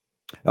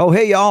Oh,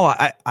 hey, y'all.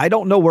 I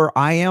don't know where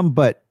I am,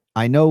 but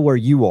I know where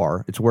you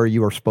are. It's where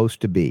you are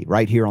supposed to be,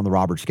 right here on the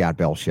Robert Scott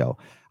Bell Show.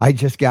 I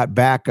just got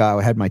back.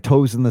 I had my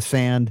toes in the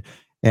sand,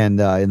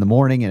 and in the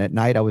morning and at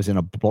night, I was in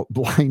a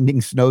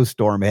blinding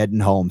snowstorm heading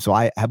home. So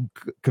I am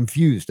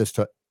confused as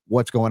to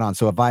what's going on.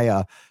 So if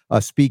I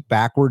speak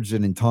backwards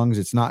and in tongues,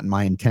 it's not in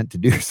my intent to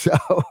do so.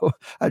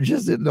 I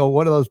just didn't know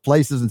one of those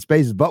places and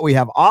spaces. But we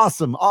have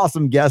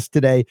awesome guests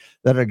today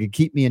that are going to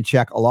keep me in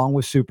check, along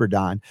with Super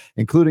Don,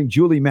 including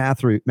Julie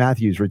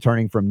Matthews,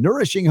 returning from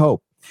Nourishing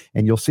Hope.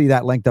 And you'll see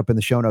that linked up in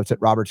the show notes at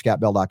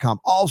robertscottbell.com.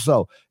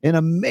 Also, an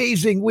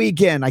amazing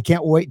weekend. I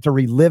can't wait to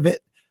relive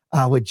it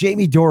with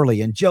Jamie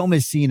Dorley and Joe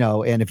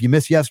Messino. And if you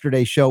missed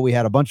yesterday's show, we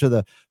had a bunch of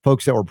the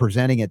folks that were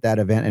presenting at that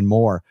event and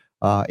more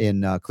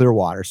in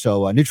Clearwater.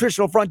 So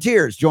Nutritional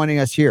Frontiers joining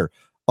us here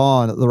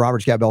on the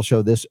Robert Scott Bell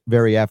Show this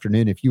very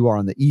afternoon. If you are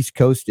on the East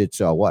Coast, it's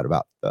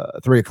about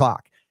 3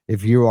 o'clock.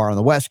 If you are on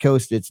the West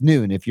Coast, it's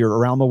noon. If you're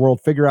around the world,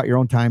 figure out your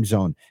own time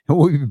zone. And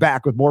we'll be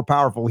back with more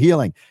powerful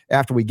healing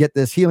after we get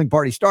this healing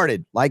party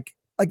started, like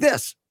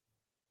this.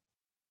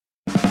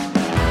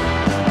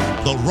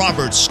 The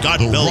Robert Scott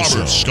Bell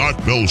Show.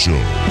 Scott Bell Show.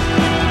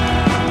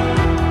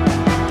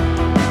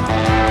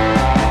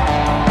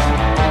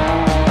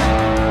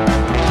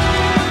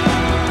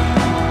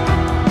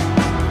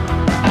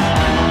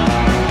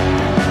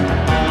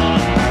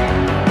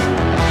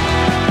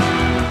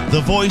 The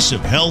voice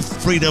of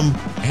health, freedom,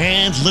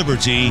 and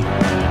liberty.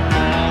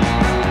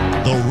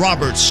 The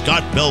Robert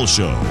Scott Bell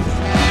Show.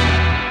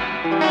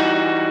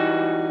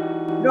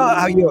 You know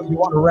how you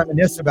want to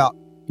reminisce about,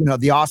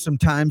 the awesome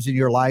times in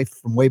your life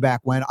from way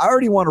back when? I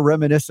already want to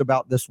reminisce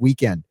about this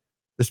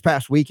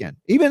past weekend,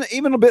 even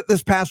a bit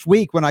this past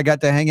week when I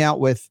got to hang out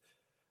with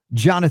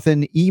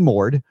Jonathan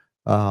Emord,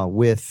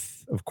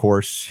 with, of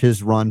course,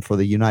 his run for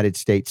the United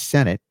States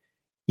Senate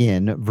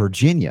in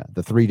Virginia,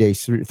 the 3-day,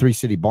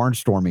 3-city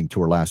barnstorming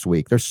tour last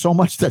week. There's so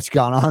much that's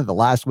gone on in the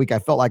last week. I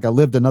felt like I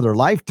lived another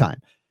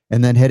lifetime.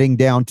 And then heading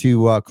down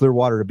to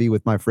Clearwater to be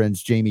with my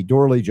friends Jamie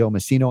Dorley, Joe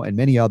Messino, and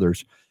many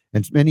others,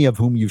 and many of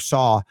whom you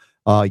saw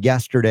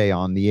yesterday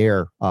on the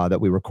air that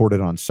we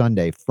recorded on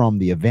Sunday from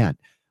the event.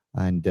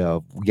 And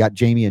we got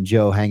Jamie and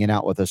Joe hanging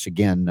out with us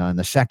again in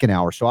the second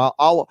hour. So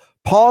I'll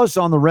pause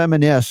on the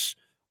reminisce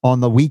on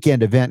the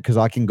weekend event because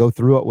I can go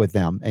through it with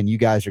them. And you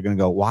guys are going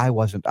to go, why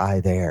wasn't I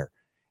there?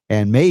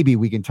 And maybe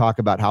we can talk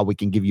about how we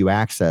can give you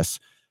access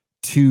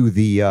to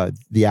the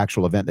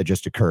actual event that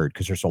just occurred,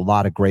 because there's a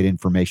lot of great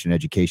information and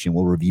education.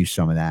 We'll review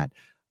some of that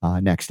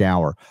next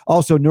hour.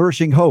 Also,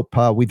 Nourishing Hope.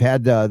 We've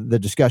had the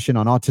discussion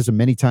on autism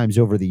many times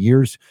over the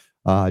years.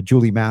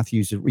 Julie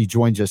Matthews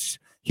rejoins us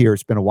here.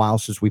 It's been a while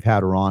since we've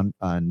had her on,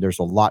 and there's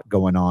a lot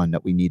going on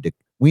that we need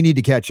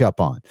to catch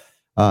up on.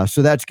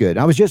 So that's good.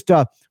 I was just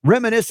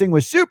reminiscing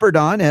with Super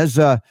Don as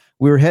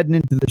we were heading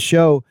into the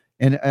show.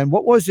 And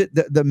what was it,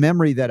 the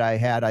memory that I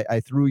had, I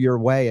threw your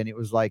way, and it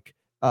was like,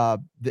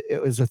 it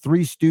was a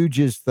Three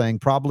Stooges thing,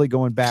 probably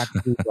going back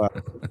to...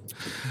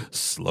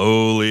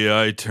 Slowly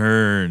I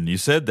turn. You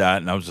said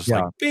that, and I was just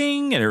like,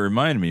 bing, and it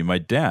reminded me of my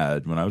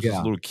dad when I was just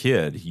a little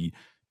kid.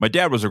 My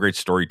dad was a great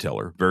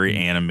storyteller, very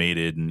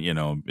animated and,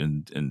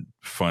 and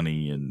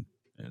funny and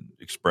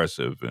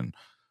expressive. And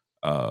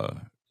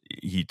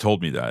he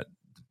told me that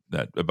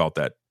about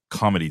that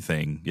comedy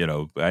thing.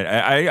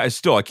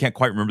 I can't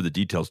quite remember the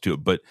details to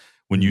it, but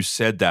when you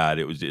said that,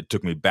 it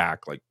took me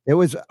back, like it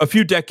was a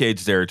few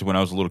decades there to when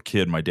I was a little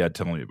kid. My dad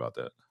telling me about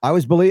that.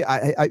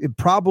 It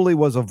probably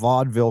was a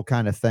vaudeville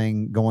kind of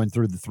thing going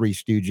through the Three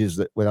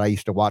Stooges that I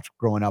used to watch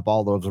growing up,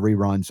 all those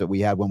reruns that we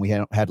had when we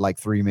had like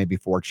 3, maybe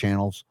 4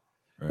 channels.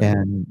 Right.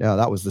 And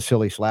that was the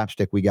silly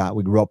slapstick we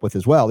grew up with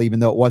as well. Even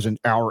though it wasn't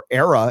our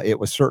era, it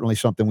was certainly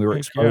something we were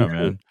exposed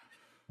to.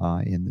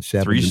 In the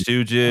 70s. Three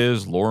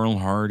Stooges, Laurel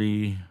and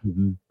Hardy.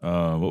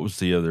 Mm-hmm. What was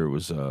the other? It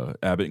was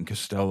Abbott and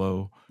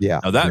Costello.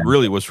 Yeah. Now that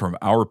really was from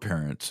our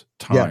parents'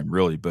 time,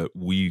 really, but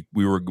we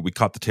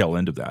caught the tail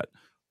end of that.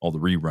 All the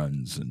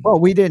reruns.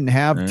 We didn't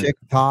have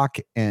TikTok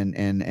and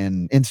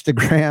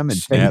Instagram and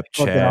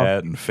Snapchat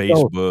and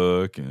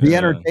Facebook. So the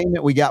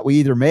entertainment we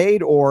either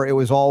made or it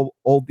was all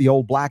the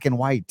old black and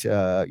white,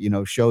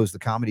 shows, the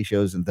comedy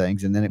shows and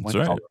things. And then it went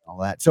to all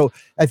that. So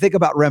I think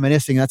about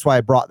reminiscing. That's why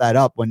I brought that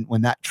up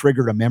when that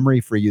triggered a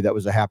memory for you. That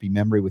was a happy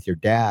memory with your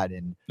dad.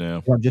 And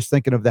I'm just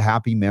thinking of the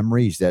happy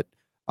memories that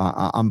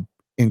I'm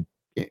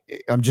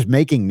just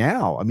making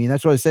now. I mean,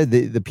 that's what I said.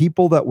 The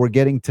people that we're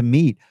getting to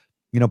meet.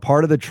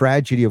 Part of the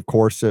tragedy, of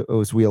course,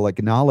 as we'll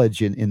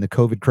acknowledge in the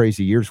COVID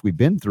crazy years we've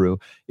been through,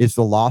 is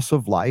the loss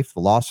of life, the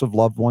loss of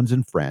loved ones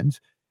and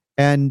friends.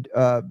 And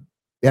I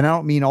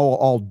don't mean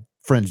all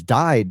friends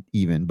died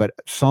even, but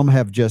some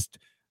have just,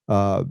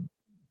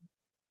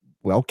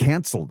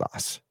 canceled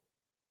us.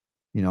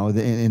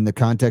 In the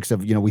context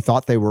of, we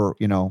thought they were,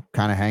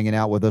 kind of hanging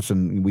out with us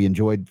and we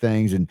enjoyed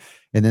things. And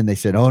then they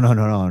said, oh,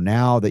 no.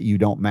 Now that you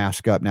don't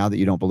mask up, now that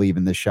you don't believe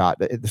in this shot,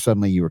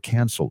 suddenly you were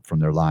canceled from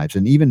their lives.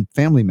 And even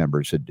family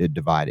members had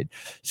divided.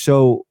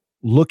 So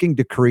looking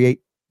to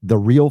create the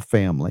real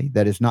family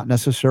that is not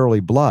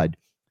necessarily blood,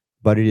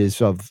 but it is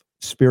of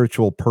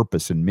spiritual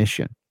purpose and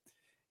mission.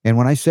 And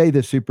when I say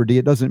this, Super D,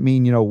 it doesn't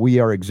mean, we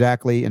are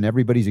exactly and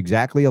everybody's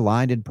exactly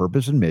aligned in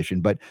purpose and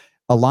mission, but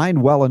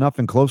aligned well enough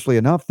and closely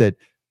enough that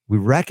we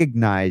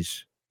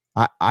recognize,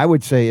 I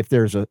would say if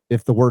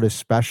the word is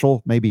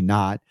special, maybe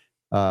not,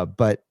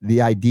 but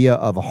the idea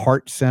of a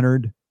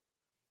heart-centered,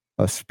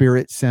 a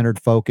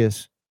spirit-centered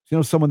focus,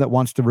 someone that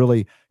wants to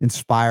really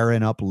inspire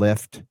and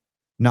uplift,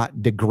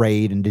 not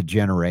degrade and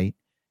degenerate.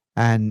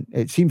 And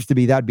it seems to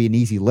be that'd be an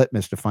easy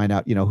litmus to find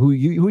out, who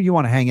you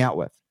want to hang out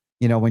with.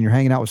 When you're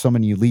hanging out with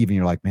someone, you leave and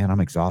you're like, man, I'm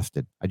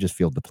exhausted. I just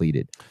feel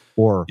depleted.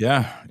 Or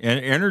yeah, and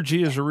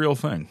energy is a real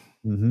thing.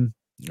 Mm-hmm.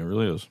 It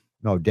really is.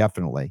 No,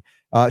 definitely.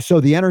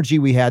 So the energy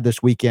we had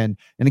this weekend,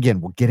 and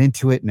again, we'll get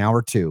into it in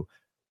hour two,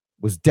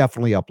 was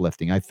definitely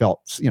uplifting. I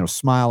felt,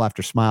 smile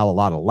after smile, a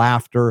lot of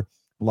laughter,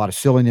 a lot of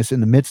silliness in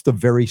the midst of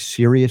very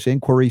serious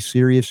inquiry,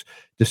 serious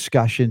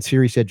discussion,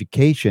 serious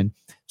education,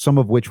 some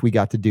of which we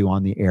got to do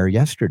on the air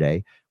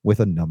yesterday with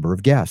a number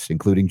of guests,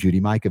 including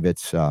Judy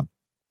Mikovits.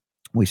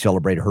 We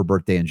celebrated her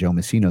birthday and Joe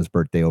Messino's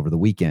birthday over the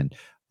weekend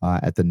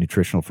at the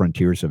Nutritional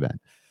Frontiers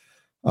event.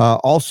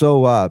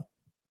 Also,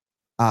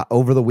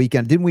 over the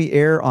weekend, didn't we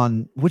air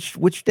on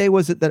which day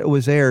was it that it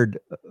was aired?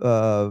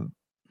 The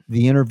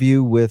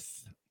interview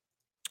with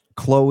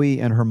Chloe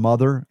and her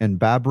mother and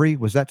Babri,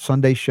 was that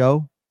Sunday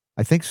show?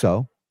 I think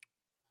so.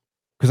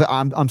 Because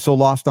I'm so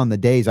lost on the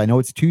days. I know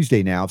it's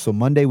Tuesday now, so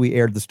Monday we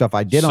aired the stuff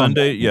I did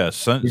Sunday. on Yeah,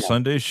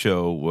 Sunday's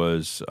show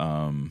was.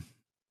 Well,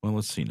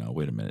 let's see now.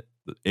 Wait a minute.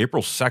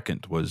 April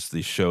 2nd was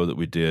the show that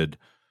we did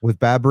with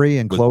Babri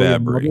and Chloe.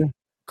 And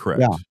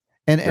correct. Yeah,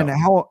 and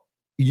how.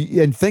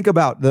 And think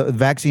about the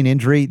vaccine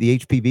injury, the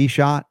HPV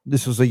shot.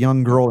 This was a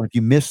young girl. And if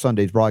you missed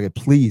Sunday's broadcast,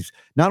 please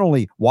not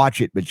only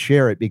watch it, but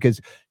share it, because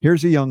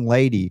here's a young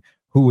lady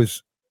who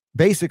was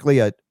basically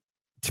a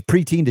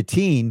preteen to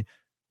teen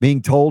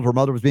her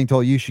mother was being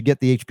told, you should get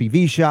the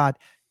HPV shot.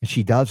 And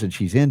she doesn't.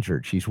 She's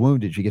injured. She's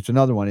wounded. She gets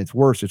another one. It's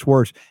worse.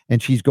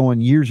 And she's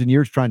going years and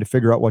years trying to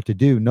figure out what to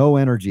do. No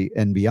energy.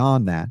 And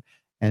beyond that.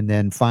 And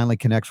then finally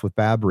connects with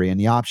Babri. And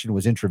the option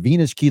was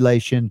intravenous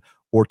chelation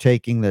or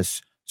taking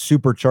this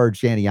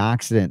supercharged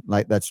antioxidant,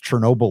 like that's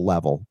Chernobyl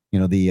level, the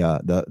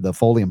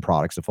Folium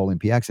products, the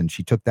Folium PX. And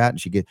she took that and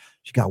she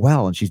got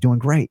well and she's doing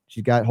great.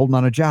 She's holding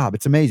on a job.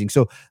 It's amazing.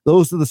 So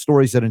those are the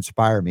stories that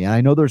inspire me. And I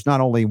know there's not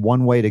only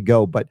one way to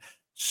go, but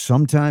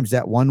sometimes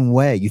that one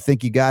way, you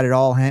think you got it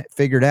all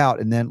figured out.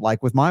 And then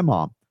like with my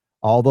mom,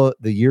 all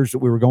the years that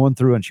we were going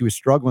through and she was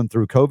struggling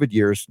through COVID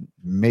years,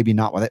 maybe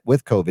not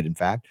with COVID, in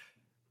fact,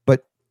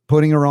 but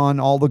putting her on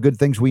all the good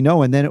things we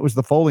know. And then it was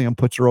the Folium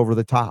puts her over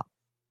the top.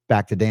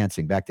 Back to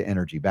dancing, back to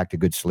energy, back to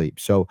good sleep.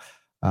 So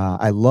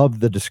I love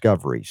the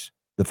discoveries,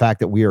 the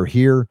fact that we are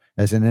here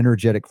as an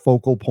energetic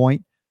focal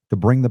point to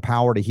bring the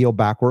power to heal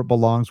back where it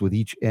belongs with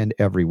each and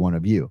every one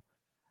of you.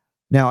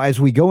 Now, as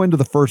we go into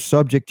the first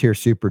subject here,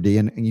 Super D,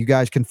 and you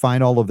guys can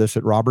find all of this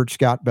at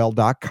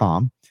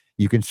robertscottbell.com.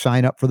 You can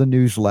sign up for the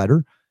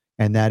newsletter,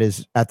 and that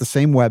is at the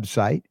same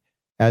website,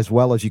 as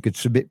well as you could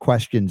submit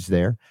questions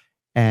there.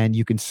 And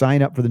you can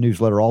sign up for the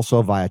newsletter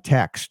also via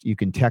text. You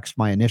can text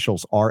my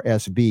initials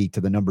RSB to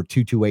the number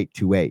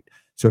 22828.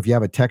 So if you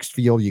have a text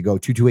field, you go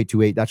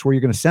 22828. That's where you're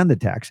going to send the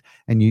text.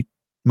 And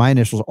my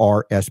initials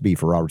RSB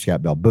for Robert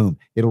Scott Bell. Boom.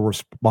 It'll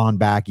respond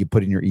back. You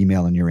put in your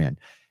email and you're in.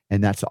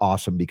 And that's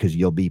awesome because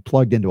you'll be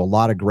plugged into a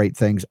lot of great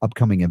things,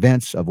 upcoming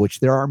events, of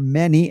which there are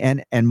many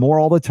and more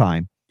all the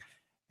time.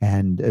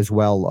 And as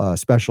well,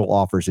 special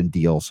offers and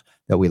deals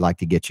that we like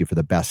to get you for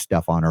the best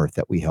stuff on earth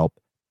that we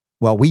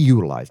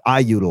I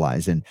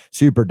utilize, and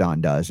Super Don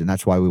does. And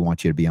that's why we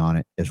want you to be on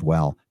it as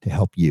well to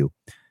help you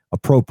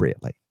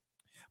appropriately.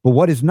 But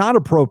what is not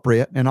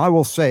appropriate, and I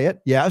will say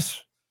it,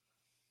 yes,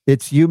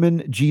 it's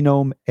human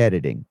genome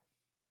editing.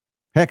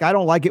 Heck, I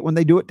don't like it when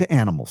they do it to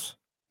animals.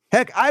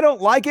 Heck, I don't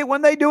like it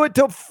when they do it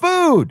to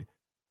food.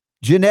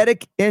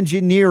 Genetic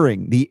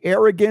engineering, the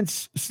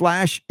arrogance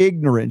 /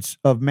 ignorance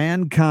of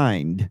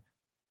mankind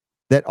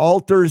that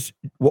alters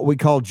what we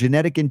call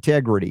genetic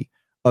integrity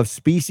of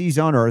species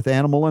on earth,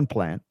 animal and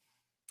plant,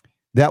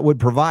 that would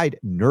provide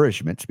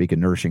nourishment, speak of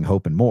nourishing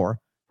hope and more,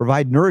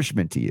 provide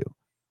nourishment to you,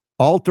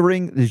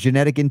 altering the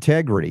genetic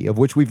integrity, of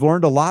which we've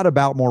learned a lot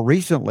about more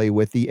recently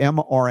with the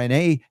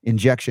mRNA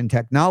injection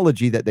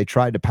technology that they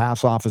tried to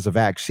pass off as a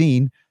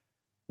vaccine,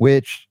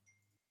 which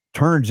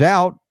turns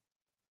out,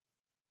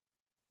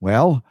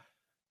 well,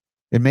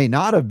 it may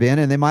not have been,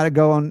 and they might have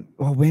gone,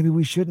 well, maybe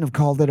we shouldn't have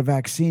called it a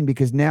vaccine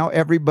because now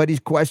everybody's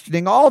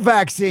questioning all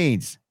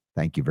vaccines.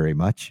 Thank you very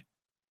much.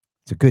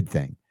 It's a good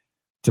thing.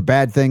 It's a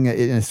bad thing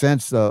in a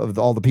sense of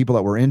all the people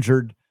that were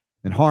injured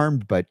and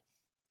harmed, but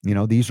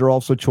these are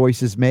also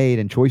choices made,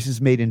 and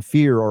choices made in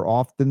fear are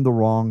often the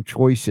wrong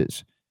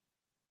choices.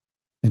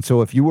 And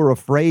so if you were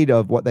afraid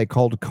of what they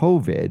called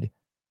COVID,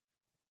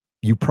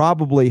 you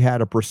probably had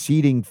a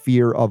preceding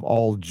fear of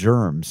all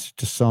germs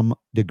to some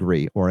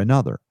degree or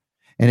another.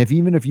 And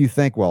even if you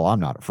think, well, I'm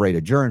not afraid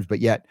of germs, but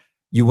yet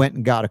you went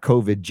and got a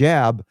COVID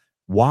jab,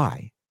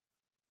 why?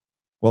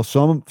 Well,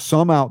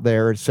 some out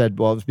there said,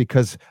 well, it's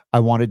because I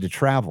wanted to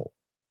travel.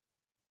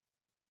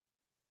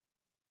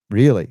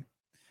 Really?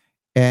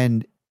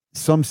 And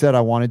some said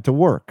I wanted to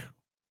work.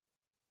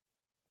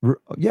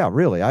 Yeah,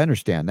 really. I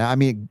understand that. I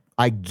mean,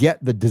 I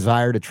get the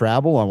desire to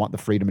travel. I want the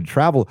freedom to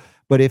travel.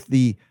 But if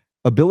the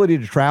ability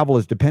to travel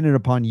is dependent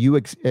upon you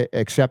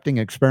accepting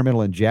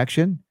experimental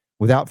injection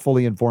without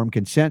fully informed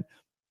consent,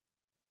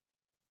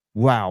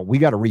 wow, we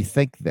got to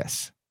rethink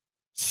this.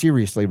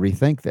 Seriously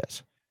rethink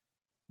this.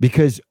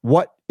 Because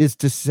what is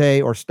to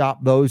say or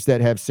stop those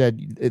that have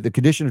said the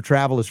condition of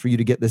travel is for you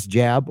to get this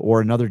jab or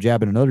another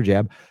jab and another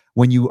jab?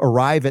 When you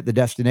arrive at the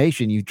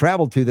destination you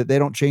traveled to, that they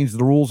don't change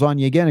the rules on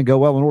you again and go,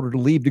 well, in order to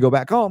leave to go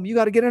back home, you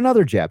got to get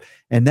another jab.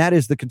 And that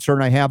is the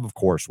concern I have, of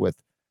course, with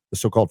the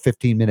so-called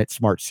 15-minute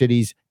smart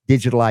cities,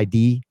 digital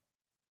ID,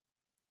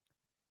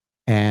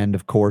 and,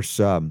 of course,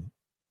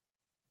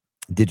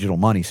 digital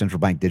money, central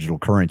bank digital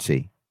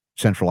currency,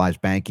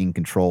 centralized banking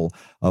control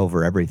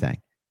over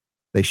everything.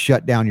 They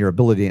shut down your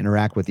ability to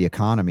interact with the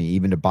economy,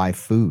 even to buy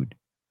food,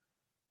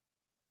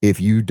 if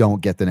you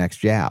don't get the next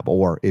jab,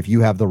 or if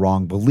you have the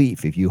wrong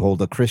belief, if you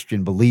hold a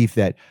Christian belief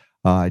that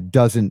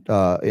doesn't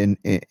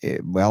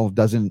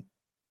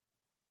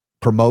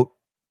promote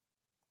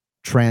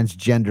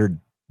transgendered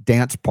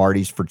dance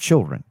parties for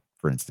children,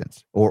 for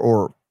instance,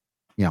 or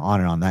on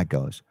and on that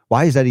goes.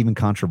 Why is that even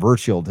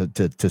controversial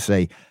to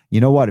say,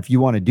 you know what, if you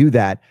want to do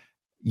that,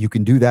 you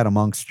can do that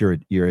amongst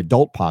your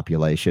adult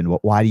population.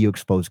 Why do you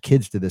expose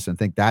kids to this and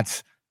think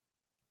that's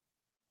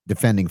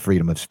defending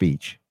freedom of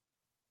speech?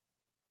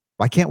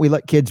 Why can't we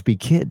let kids be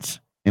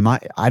kids?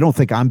 I don't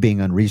think I'm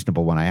being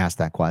unreasonable when I ask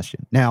that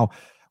question. Now,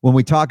 when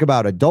we talk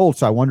about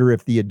adults, I wonder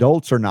if the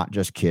adults are not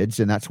just kids,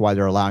 and that's why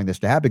they're allowing this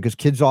to happen, because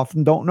kids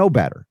often don't know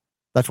better.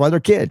 That's why they're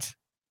kids.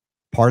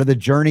 Part of the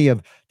journey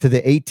to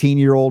the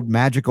 18-year-old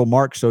magical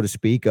mark, so to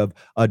speak, of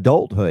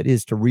adulthood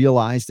is to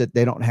realize that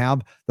they don't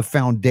have the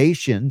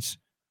foundations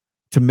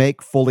to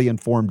make fully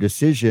informed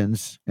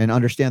decisions and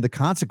understand the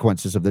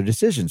consequences of their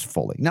decisions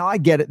fully. Now, I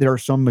get it. There are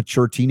some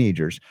mature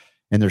teenagers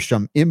and there's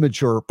some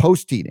immature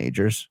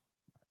post-teenagers.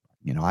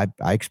 I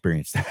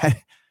experienced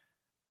that.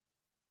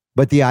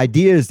 But the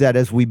idea is that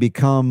as we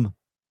become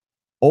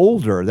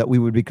older, that we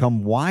would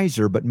become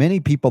wiser. But many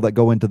people that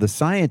go into the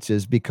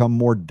sciences become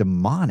more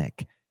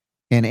demonic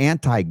and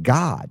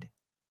anti-God,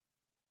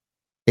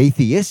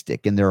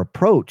 atheistic in their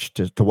approach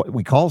to what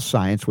we call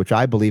science, which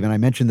I believe, and I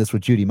mentioned this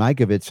with Judy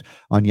Mikovits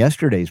on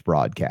yesterday's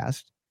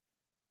broadcast,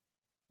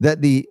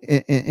 that the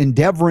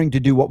endeavoring to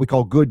do what we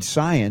call good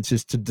science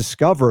is to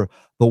discover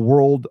the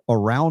world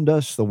around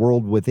us, the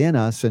world within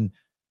us, and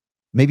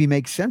maybe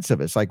make sense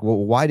of it. It's like, well,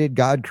 why did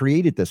God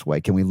create it this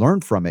way? Can we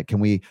learn from it? Can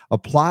we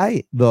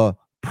apply the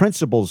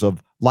principles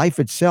of life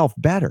itself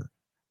better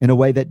in a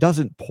way that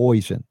doesn't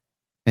poison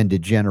and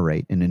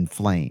degenerate and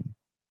inflame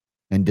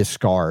and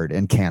discard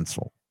and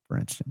cancel, for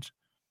instance?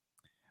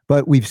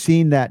 But we've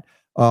seen that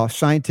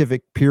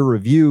scientific peer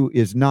review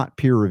is not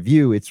peer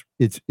review. It's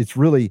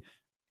really,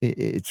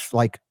 it's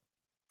like,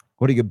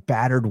 what do you get,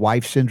 battered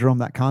wife syndrome,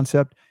 that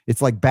concept?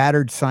 It's like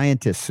battered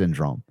scientist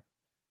syndrome.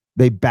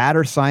 They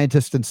batter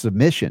scientists in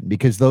submission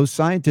because those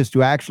scientists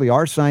who actually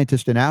are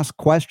scientists and ask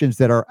questions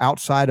that are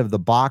outside of the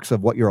box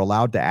of what you're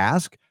allowed to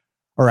ask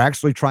are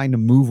actually trying to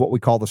move what we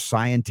call the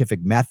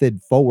scientific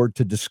method forward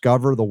to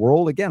discover the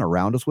world, again,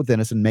 around us, within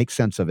us, and make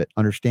sense of it,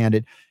 understand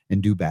it,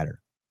 and do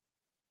better.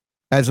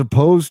 As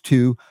opposed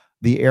to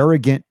the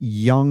arrogant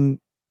young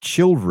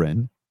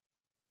children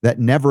that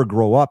never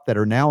grow up, that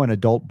are now in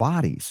adult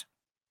bodies,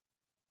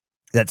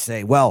 that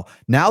say, well,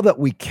 now that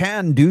we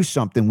can do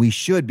something, we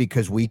should,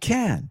 because we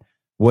can.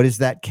 What is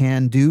that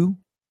can do?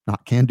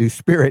 Not can do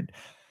spirit,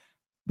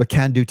 but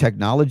can do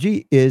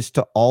technology is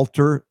to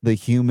alter the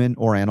human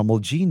or animal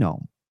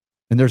genome.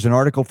 And there's an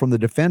article from the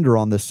Defender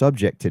on this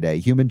subject today,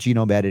 human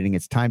genome editing.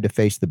 It's time to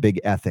face the big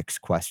ethics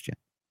question.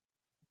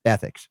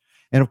 Ethics.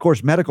 And of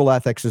course, medical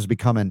ethics has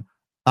become an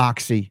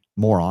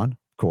oxymoron,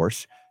 of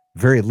course.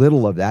 Very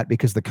little of that,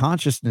 because the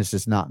consciousness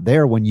is not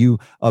there when you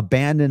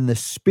abandon the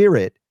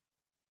spirit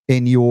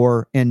in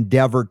your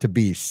endeavor to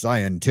be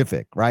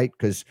scientific, right?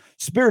 Because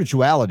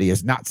spirituality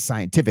is not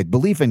scientific.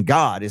 Belief in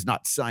God is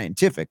not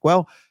scientific.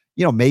 Well,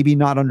 maybe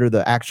not under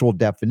the actual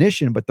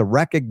definition, but to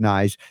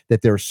recognize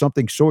that there's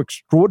something so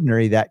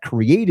extraordinary that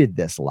created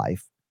this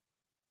life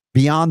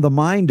beyond the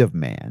mind of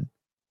man.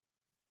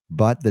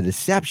 But the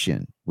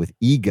deception with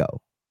ego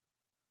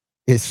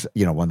is,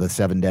 one of the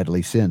 7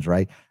 deadly sins,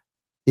 right?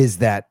 Is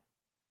that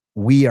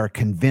we are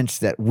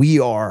convinced that we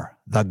are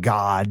the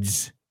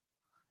gods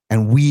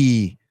and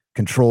we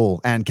control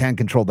and can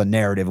control the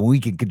narrative, and we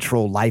can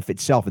control life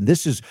itself. And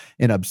this is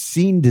an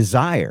obscene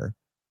desire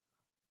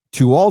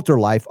to alter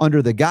life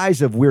under the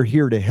guise of, we're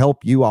here to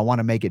help you. I want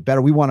to make it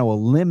better. We want to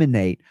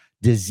eliminate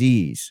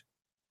disease.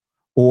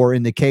 Or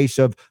in the case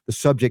of the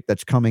subject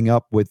that's coming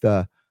up with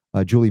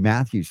Julie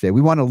Matthews today,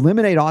 we want to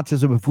eliminate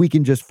autism if we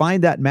can just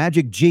find that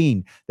magic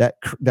gene that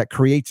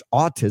creates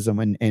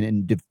autism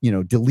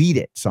and delete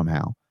it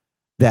somehow.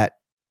 That,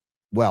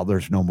 well,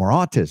 there's no more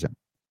autism.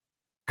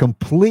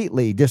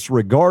 Completely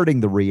disregarding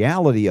the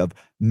reality of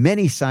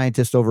many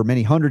scientists over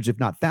many hundreds, if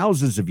not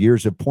thousands of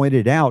years, have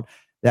pointed out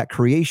that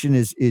creation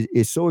is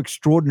so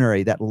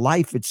extraordinary that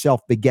life itself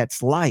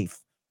begets life.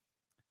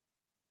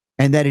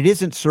 and that it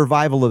isn't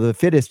survival of the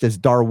fittest as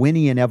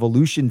Darwinian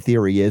evolution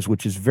theory is,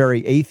 which is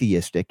very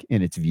atheistic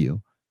in its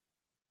view,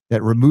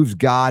 that removes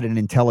God and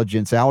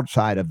intelligence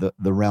outside of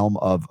the realm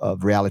of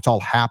reality. It's all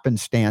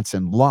happenstance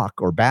and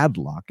luck or bad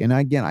luck. And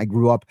again, I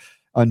grew up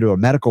under a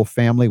medical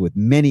family with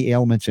many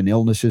ailments and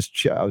illnesses.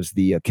 I was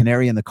the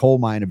canary in the coal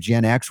mine of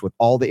Gen X with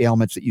all the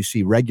ailments that you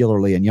see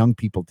regularly in young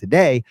people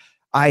today.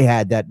 I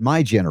had that in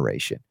my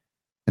generation.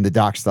 And the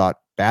docs thought,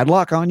 bad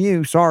luck on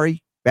you.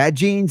 Sorry. Bad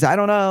genes. I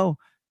don't know.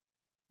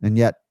 And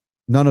yet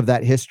none of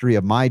that history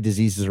of my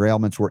diseases or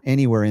ailments were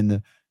anywhere in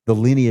the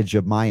lineage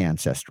of my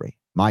ancestry,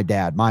 my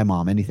dad, my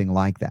mom, anything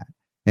like that.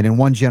 And in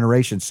one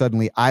generation,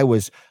 suddenly I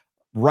was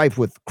rife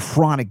with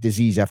chronic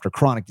disease after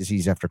chronic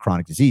disease after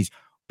chronic disease,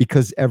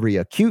 because every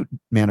acute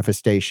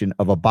manifestation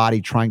of a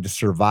body trying to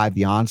survive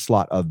the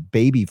onslaught of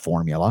baby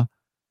formula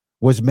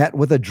was met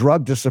with a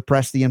drug to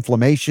suppress the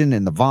inflammation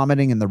and the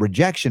vomiting and the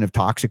rejection of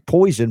toxic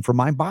poison from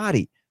my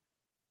body.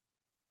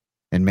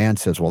 And man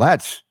says, well,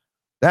 that's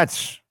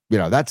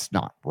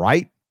not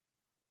right.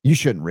 You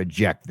shouldn't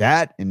reject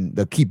that. And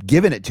they'll keep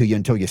giving it to you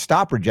until you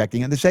stop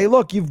rejecting it. And they say,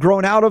 look, you've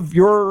grown out of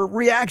your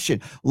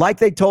reaction. Like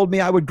they told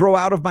me I would grow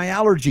out of my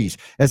allergies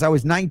as I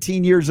was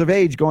 19 years of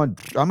age, going,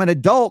 I'm an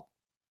adult.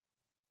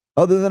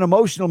 Other than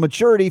emotional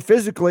maturity,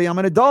 physically, I'm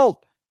an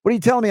adult. What are you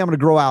telling me? I'm going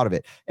to grow out of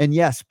it. And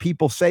yes,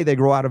 people say they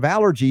grow out of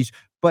allergies,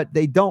 but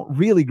they don't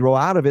really grow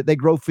out of it. They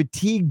grow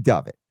fatigued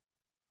of it.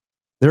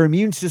 Their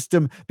immune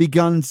system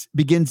begins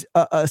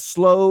a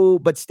slow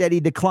but steady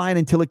decline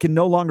until it can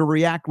no longer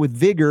react with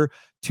vigor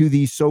to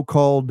these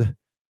so-called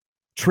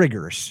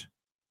triggers,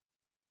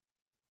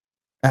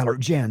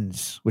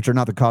 allergens, which are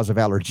not the cause of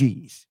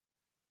allergies.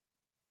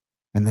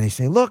 And then they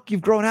say, look,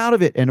 you've grown out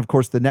of it. And of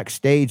course, the next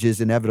stage is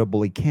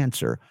inevitably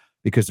cancer,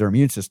 because their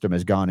immune system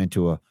has gone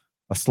into a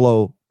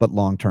slow but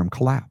long-term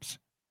collapse.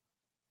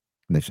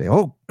 And they say,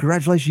 oh,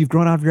 congratulations, you've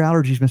grown out of your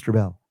allergies, Mr.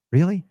 Bell.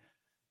 Really?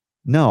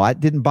 No, I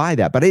didn't buy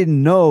that. But I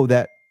didn't know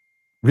that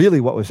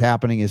really what was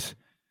happening is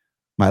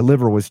my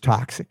liver was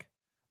toxic.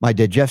 My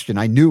digestion,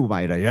 I knew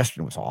my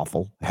digestion was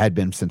awful. It had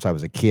been since I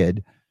was a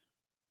kid.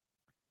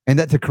 And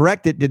that to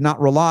correct it did not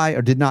rely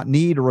or did not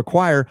need or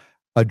require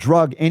a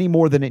drug any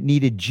more than it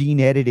needed gene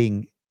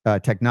editing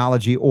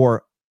technology,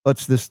 or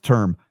what's this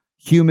term,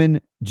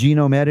 human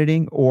genome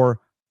editing, or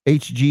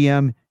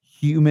HGM,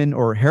 human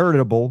or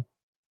heritable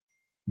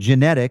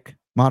genetic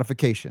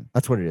modification.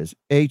 That's what it is.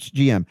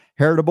 HGM,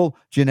 heritable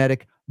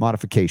genetic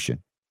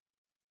modification.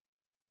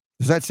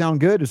 Does that sound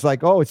good? It's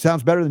like, oh, it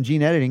sounds better than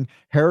gene editing.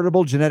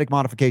 Heritable genetic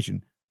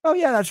modification. Oh,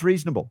 yeah, that's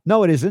reasonable.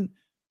 No, it isn't.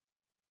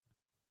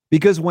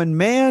 Because when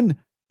man,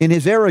 in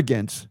his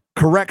arrogance,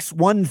 corrects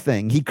one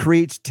thing, he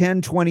creates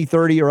 10, 20,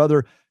 30, or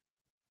other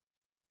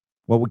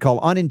what we call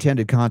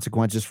unintended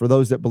consequences for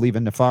those that believe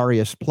in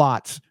nefarious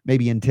plots,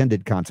 maybe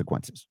intended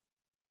consequences.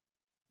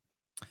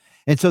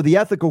 And so the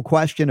ethical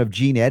question of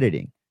gene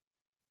editing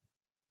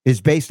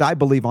is based, I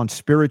believe, on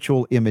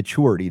spiritual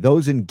immaturity.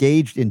 Those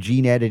engaged in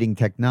gene editing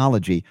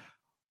technology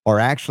are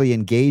actually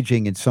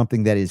engaging in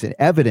something that is an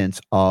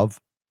evidence of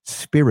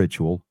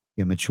spiritual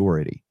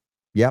immaturity.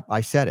 Yep,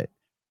 I said it.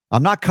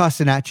 I'm not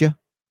cussing at you.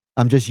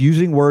 I'm just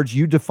using words.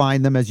 You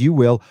define them as you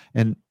will,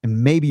 and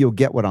maybe you'll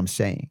get what I'm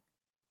saying.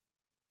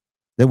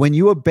 That when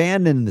you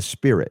abandon the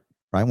spirit,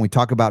 right? When we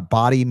talk about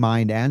body,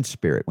 mind, and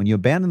spirit, when you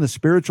abandon the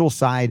spiritual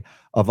side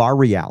of our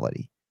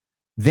reality,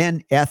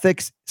 then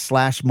ethics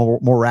 /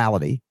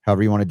 morality,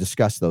 however you want to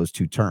discuss those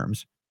two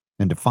terms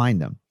and define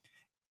them,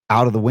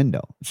 out of the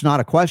window. It's not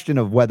a question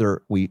of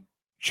whether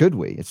should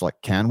we. It's like,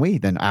 can we?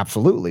 Then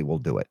absolutely we'll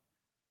do it.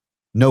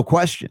 No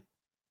question.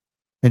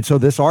 And so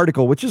this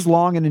article, which is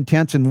long and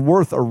intense and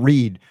worth a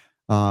read,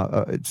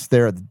 it's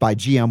there by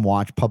GM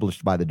Watch,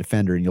 published by the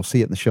Defender, and you'll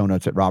see it in the show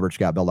notes at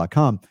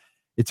robertscottbell.com.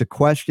 It's a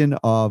question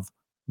of,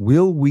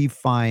 will we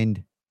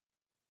find,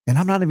 and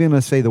I'm not even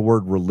going to say the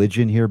word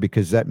religion here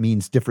because that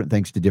means different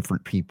things to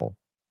different people,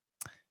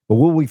 but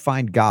will we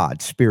find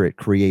God, spirit,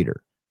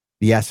 creator,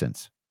 the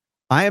essence?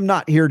 I am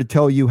not here to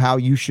tell you how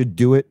you should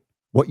do it,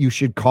 what you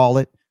should call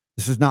it.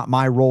 This is not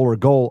my role or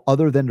goal,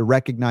 other than to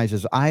recognize,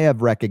 as I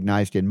have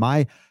recognized in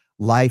my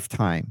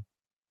lifetime,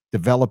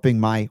 developing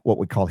my what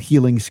we call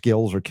healing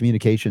skills or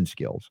communication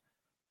skills,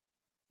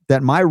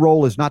 that my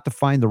role is not to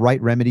find the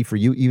right remedy for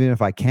you, even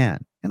if I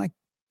can. And I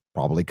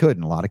probably could.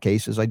 In a lot of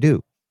cases, I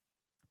do.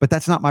 But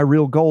that's not my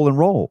real goal and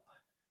role.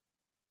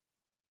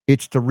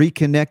 It's to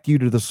reconnect you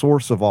to the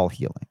source of all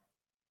healing,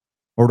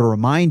 or to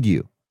remind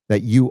you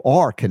that you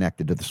are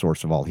connected to the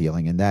source of all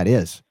healing, and that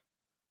is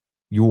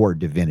your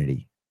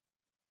divinity,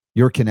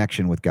 your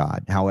connection with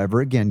God,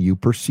 however, again, you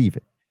perceive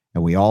it.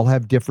 And we all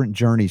have different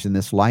journeys in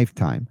this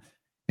lifetime.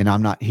 And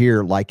I'm not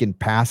here, like in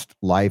past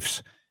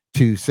lives,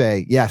 to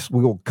say, yes,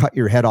 we will cut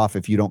your head off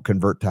if you don't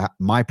convert to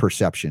my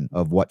perception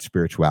of what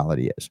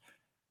spirituality is.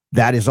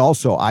 That is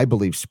also, I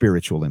believe,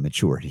 spiritual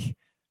immaturity.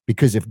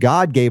 Because if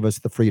God gave us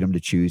the freedom to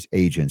choose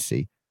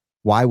agency,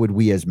 why would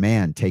we as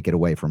man take it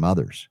away from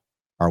others?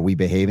 Are we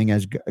behaving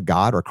as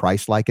God or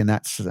Christ-like in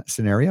that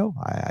scenario?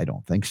 I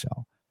don't think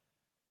so.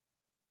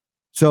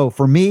 So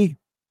for me,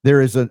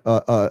 there is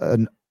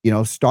an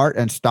start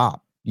and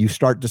stop. You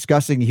start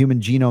discussing human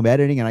genome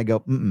editing, and I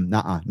go,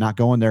 not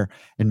going there.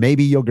 And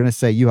maybe you're going to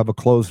say you have a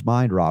closed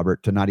mind,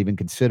 Robert, to not even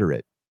consider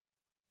it.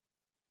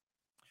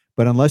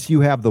 But unless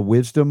you have the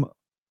wisdom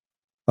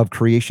of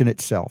creation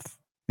itself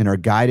and are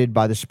guided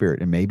by the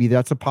Spirit, and maybe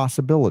that's a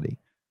possibility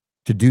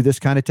to do this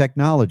kind of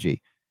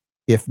technology.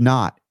 If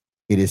not,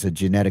 it is a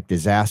genetic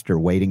disaster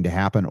waiting to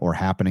happen or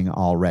happening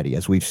already,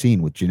 as we've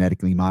seen with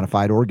genetically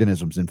modified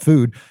organisms in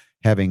food,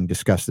 having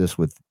discussed this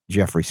with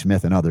Jeffrey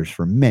Smith and others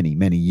for many,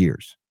 many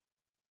years.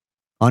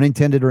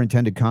 Unintended or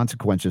intended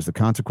consequences. The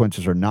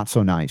consequences are not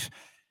so nice.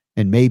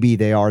 And maybe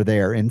they are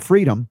there in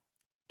freedom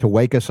to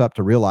wake us up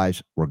to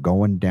realize we're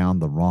going down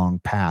the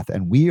wrong path.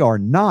 And we are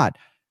not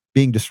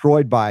being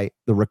destroyed by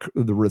the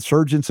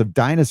resurgence of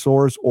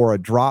dinosaurs or a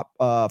drop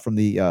from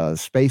the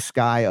space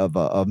sky of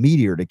a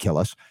meteor to kill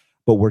us,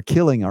 but we're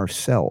killing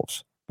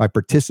ourselves by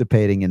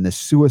participating in this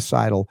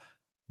suicidal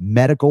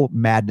medical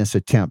madness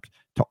attempt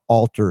to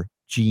alter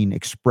gene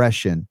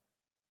expression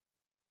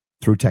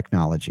through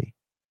technology.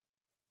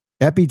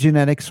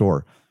 Epigenetics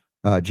or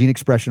gene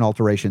expression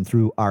alteration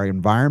through our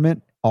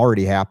environment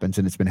already happens,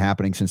 and it's been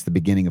happening since the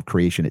beginning of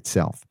creation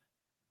itself.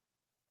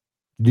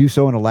 To do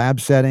so in a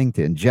lab setting,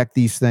 to inject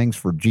these things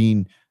for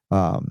gene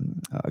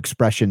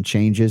expression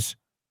changes,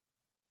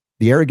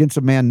 the arrogance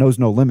of man knows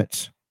no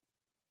limits.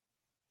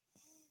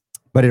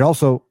 But it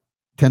also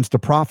tends to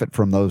profit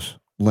from those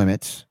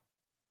limits,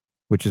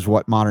 which is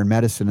what modern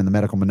medicine and the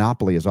medical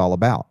monopoly is all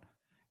about.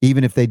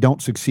 Even if they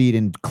don't succeed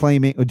in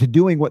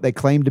doing what they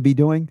claim to be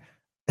doing,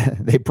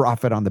 they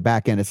profit on the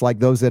back end. It's like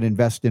those that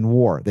invest in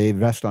war. They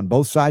invest on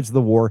both sides of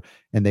the war,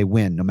 and they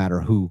win no matter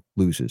who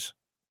loses.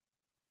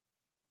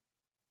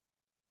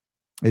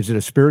 Is it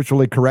a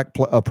spiritually correct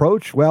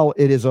approach? Well,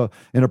 it is an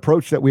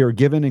approach that we are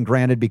given and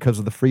granted because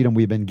of the freedom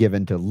we've been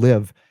given to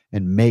live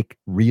and make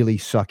really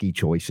sucky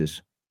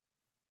choices.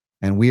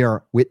 And we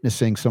are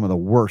witnessing some of the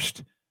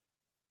worst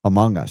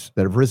among us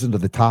that have risen to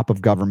the top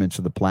of governments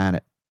of the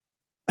planet.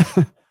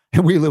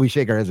 And we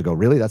shake our heads and go,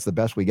 really? That's the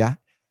best we got?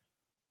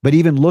 But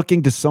even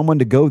looking to someone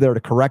to go there to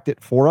correct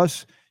it for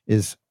us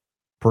is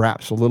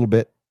perhaps a little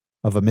bit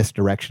of a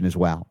misdirection as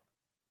well,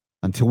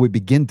 until we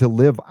begin to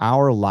live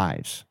our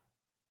lives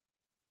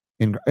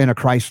in a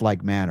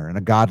Christ-like manner, in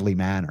a godly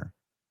manner.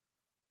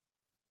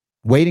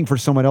 Waiting for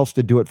someone else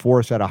to do it for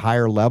us at a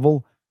higher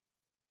level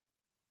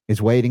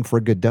is waiting for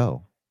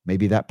Godot.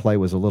 Maybe that play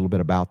was a little bit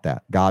about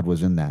that. God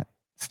was in that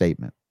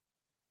statement.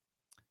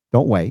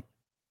 Don't wait.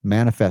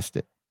 Manifest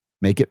it.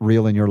 Make it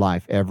real in your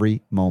life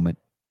every moment,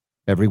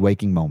 every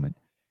waking moment.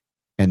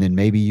 And then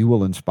maybe you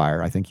will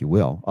inspire, I think you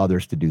will,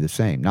 others to do the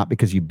same. Not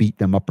because you beat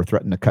them up or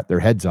threaten to cut their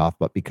heads off,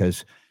 but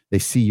because they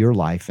see your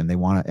life and they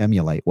want to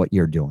emulate what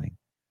you're doing.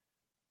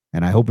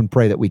 And I hope and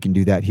pray that we can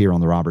do that here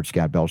on the Robert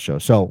Scott Bell Show.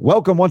 So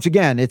welcome once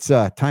again. It's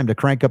time to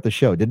crank up the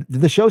show. Did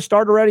the show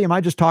start already? Am I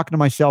just talking to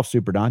myself,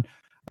 Super Don?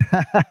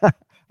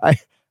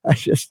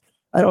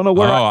 I don't know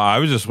where. Oh, I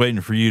was just waiting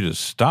for you to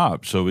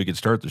stop so we could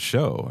start the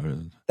show.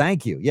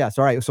 Thank you. Yes.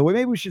 All right. So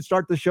maybe we should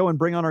start the show and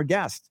bring on our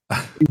guest.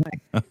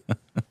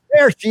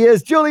 There she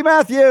is, Julie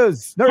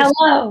Matthews.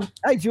 Hello.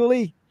 Hi,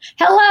 Julie.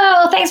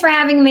 Hello. Thanks for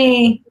having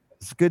me.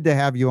 It's good to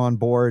have you on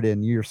board,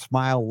 and your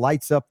smile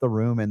lights up the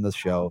room and the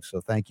show.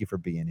 So thank you for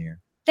being here.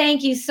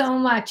 Thank you so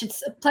much.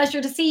 It's a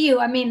pleasure to see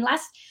you. I mean, I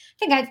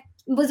think I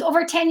was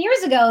over 10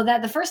 years ago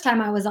that the first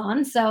time I was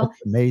on. So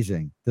that's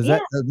amazing. Does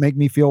that make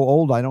me feel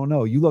old? I don't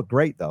know. You look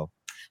great though.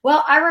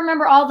 Well, I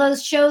remember all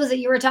those shows that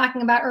you were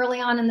talking about early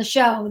on in the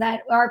show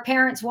that our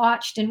parents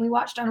watched, and we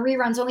watched on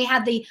reruns when we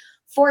had the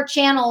 4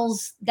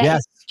 channels that you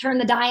turn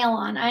the dial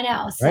on. I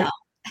know. So right?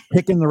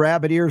 Picking the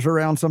rabbit ears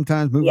around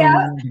sometimes, moving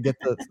around to get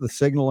the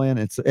signal in.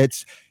 It's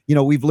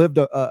we've lived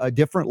a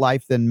different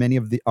life than many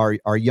of our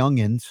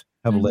youngins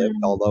have lived,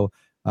 although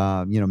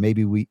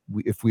maybe we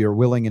if we are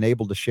willing and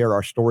able to share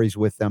our stories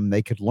with them,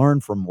 they could learn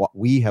from what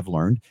we have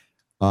learned,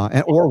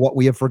 or what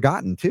we have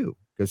forgotten too.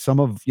 Because some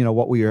of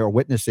what we are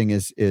witnessing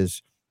is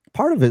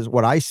part of it is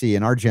what I see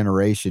in our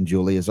generation,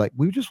 Julie, is like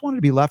we just wanted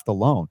to be left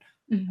alone.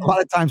 A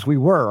lot of times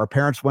our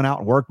parents went out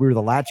and worked. We were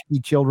the latchkey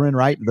children,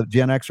 right? The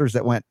Gen Xers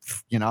that went,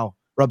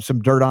 rub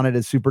some dirt on it,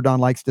 as Super Don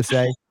likes to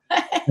say.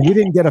 And we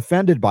didn't get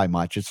offended by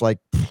much. It's like,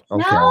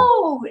 okay.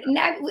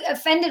 No,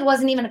 offended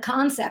wasn't even a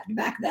concept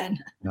back then.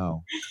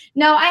 No,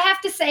 I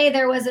have to say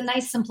there was a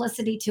nice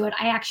simplicity to it.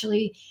 I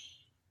actually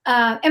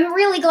am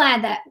really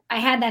glad that I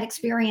had that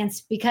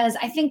experience, because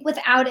I think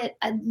without it,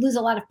 I'd lose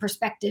a lot of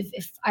perspective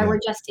if I were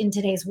just in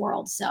today's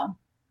world. So.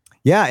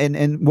 Yeah.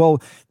 And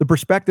well, the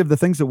perspective, the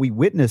things that we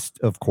witnessed,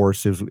 of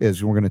course,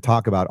 is we're going to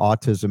talk about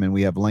autism. And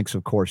we have links,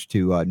 of course,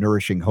 to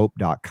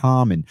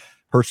nourishinghope.com and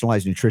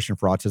personalized nutrition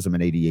for autism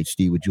and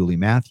ADHD with Julie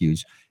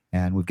Matthews.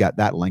 And we've got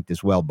that linked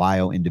as well,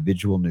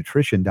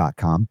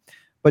 BioIndividualnutrition.com.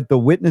 But the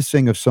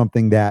witnessing of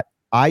something that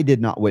I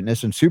did not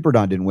witness and Super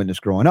Don didn't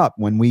witness growing up,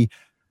 when we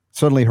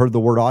suddenly heard the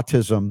word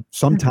autism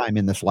sometime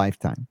in this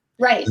lifetime.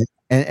 Right.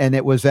 And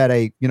it was at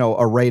a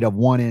rate of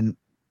 1 in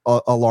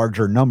a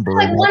larger number.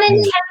 Like 1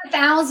 in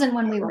 10,000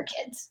 when we were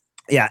kids.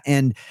 Yeah.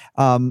 And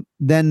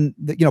then,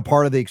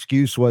 part of the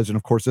excuse was, and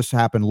of course, this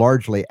happened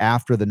largely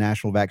after the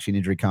National Vaccine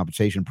Injury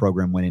Compensation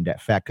Program went into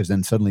effect, because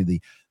then suddenly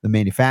the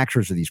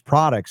manufacturers of these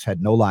products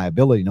had no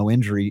liability, no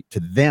injury to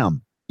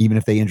them, even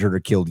if they injured or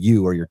killed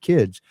you or your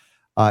kids,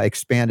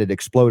 exploded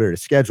a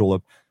schedule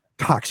of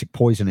toxic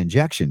poison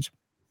injections.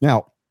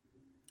 Now,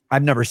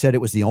 I've never said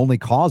it was the only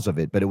cause of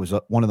it, but it was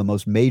one of the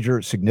most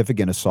major,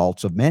 significant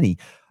assaults of many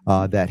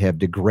that have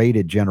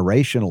degraded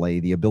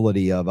generationally the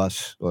ability of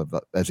us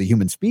as a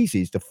human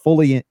species to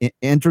fully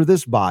enter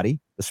this body.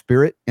 The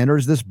spirit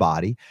enters this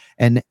body,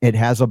 and it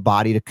has a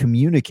body to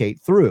communicate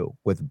through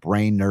with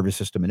brain, nervous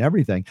system, and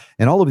everything.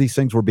 And all of these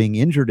things were being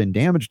injured and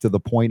damaged to the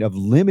point of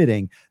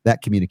limiting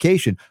that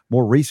communication.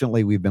 More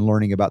recently, we've been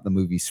learning about the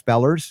movie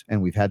Spellers,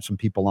 and we've had some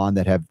people on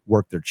that have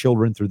worked their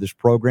children through this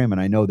program.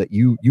 And I know that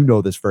you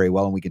know this very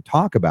well, and we can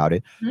talk about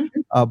it.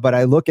 Mm-hmm. But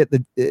I look at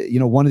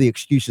one of the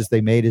excuses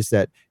they made is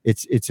that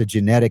it's a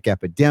genetic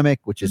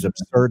epidemic, which is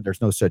absurd.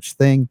 There's no such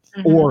thing.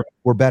 Mm-hmm. Or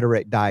we're better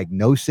at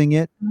diagnosing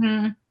it.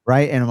 Mm-hmm.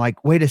 Right. And I'm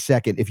like, wait a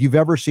second. If you've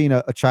ever seen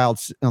a child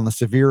on the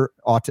severe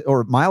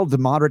or mild to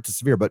moderate to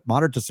severe, but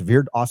moderate to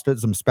severe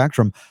autism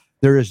spectrum,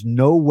 there is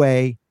no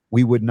way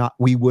we would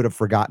have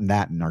forgotten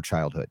that in our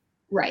childhood.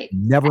 Right.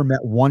 Never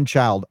met one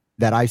child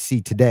that I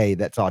see today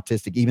that's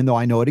autistic, even though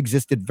I know it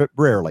existed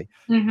rarely.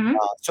 Mm-hmm.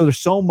 So there's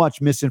so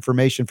much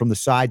misinformation from the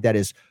side that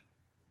is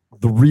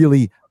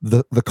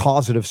the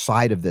causative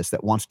side of this,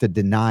 that wants to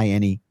deny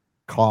any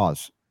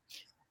cause.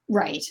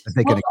 Right.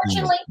 Well,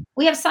 fortunately,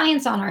 we have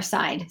science on our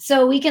side.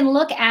 So we can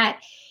look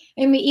at,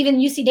 even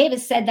UC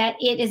Davis said that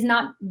it is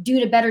not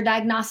due to better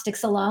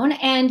diagnostics alone.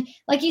 And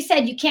like you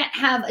said, you can't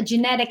have a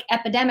genetic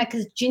epidemic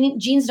because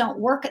genes don't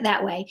work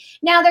that way.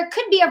 Now, there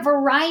could be a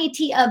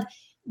variety of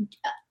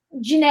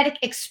genetic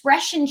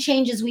expression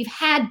changes we've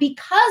had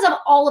because of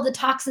all of the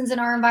toxins in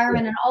our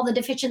environment and all the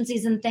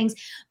deficiencies and things.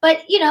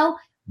 But,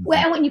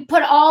 when you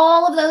put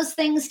all of those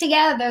things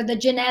together, the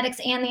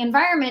genetics and the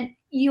environment,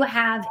 you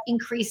have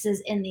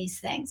increases in these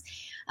things.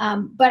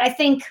 But I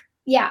think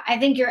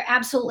you're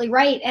absolutely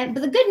right.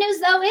 But the good news,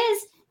 though,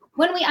 is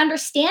when we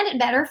understand it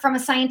better from a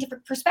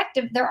scientific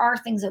perspective, there are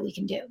things that we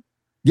can do.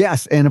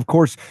 Yes. And of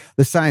course,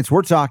 the science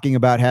we're talking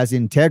about has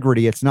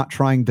integrity. It's not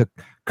trying to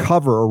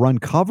cover or run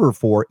cover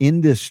for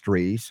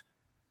industries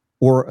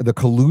or the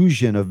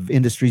collusion of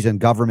industries and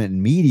government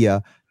and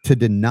media to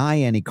deny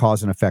any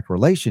cause and effect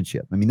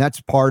relationship. I mean,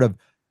 that's part of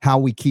how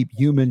we keep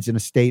humans in a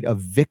state of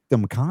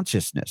victim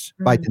consciousness,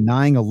 by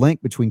denying a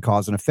link between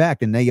cause and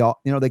effect. And they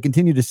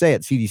continue to say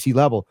at CDC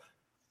level,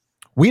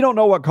 we don't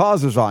know what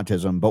causes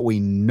autism, but we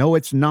know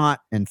it's not,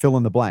 and fill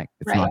in the blank.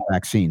 It's not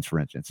vaccines, for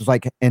instance. It's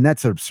like, and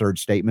that's an absurd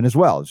statement as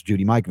well, as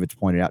Judy Mikovits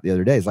pointed out the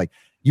other day. It's like,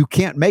 you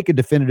can't make a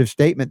definitive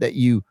statement that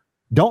you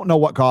don't know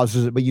what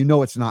causes it, but you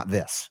know it's not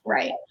this.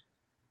 Right.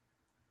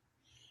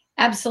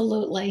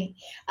 Absolutely.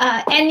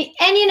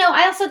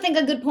 I also think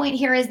a good point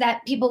here is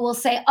that people will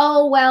say,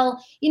 oh,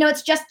 well,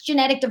 it's just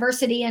genetic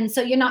diversity, and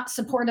so you're not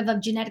supportive of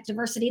genetic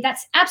diversity.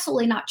 That's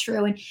absolutely not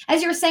true. And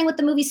as you were saying with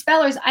the movie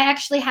Spellers, I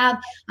actually have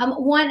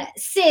one,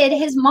 Sid,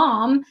 his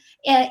mom,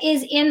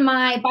 is in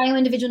my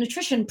BioIndividual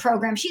nutrition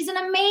program. She's an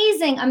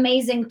amazing,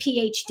 amazing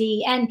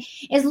PhD and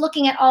is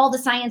looking at all the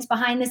science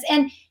behind this.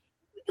 And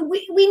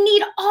we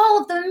need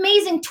all of the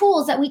amazing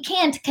tools that we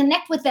can to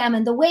connect with them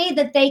and the way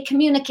that they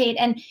communicate.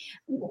 And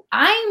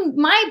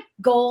my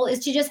goal is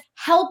to just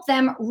help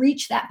them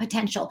reach that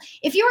potential.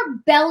 If your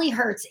belly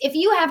hurts, if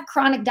you have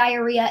chronic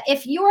diarrhea,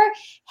 if your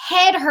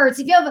head hurts,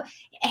 if you have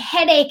a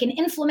headache and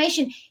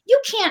inflammation,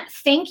 you can't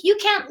think, you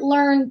can't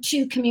learn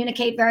to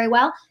communicate very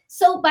well.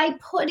 So by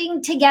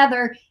putting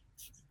together,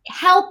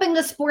 helping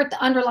to support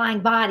the underlying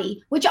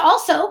body, which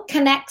also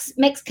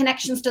makes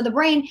connections to the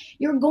brain,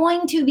 you're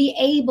going to be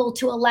able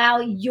to allow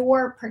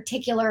your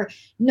particular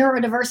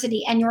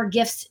neurodiversity and your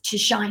gifts to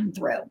shine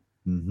through.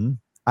 Mm-hmm.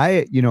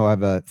 I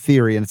have a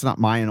theory, and it's not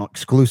mine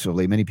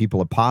exclusively. Many people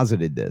have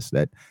posited this,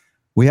 that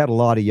we had a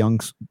lot of young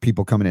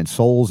people coming in,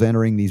 souls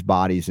entering these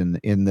bodies in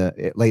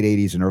the late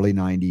 80s and early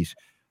 90s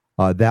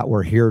that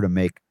were here to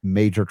make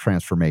major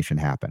transformation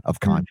happen of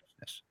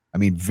consciousness. I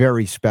mean,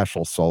 very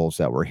special souls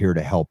that were here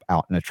to help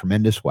out in a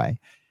tremendous way.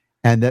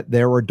 And that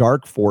there were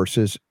dark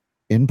forces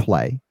in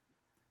play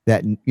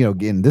that,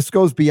 again, this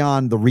goes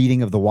beyond the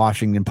reading of the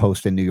Washington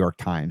Post and New York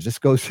Times. This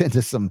goes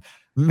into some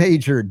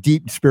major,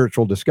 deep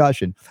spiritual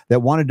discussion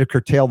that wanted to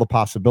curtail the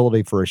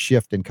possibility for a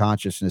shift in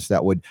consciousness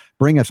that would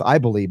bring us, I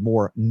believe,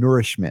 more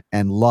nourishment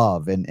and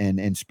love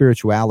and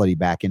spirituality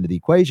back into the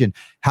equation.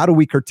 How do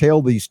we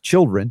curtail these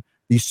children,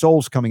 these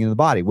souls coming into the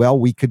body? Well,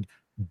 we could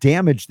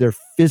damage their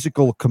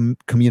physical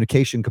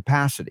communication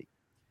capacity.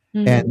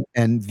 Mm-hmm.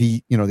 And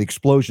the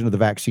explosion of the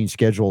vaccine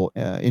schedule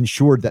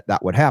ensured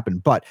that would happen.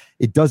 But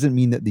it doesn't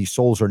mean that these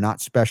souls are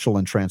not special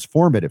and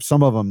transformative.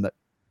 Some of them that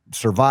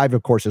survive,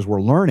 of course, as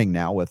we're learning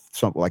now with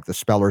some like the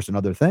Spellers and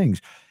other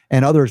things,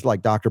 and others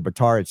like Dr.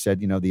 Buttar had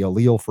said, the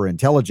allele for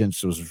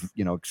intelligence was,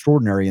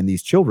 extraordinary in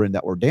these children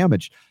that were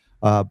damaged.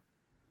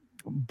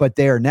 But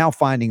they are now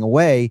finding a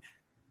way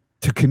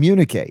to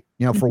communicate,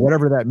 for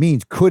whatever that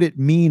means. Could it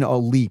mean a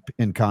leap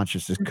in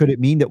consciousness? Could it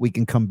mean that we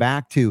can come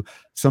back to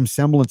some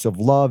semblance of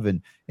love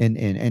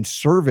and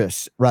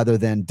service rather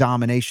than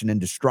domination and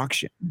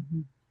destruction?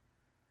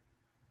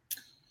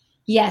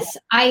 Yes,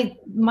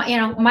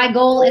 my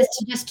goal is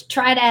to just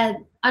try to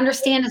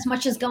understand as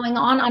much as going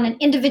on an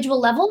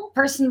individual level,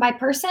 person by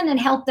person, and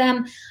help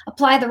them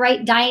apply the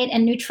right diet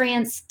and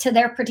nutrients to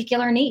their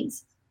particular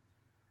needs.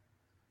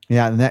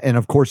 Yeah, and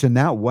of course, in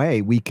that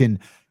way, we can,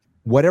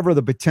 whatever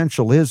the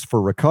potential is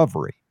for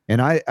recovery.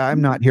 And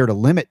I'm not here to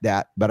limit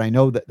that, but I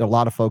know that a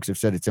lot of folks have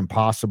said it's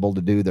impossible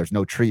to do. There's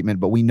no treatment,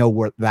 but we know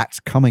where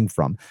that's coming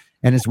from.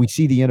 And as we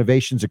see the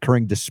innovations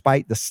occurring,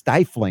 despite the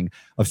stifling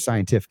of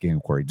scientific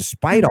inquiry,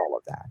 despite all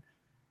of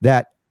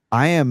that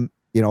I am,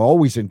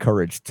 always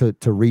encouraged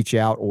to reach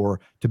out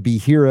or to be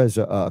here as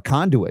a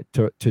conduit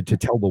to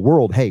tell the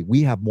world, hey,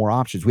 we have more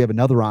options. We have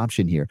another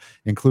option here,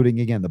 including,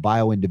 again, the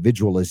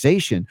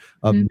bioindividualization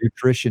of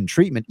nutrition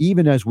treatment.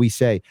 Even as we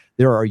say,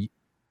 there are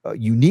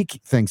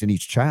unique things in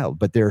each child,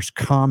 but there's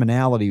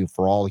commonality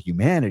for all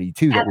humanity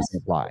too that we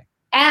can apply.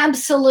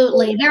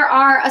 Absolutely. There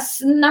are a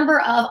number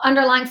of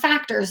underlying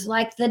factors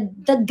like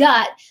the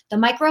gut, the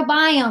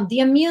microbiome, the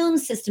immune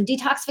system,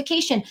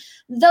 detoxification.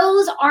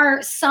 Those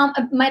are some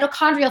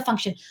mitochondrial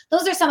function.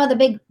 Those are some of the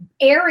big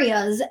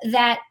areas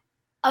that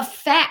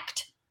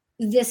affect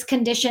this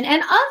condition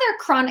and other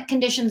chronic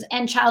conditions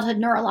and childhood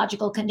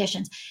neurological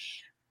conditions.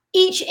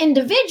 Each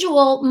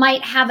individual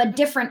might have a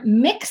different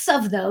mix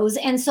of those,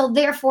 and so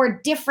therefore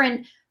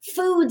different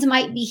foods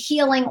might be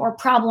healing or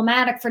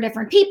problematic for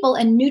different people,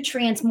 and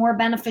nutrients more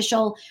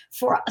beneficial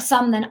for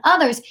some than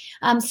others.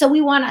 So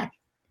we want to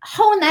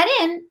hone that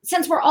in.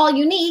 Since we're all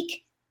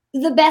unique,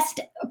 the best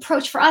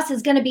approach for us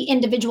is going to be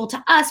individual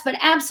to us, but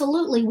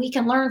absolutely we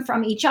can learn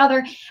from each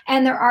other.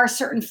 And there are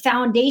certain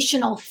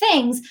foundational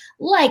things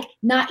like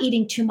not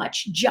eating too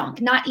much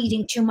junk, not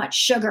eating too much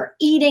sugar,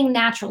 eating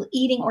naturally,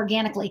 eating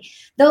organically.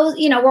 Those,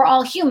 we're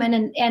all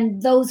human,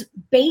 and those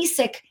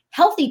basic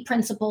healthy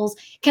principles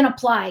can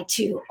apply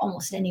to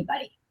almost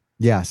anybody.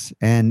 Yes.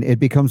 And it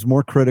becomes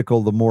more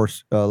critical the more,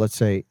 let's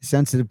say,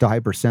 sensitive to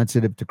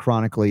hypersensitive to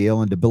chronically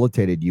ill and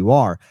debilitated you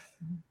are.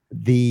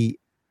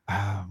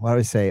 What do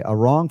I say? A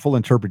wrongful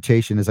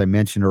interpretation, as I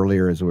mentioned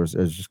earlier, is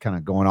just kind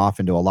of going off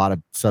into a lot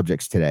of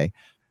subjects today.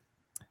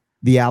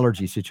 The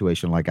allergy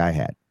situation like I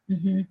had.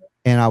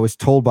 And I was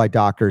told by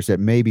doctors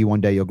that maybe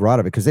one day you'll grow out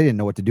of it, because they didn't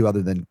know what to do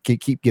other than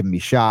keep giving me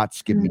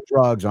shots, giving me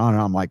drugs, on and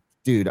on. I'm like,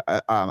 dude,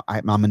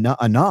 I'm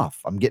enough.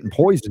 I'm getting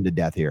poisoned to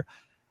death here.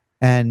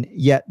 And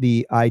yet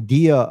the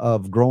idea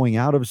of growing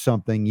out of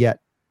something, yet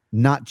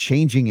not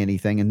changing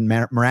anything, and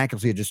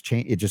miraculously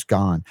it just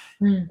gone.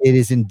 It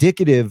is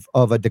indicative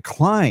of a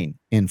decline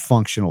in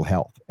functional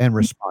health and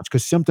response,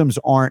 because symptoms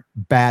aren't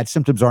bad.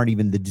 Symptoms aren't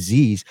even the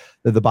disease.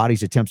 That the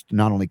body's attempts to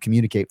not only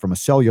communicate from a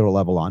cellular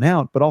level on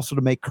out, but also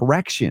to make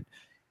correction.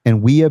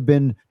 And we have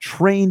been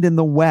trained in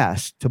the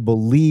West to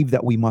believe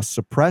that we must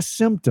suppress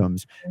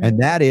symptoms, and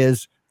that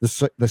is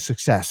the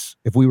success.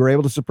 If we were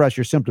able to suppress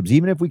your symptoms,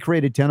 even if we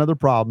created 10 other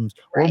problems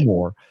or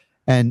more.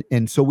 And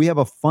so we have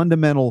a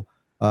fundamental,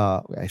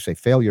 I say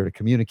failure to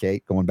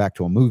communicate, going back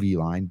to a movie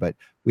line, but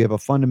we have a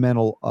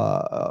fundamental,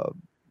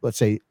 let's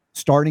say,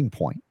 starting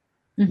point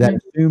that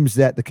assumes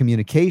that the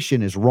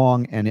communication is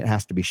wrong and it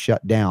has to be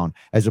shut down,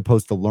 as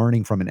opposed to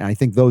learning from it. And I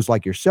think those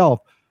like yourself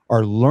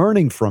are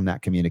learning from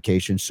that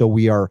communication. So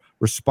we are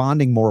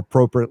responding more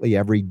appropriately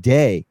every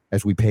day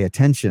as we pay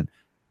attention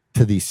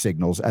to these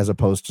signals, as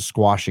opposed to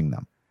squashing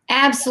them.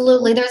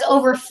 Absolutely. There's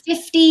over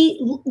 50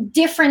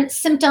 different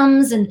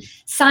symptoms and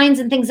signs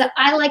and things that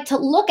I like to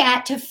look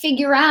at to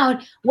figure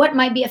out what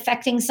might be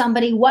affecting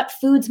somebody, what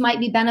foods might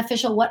be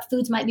beneficial, what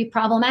foods might be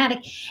problematic.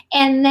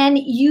 And then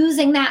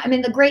using that,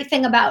 the great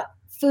thing about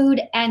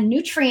food and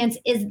nutrients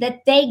is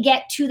that they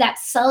get to that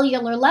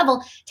cellular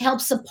level to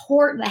help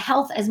support the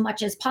health as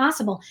much as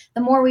possible.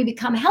 The more we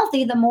become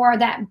healthy, the more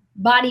that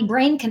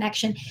body-brain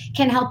connection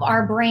can help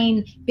our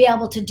brain be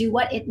able to do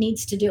what it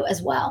needs to do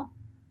as well.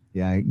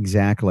 Yeah,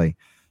 exactly.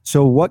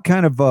 So what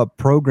kind of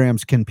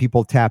programs can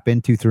people tap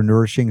into through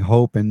Nourishing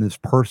Hope and this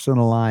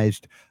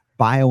personalized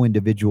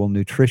BioIndividual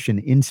Nutrition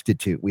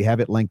Institute? We have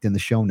it linked in the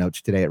show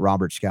notes today at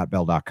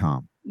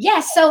robertscottbell.com.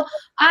 Yes. So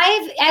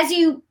as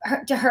you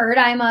heard,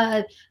 I'm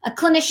a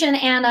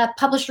clinician and a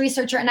published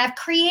researcher, and I've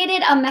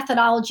created a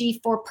methodology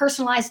for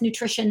personalized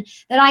nutrition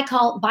that I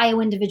call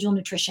BioIndividual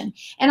Nutrition.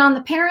 And on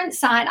the parent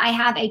side, I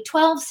have a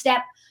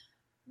 12-step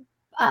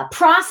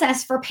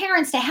process for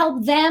parents to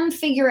help them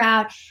figure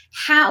out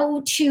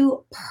how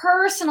to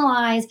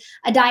personalize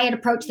a diet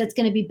approach that's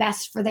going to be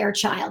best for their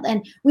child.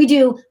 And we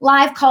do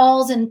live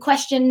calls and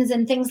questions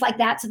and things like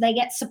that, so they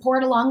get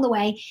support along the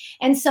way.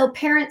 And so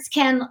parents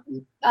can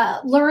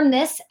learn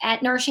this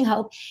at Nourishing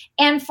Hope.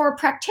 And for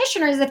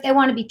practitioners, if they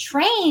want to be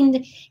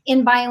trained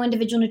in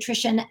bioindividual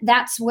nutrition,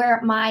 that's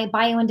where my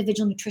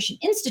BioIndividual Nutrition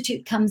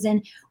Institute comes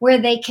in, where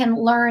they can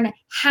learn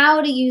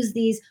how to use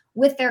these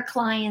with their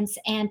clients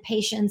and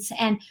patients.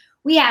 And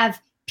we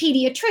have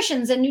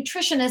pediatricians and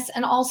nutritionists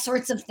and all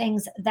sorts of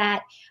things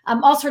that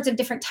all sorts of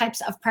different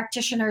types of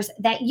practitioners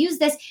that use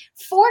this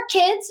for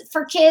kids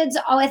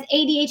with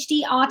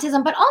ADHD,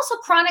 autism, but also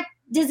chronic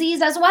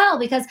disease as well,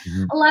 because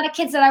a lot of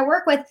kids that I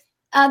work with,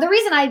 the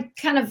reason I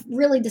kind of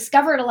really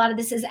discovered a lot of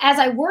this is as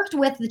I worked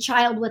with the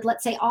child with,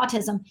 let's say,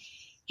 autism,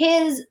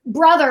 his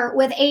brother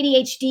with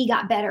ADHD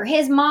got better.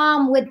 His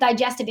mom with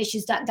digestive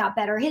issues got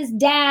better. His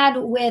dad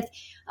with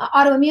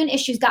autoimmune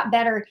issues got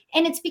better.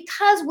 And it's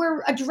because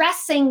we're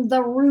addressing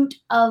the root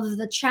of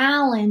the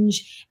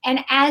challenge.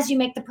 And as you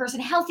make the person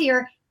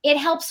healthier, it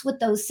helps with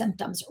those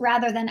symptoms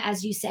rather than,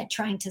 as you said,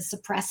 trying to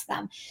suppress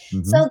them.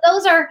 So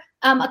those are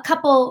a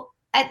couple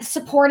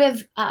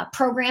supportive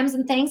programs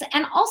and things.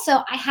 And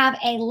also I have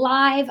a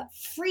live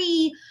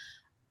free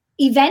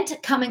event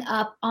coming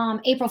up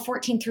April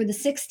 14th through the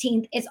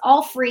 16th. It's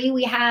all free.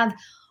 We have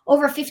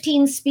over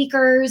 15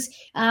 speakers.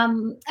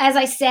 As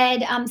I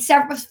said,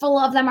 several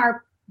of them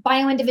are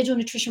BioIndividual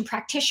nutrition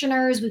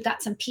practitioners. We've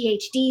got some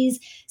PhDs,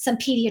 some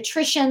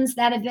pediatricians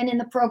that have been in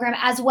the program,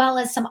 as well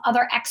as some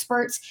other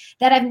experts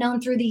that I've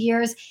known through the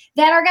years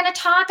that are going to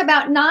talk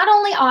about not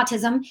only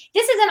autism.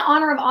 This is in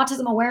honor of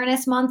Autism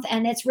Awareness Month,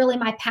 and it's really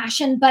my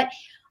passion, but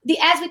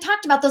as we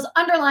talked about, those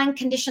underlying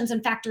conditions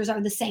and factors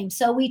are the same.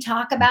 So we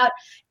talk about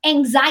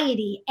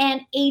anxiety and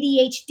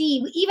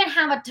ADHD. We even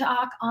have a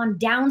talk on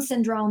Down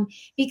syndrome,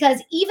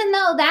 because even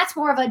though that's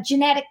more of a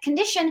genetic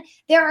condition,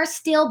 there are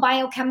still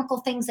biochemical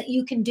things that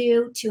you can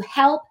do to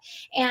help.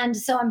 And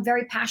so I'm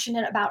very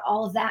passionate about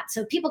all of that.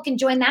 So people can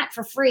join that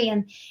for free.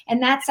 And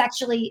that's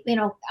actually,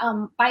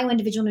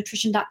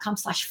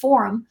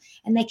 bioindividualnutrition.com/forum,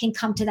 and they can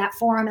come to that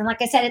forum. And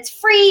like I said, it's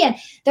free. And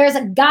there's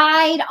a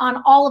guide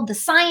on all of the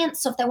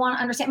science. So if they want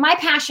to understand, my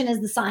passion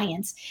is the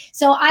science.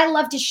 So I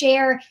love to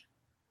share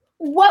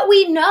what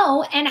we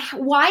know and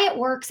why it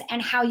works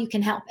and how you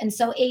can help. And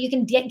so you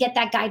can get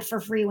that guide for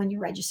free when you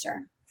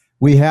register.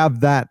 We have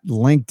that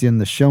linked in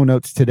the show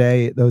notes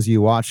today. Those of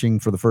you watching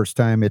for the first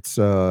time, it's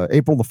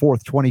April the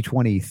 4th,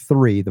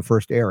 2023, the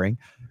first airing.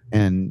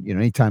 And,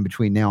 anytime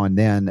between now and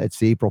then, it's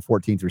the April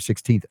 14th or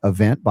 16th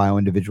event,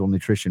 BioIndividual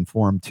Nutrition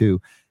Forum 2.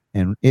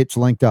 And it's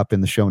linked up in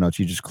the show notes.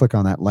 You just click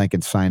on that link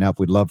and sign up.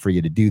 We'd love for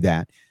you to do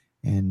that.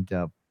 And,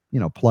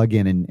 plug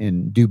in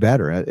and do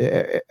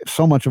better.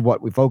 So much of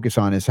what we focus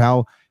on is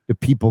how do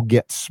people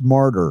get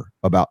smarter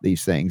about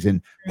these things.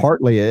 And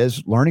partly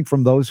is learning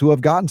from those who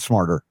have gotten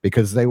smarter,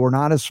 because they were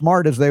not as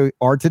smart as they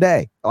are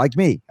today. Like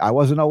me, I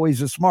wasn't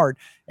always as smart.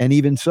 And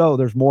even so,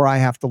 there's more I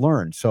have to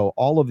learn. So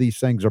all of these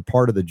things are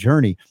part of the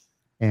journey.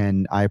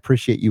 And I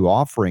appreciate you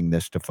offering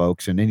this to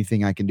folks, and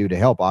anything I can do to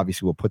help.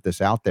 Obviously, we'll put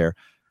this out there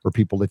for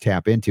people to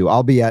tap into.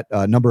 I'll be at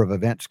a number of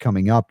events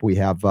coming up. We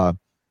have,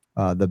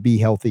 the Be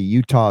Healthy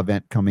Utah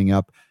event coming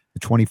up the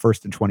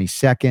 21st and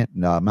 22nd,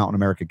 Mountain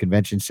America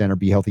Convention Center,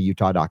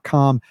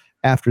 BeHealthyUtah.com.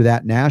 After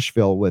that,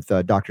 Nashville with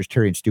Doctors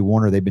Terry and Stu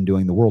Warner. They've been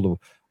doing the World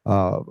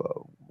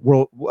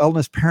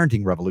Wellness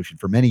Parenting Revolution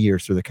for many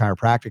years through the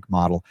chiropractic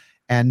model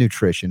and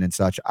nutrition and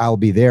such. I'll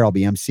be there. I'll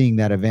be emceeing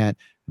that event,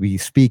 be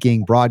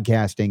speaking,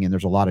 broadcasting, and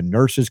there's a lot of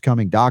nurses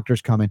coming,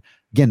 doctors coming.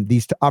 Again,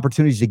 these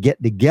opportunities to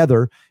get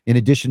together in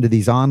addition to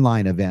these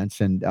online events.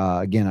 And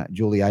again,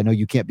 Julie, I know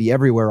you can't be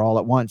everywhere all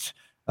at once.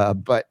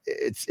 But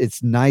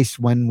it's nice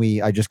when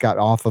I just got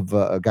off of,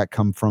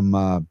 come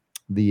from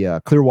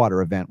the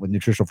Clearwater event with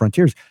Nutritional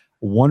Frontiers.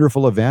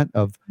 Wonderful event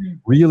of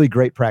really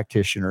great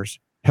practitioners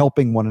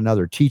helping one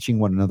another, teaching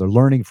one another,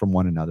 learning from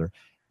one another,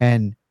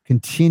 and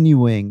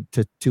continuing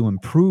to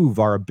improve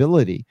our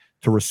ability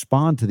to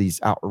respond to these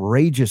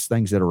outrageous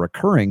things that are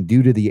occurring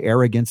due to the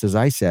arrogance, as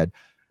I said,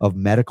 of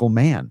medical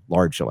man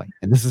largely.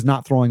 And this is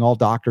not throwing all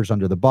doctors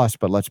under the bus,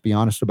 but let's be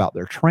honest about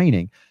their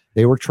training.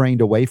 They were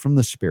trained away from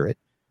the spirit.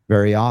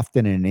 Very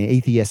often in an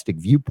atheistic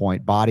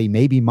viewpoint, body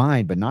may be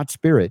mind, but not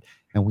spirit.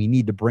 And we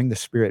need to bring the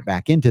spirit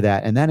back into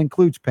that. And that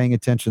includes paying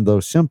attention to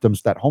those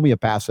symptoms that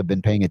homeopaths have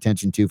been paying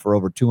attention to for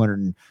over 200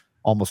 and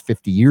almost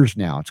 50 years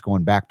now. It's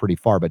going back pretty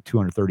far, but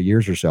 230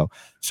 years or so.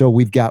 So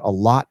we've got a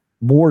lot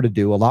more to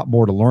do, a lot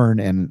more to learn.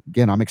 And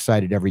again, I'm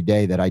excited every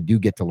day that I do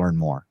get to learn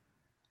more.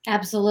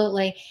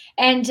 Absolutely.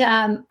 And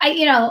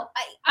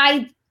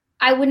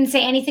I wouldn't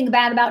say anything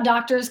bad about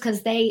doctors,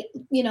 because they,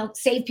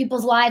 save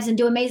people's lives and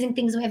do amazing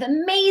things. We have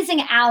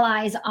amazing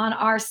allies on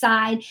our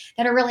side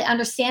that are really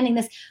understanding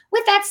this.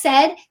 With that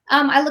said,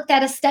 I looked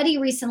at a study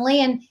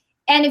recently, and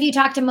if you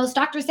talk to most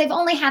doctors, they've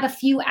only had a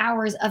few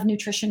hours of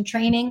nutrition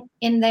training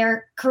in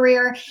their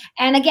career.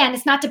 And again,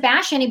 it's not to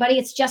bash anybody.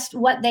 It's just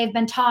what they've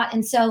been taught.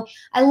 And so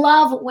I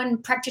love when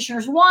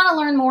practitioners want to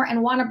learn more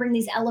and want to bring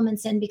these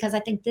elements in, because I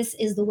think this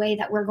is the way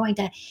that we're going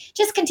to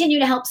just continue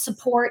to help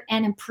support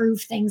and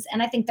improve things.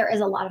 And I think there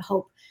is a lot of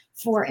hope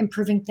for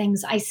improving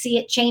things. I see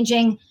it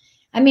changing.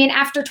 I mean,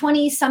 after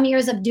 20 some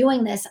years of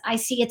doing this, I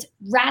see it's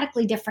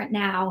radically different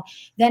now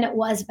than it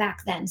was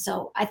back then.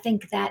 So I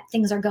think that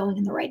things are going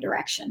in the right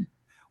direction.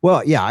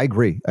 Well, yeah, I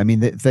agree. I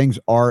mean, things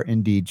are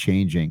indeed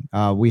changing.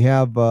 We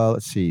have,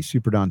 let's see,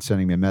 Super Don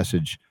sending me a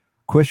message.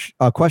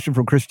 Question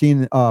from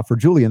Christine for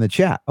Julie in the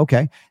chat.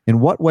 Okay. In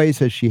what ways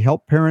has she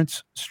helped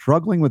parents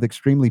struggling with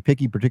extremely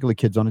picky, particularly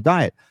kids on a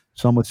diet?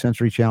 Some with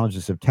sensory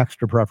challenges have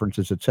texture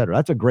preferences, etc.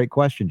 That's a great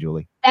question,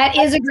 Julie. That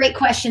is a great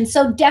question.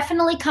 So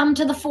definitely come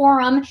to the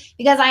forum,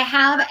 because I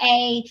have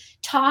a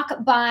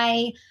talk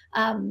by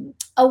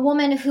a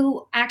woman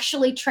who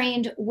actually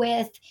trained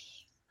with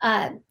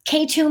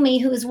Kay Toomey,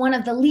 who is one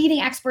of the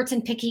leading experts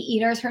in picky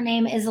eaters. Her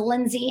name is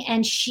Lindsay,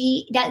 and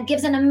she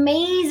gives an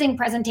amazing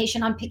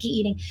presentation on picky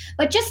eating.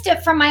 But just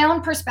from my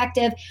own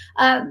perspective,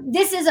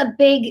 this is a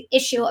big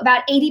issue.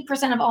 About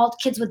 80% of all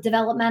kids with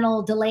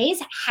developmental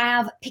delays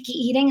have picky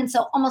eating. And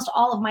so almost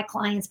all of my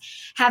clients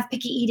have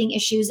picky eating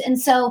issues.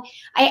 And so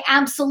I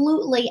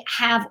absolutely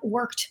have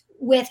worked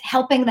with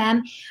helping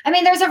them. I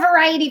mean, there's a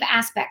variety of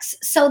aspects.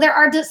 So there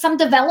are some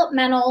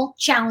developmental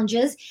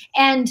challenges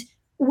and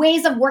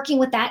ways of working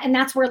with that. And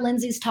that's where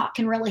Lindsay's talk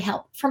can really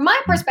help. From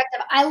my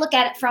perspective, I look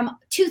at it from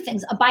two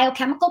things: a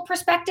biochemical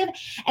perspective,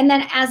 and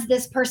then, as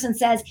this person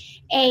says,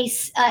 a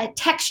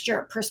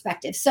texture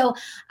perspective. So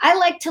I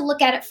like to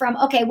look at it from,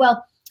 okay,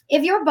 well,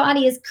 if your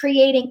body is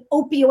creating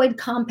opioid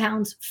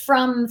compounds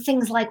from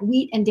things like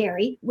wheat and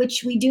dairy,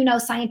 which we do know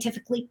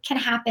scientifically can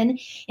happen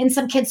in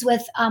some kids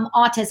with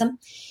autism,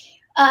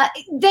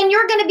 then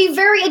you're going to be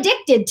very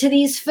addicted to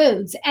these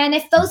foods. And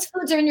if those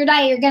foods are in your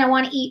diet, you're going to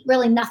want to eat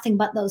really nothing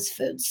but those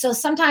foods. So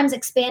sometimes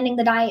expanding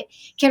the diet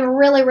can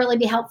really, really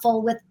be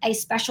helpful with a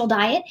special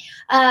diet.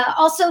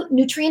 Also,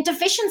 nutrient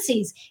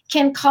deficiencies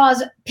can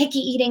cause picky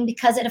eating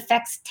because it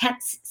affects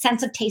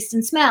sense of taste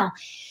and smell.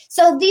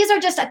 So these are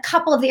just a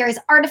couple of the areas: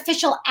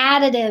 artificial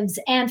additives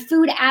and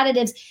food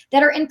additives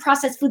that are in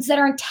processed foods that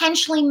are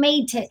intentionally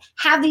made to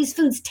have these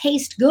foods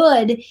taste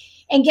good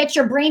and get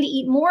your brain to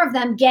eat more of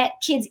them, get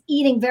kids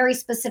eating very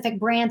specific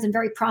brands and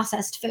very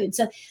processed food.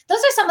 So those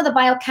are some of the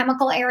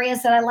biochemical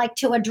areas that I like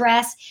to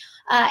address.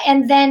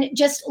 And then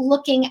just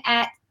looking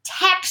at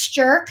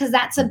texture, because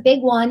that's a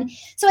big one.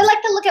 So I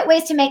like to look at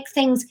ways to make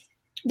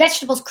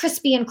vegetables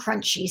crispy and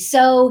crunchy.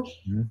 So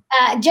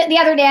the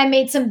other day I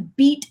made some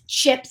beet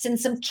chips and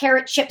some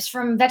carrot chips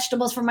from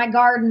vegetables from my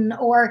garden,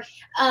 or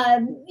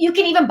you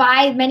can even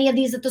buy many of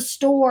these at the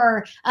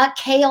store,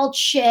 kale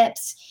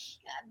chips,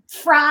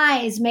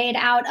 fries made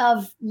out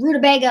of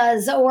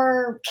rutabagas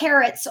or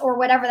carrots or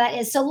whatever that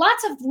is. So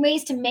lots of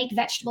ways to make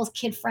vegetables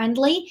kid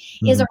friendly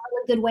is a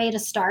really good way to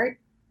start.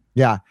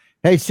 Yeah.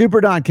 Hey, Super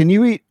Don, can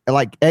you eat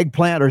like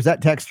eggplant, or does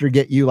that texture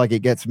get you like it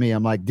gets me?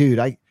 I'm like, dude,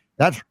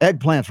 that's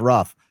eggplant's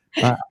rough.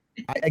 I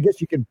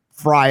guess you can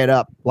fry it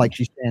up like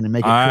she's saying and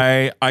make it.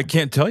 I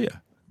can't tell you.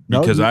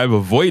 Because I've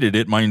avoided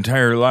it my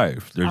entire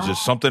life. There's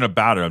just something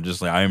about it. I'm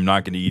just like, I am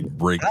not going to eat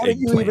eggplant. How do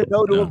you even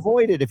know to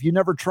avoid it if you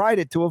never tried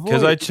it to avoid it?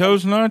 Because I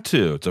chose not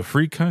to. It's a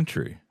free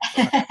country.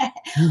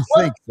 You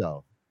think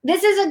so?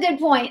 This is a good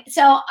point.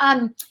 So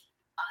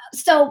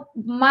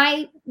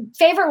my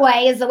favorite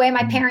way is the way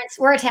my parents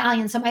were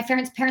Italian. So my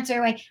parents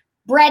are way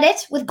bread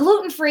it with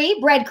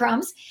gluten-free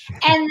breadcrumbs,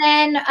 and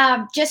then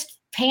just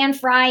pan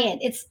fry it.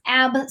 It's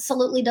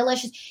absolutely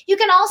delicious. You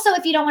can also,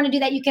 if you don't want to do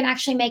that, you can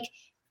actually make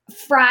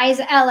fries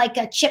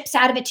like chips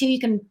out of it too. You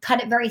can cut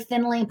it very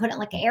thinly and put it in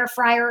like an air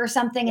fryer or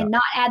something and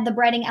not add the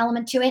breading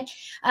element to it.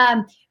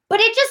 But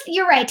it just,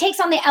 you're right, it takes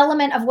on the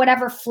element of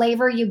whatever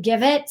flavor you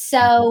give it.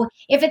 So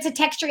if it's a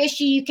texture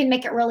issue, you can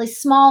make it really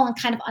small and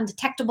kind of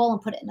undetectable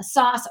and put it in a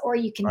sauce, or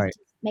you can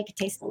make it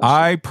taste delicious.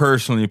 I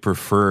personally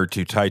prefer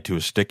to tie it to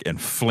a stick and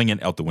fling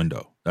it out the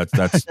window.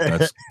 That's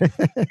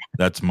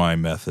my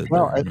method.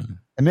 Well, and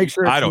make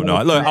sure I don't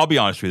know. Look, I'll be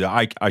honest with you.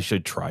 I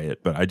should try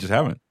it, but I just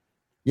haven't.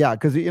 Yeah,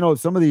 because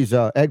some of these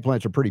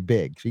eggplants are pretty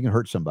big, so you can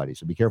hurt somebody.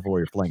 So be careful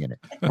where you're flinging it.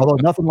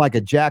 Although nothing like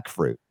a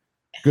jackfruit.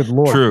 Good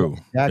Lord. True.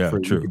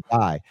 Jackfruit, true. you could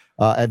die.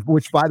 And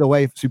which, by the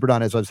way, Super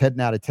Don, as I was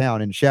heading out of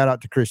town, and shout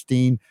out to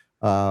Christine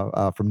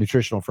from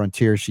Nutritional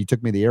Frontier. She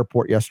took me to the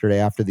airport yesterday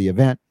after the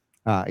event.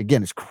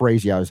 Again, it's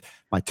crazy.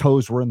 My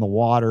toes were in the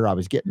water. I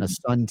was getting a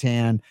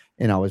suntan,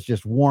 and I was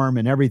just warm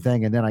and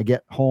everything. And then I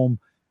get home,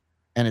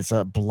 and it's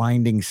a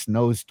blinding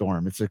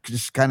snowstorm. It's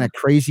just kind of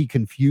crazy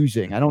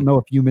confusing. I don't know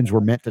if humans were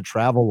meant to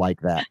travel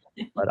like that,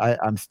 but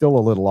I'm still a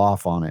little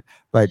off on it.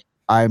 But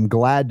I'm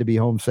glad to be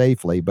home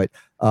safely. But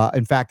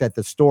in fact, at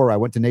the store, I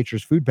went to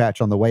Nature's Food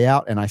Patch on the way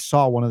out, and I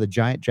saw one of the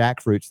giant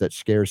jackfruits that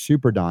scares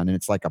Super Don. And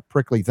it's like a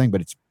prickly thing,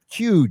 but it's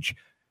huge,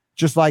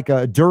 just like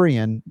a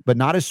durian, but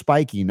not as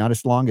spiky, not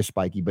as long as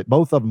spiky. But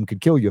both of them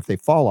could kill you if they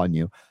fall on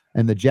you.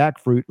 And the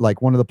jackfruit,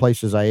 like one of the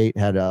places I ate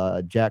had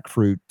a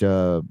jackfruit,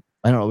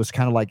 I don't know, it was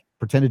kind of like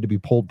pretended to be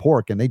pulled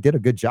pork, and they did a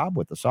good job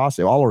with the sauce.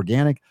 They're all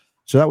organic.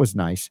 So that was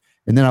nice.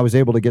 And then I was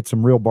able to get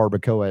some real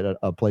barbacoa at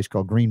a place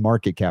called Green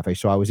Market Cafe.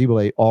 So I was able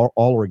to eat all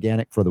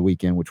organic for the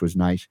weekend, which was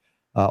nice.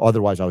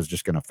 Otherwise, I was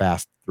just going to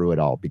fast through it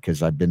all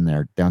because I've been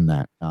there, done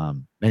that.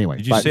 Anyway.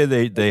 Did you say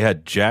they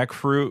had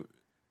jackfruit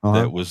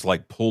that was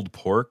like pulled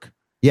pork?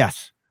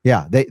 Yes.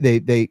 Yeah.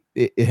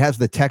 It has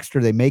the texture.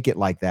 They make it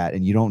like that,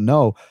 and you don't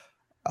know.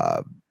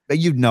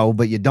 You know,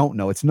 but you don't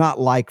know. It's not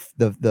like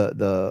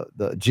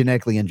the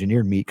genetically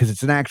engineered meat, because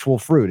it's an actual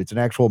fruit. It's an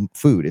actual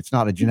food. It's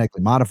not a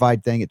genetically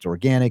modified thing. It's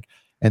organic,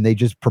 and they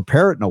just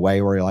prepare it in a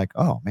way where you're like,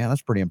 oh man,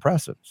 that's pretty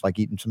impressive. It's like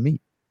eating some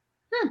meat.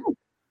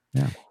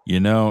 Yeah. You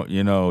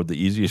know, the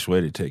easiest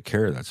way to take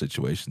care of that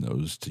situation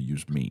though is to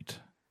use meat.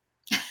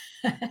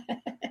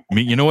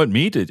 Meat, you know what?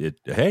 Meat,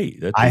 hey,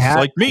 that tastes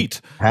like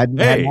meat.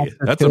 Hey,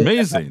 that's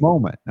amazing. That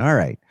moment. All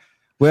right.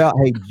 Well,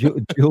 hey,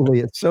 Julie,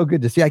 it's so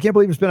good to see. I can't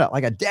believe it's been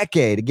like a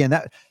decade. Again,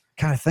 that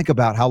kind of think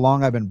about how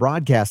long I've been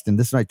broadcasting.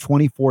 This is my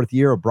 24th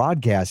year of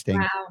broadcasting.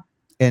 Wow.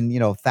 And,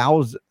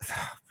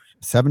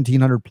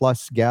 1,700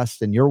 plus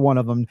guests, and you're one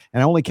of them.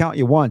 And I only count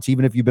you once,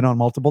 even if you've been on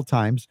multiple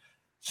times.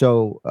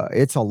 So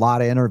it's a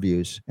lot of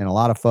interviews and a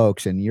lot of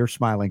folks, and your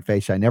smiling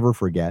face I never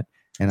forget.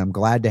 And I'm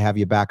glad to have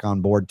you back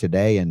on board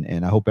today.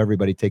 And I hope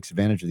everybody takes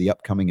advantage of the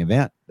upcoming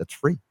event that's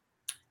free.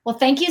 Well,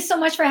 thank you so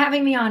much for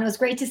having me on. It was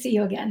great to see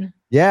you again.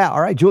 Yeah.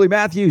 All right. Julie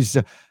Matthews,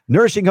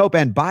 Nourishing Hope,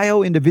 and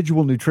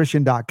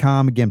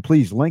BioIndividualNutrition.com. Again,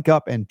 please link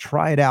up and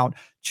try it out.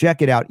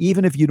 Check it out.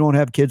 Even if you don't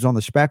have kids on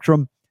the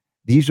spectrum,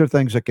 these are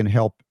things that can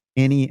help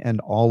any and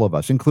all of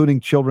us, including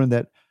children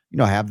that,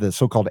 have the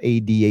so-called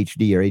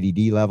ADHD or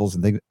ADD levels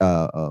and things,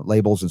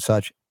 labels and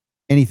such,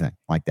 anything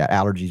like that,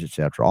 allergies,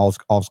 etc. All's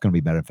going to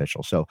be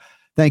beneficial. So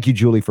thank you,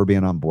 Julie, for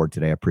being on board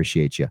today. I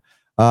appreciate you.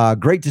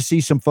 Great to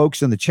see some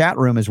folks in the chat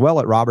room as well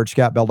at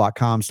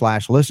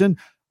robertscottbell.com/listen.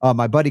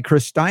 My buddy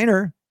Chris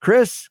Steiner.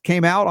 Chris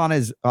came out on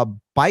his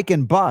bike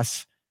and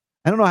bus.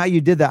 I don't know how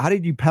you did that. How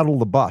did you pedal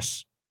the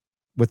bus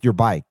with your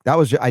bike?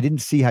 I didn't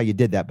see how you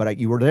did that, but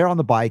you were there on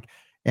the bike,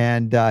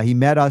 and he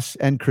met us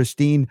and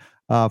Christine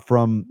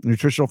from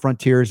Nutritional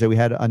Frontiers. That we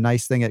had a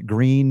nice thing at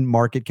Green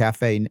Market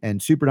Cafe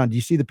and Super Don. Do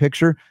you see the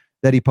picture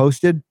that he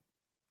posted?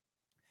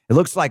 It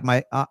looks like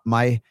my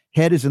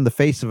head is in the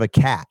face of a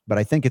cat, but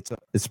I think it's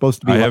supposed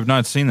to be. I have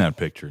not seen that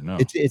picture. No,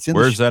 it's in.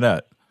 Where's that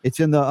at? It's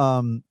in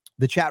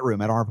the chat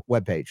room at our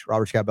webpage,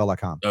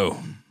 robertscottbell.com.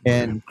 Oh,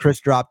 and Chris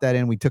dropped that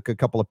in. We took a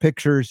couple of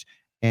pictures,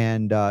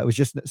 and it was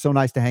just so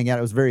nice to hang out.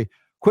 It was a very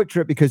quick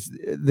trip because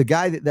the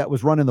guy that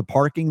was running the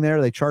parking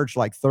there, they charged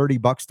like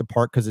 $30 to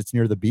park because it's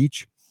near the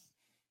beach.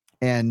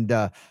 And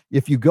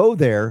if you go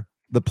there,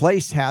 the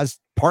place has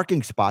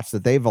parking spots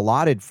that they've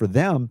allotted for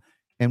them.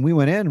 And we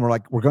went in and we're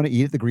like, we're going to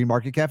eat at the Green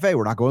Market Cafe.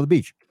 We're not going to the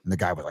beach. And the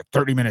guy was like,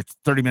 30 minutes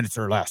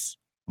or less.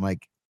 I'm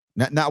like,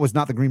 that was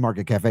not the Green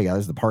Market Cafe guy. That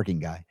was the parking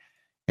guy.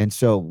 And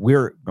so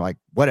we're like,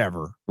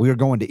 whatever, we were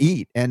going to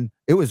eat. And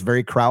it was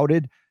very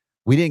crowded.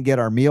 We didn't get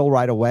our meal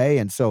right away.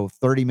 And so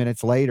 30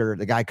 minutes later,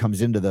 the guy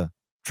comes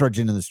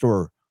trudging into the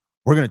store.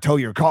 We're going to tow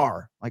your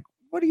car. Like,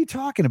 what are you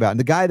talking about? And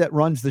the guy that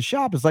runs the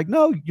shop is like,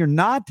 no, you're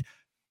not.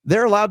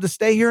 They're allowed to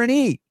stay here and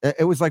eat.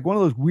 It was like one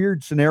of those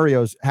weird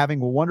scenarios,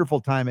 having a wonderful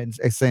time and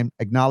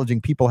acknowledging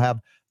people have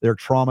their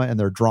trauma and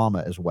their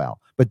drama as well.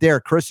 But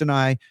there, Chris and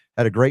I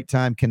had a great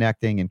time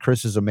connecting, and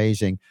Chris is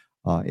amazing.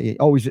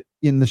 Always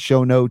in the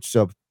show notes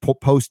of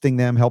posting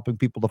them, helping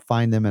people to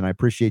find them. And I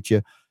appreciate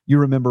you. You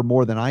remember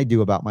more than I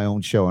do about my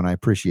own show, and I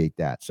appreciate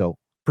that. So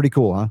pretty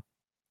cool, huh?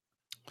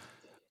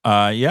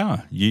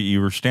 Yeah, you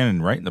were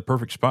standing right in the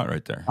perfect spot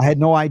right there. I had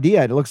no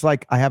idea. It looks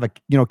like I have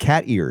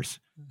cat ears,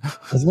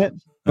 doesn't it?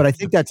 But I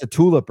think that's a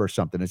tulip or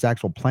something. It's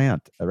actual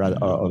plant, rather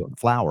a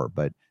flower.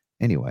 But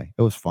anyway,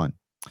 it was fun.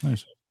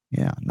 Nice.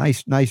 Yeah,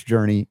 nice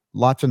journey.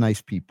 Lots of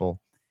nice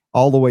people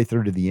all the way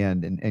through to the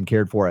end and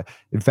cared for it.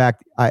 In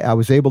fact, I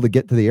was able to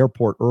get to the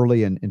airport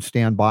early and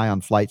stand by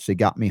on flights that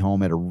got me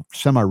home at a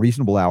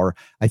semi-reasonable hour.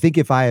 I think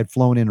if I had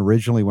flown in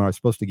originally when I was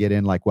supposed to get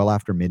in like well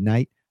after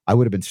midnight, I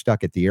would have been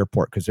stuck at the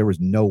airport because there was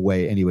no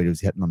way anybody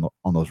was hitting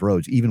on those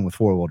roads. Even with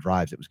four-wheel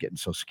drives, it was getting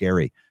so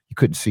scary. You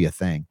couldn't see a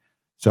thing.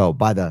 So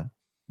by the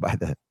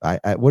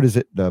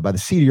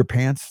seat of your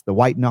pants, the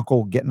white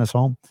knuckle getting us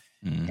home.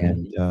 Mm-hmm.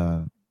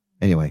 And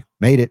anyway,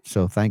 made it.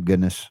 So thank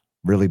goodness.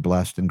 Really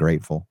blessed and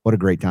grateful. What a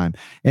great time.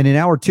 And in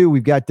hour 2,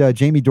 we've got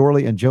Jamie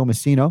Dorley and Joe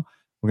Messino.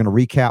 We're going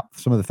to recap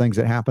some of the things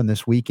that happened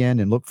this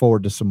weekend and look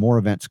forward to some more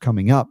events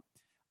coming up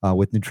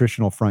with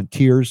Nutritional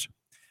Frontiers.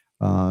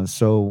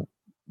 So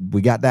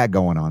we got that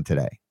going on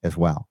today as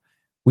well.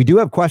 We do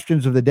have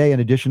questions of the day in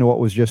addition to what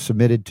was just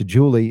submitted to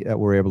Julie that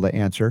we're able to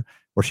answer,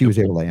 or she was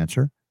able to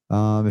answer.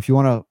 If you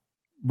want to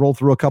roll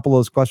through a couple of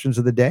those questions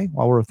of the day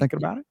while we're thinking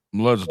about it.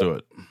 Let's do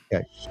it.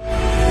 Okay.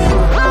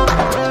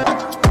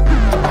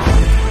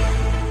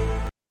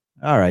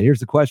 All right. Here's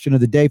the question of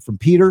the day from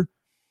Peter.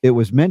 It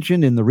was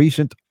mentioned in the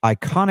recent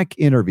Iconic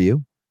interview.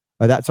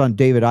 That's on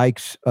David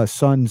Icke's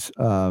son's,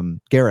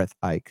 Gareth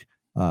Icke,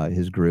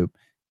 his group,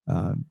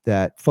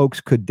 that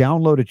folks could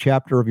download a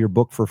chapter of your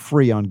book for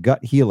free on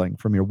gut healing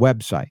from your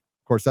website.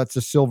 Of course, that's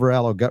the Silver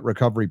Aloe Gut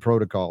Recovery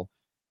Protocol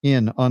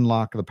in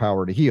Unlock the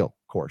Power to Heal,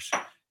 of course.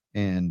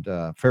 And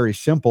very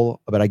simple,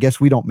 but I guess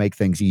we don't make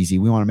things easy.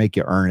 We want to make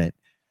you earn it.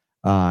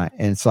 And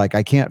it's like,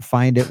 I can't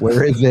find it.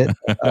 Where is it?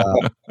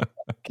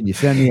 Can you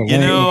send me a link?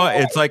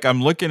 It's like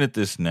I'm looking at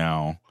this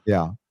now.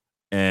 Yeah.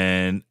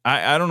 And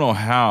I don't know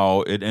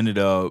how it ended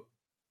up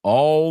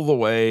all the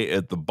way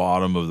at the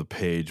bottom of the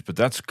page, but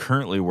that's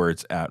currently where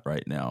it's at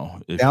right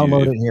now.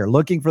 Download it here.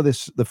 Looking for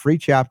the free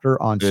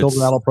chapter on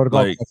Silver Aloe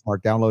Protocol.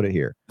 Like download it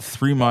here.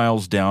 3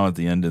 miles down at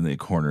the end in the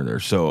corner there.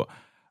 So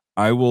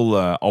I will,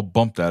 I'll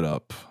bump that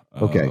up.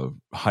 Okay.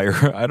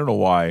 Higher. I don't know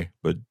why,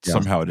 but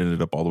somehow it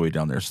ended up all the way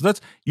down there. So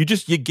that's, you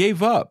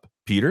gave up,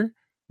 Peter.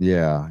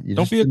 Yeah.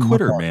 Don't be a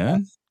quitter,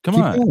 man. Come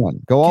Keep on.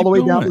 going. Go all the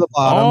way down to the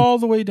bottom. All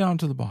the way down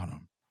to the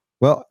bottom.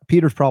 Well,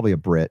 Peter's probably a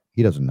Brit.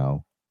 He doesn't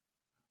know.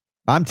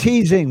 I'm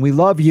teasing. We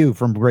love you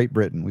from Great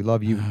Britain. We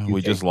love you.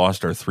 We just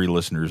lost our 3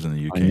 listeners in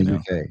the UK now.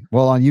 UK.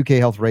 Well, on UK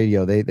Health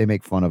Radio, they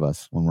make fun of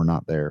us when we're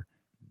not there,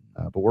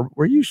 but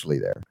we're usually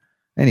there.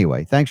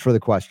 Anyway, thanks for the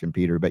question,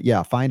 Peter. But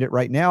yeah, find it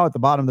right now at the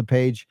bottom of the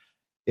page.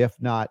 If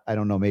not, I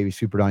don't know, maybe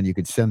Super Don, you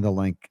could send the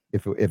link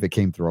if it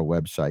came through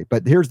our website.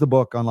 But here's the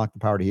book, Unlock the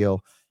Power to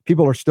Heal.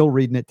 People are still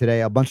reading it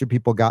today. A bunch of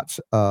people got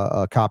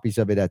copies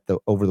of it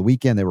over the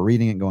weekend. They were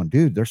reading it and going,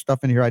 dude, there's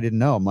stuff in here I didn't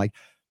know. I'm like,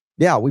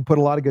 yeah, we put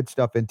a lot of good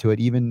stuff into it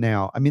even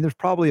now. I mean, there's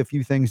probably a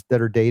few things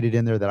that are dated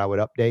in there that I would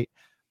update,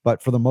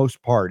 but for the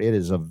most part, it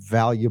is a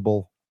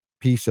valuable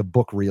piece of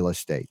book real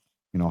estate.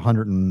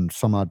 100 and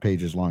some odd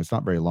pages long. It's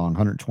not very long,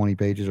 120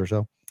 pages or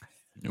so.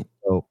 Nope.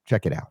 So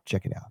check it out.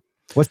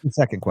 What's the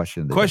second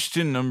question?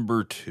 Question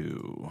number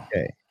 2.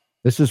 Okay.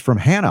 This is from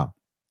Hannah.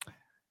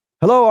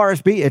 Hello,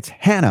 RSB. It's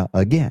Hannah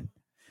again.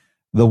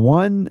 The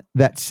one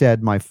that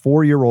said my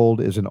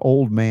 4-year-old is an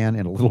old man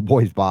in a little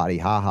boy's body.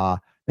 Ha ha.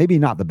 Maybe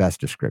not the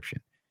best description.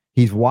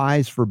 He's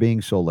wise for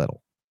being so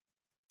little.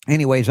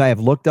 Anyways, I have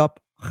looked up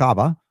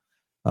Chava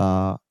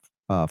from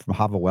Chava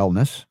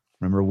Wellness.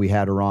 Remember, we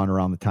had her on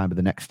around the time of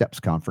the Next Steps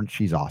conference.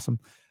 She's awesome.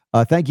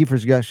 Thank you for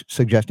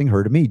suggesting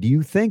her to me. Do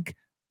you think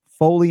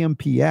Folium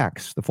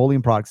PX, the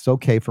Folium product, is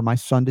okay for my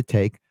son to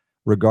take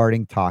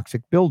regarding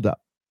toxic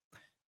buildup?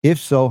 If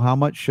so, how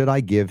much should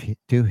I give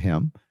to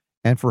him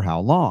and for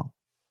how long?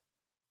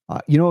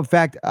 In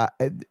fact,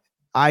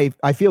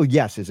 I feel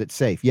yes. Is it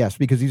safe? Yes,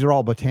 because these are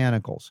all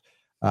botanicals.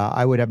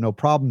 I would have no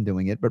problem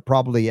doing it, but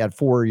probably at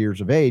 4 years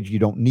of age, you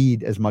don't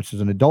need as much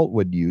as an adult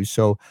would use.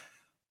 So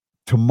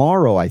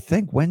tomorrow, I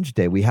think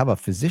Wednesday, we have a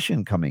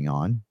physician coming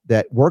on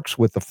that works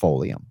with the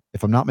Folium.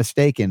 If I'm not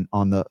mistaken,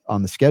 on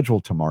the schedule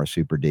tomorrow,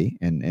 Super D.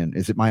 And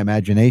is it my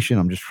imagination?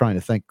 I'm just trying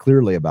to think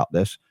clearly about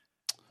this.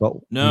 But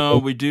no,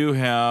 we do.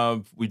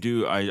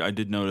 I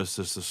did notice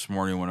this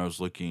morning when I was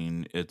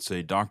looking. It's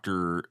a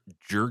Dr.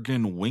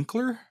 Jürgen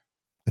Winkler.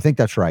 I think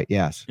that's right.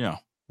 Yes. Yeah.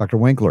 Dr.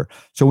 Winkler.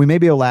 So we may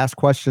be able to ask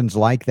questions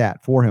like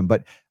that for him.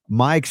 But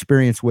my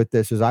experience with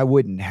this is I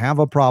wouldn't have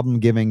a problem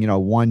giving,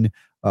 one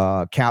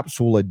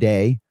capsule a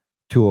day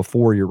to a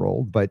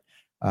 4-year-old. But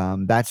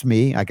that's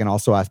me. I can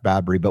also ask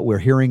Babri. But we're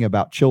hearing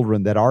about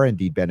children that are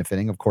indeed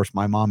benefiting. Of course,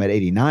 my mom at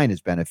 89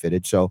 has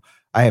benefited. So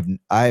I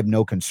have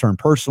no concern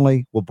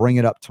personally. We'll bring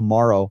it up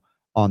tomorrow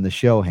on the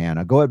show,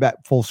 Hannah. Go ahead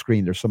back full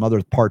screen. There's some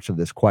other parts of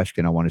this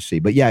question I want to see.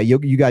 But yeah,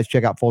 you guys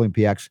check out Folium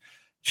PX.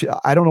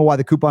 I don't know why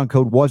the coupon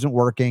code wasn't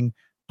working.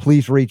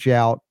 Please reach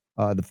out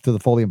to the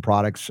Folium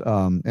products.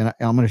 And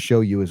I'm going to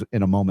show you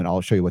in a moment. I'll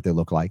show you what they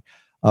look like.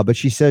 But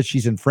she says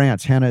she's in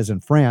France. Hannah is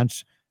in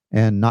France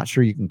and not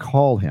sure you can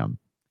call him.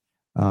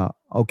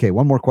 Okay,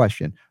 one more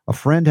question. A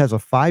friend has a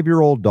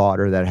 5-year-old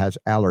daughter that has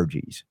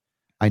allergies.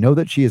 I know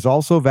that she is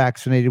also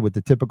vaccinated with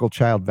the typical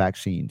child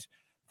vaccines.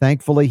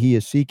 Thankfully, he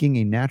is seeking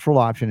a natural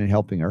option in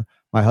helping her.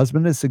 My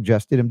husband has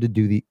suggested him to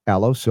do the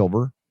Aloe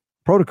Silver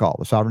protocol,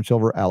 the Sovereign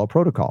Silver Aloe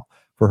protocol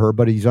for her,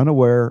 but he's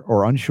unaware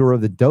or unsure of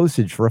the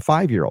dosage for a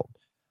 5-year-old.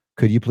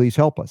 Could you please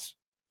help us?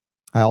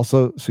 I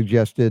also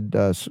suggested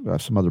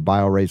some other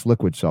BioRaise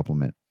liquid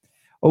supplement.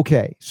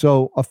 Okay,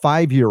 so a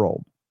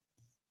 5-year-old.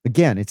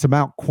 Again, it's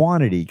about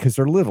quantity because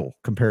they're little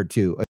compared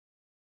to an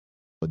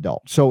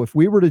adult. So if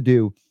we were to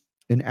do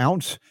an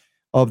ounce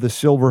of the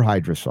silver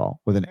hydrosol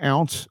with an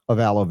ounce of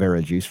aloe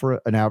vera juice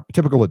for a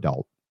typical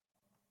adult,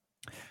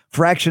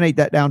 fractionate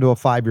that down to a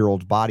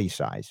 5-year-old's body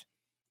size.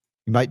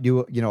 You might do,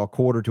 a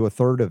quarter to a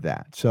third of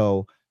that.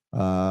 So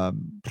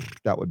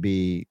that would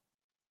be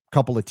a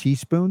couple of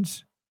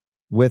teaspoons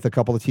with a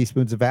couple of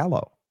teaspoons of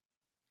aloe.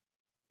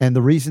 And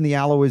the reason the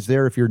aloe is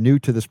there, if you're new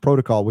to this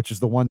protocol, which is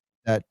the one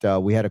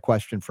that we had a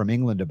question from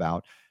England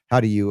about, how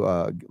do you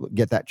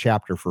get that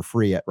chapter for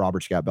free at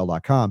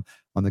robertscottbell.com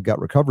on the gut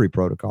recovery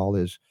protocol,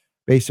 is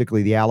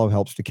basically the aloe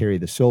helps to carry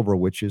the silver,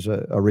 which is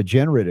a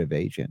regenerative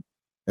agent,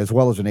 as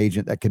well as an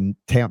agent that can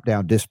tamp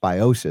down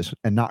dysbiosis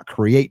and not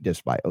create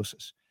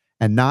dysbiosis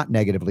and not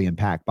negatively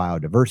impact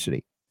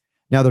biodiversity.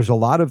 Now, there's a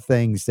lot of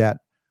things that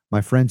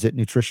my friends at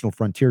Nutritional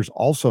Frontiers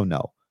also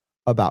know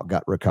about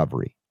gut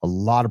recovery. A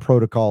lot of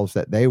protocols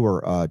that they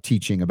were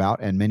teaching about,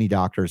 and many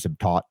doctors have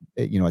taught,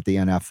 at the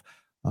NF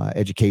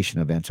education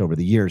events over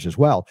the years as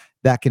well,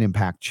 that can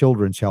impact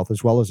children's health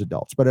as well as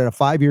adults. But at a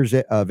 5 years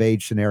of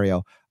age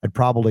scenario, I'd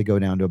probably go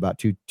down to about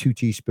two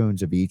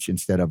teaspoons of each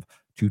instead of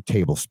 2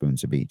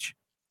 tablespoons of each,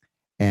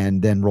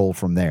 and then roll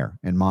from there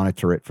and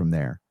monitor it from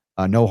there.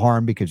 No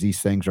harm, because these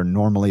things are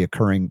normally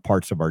occurring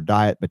parts of our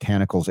diet,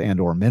 botanicals and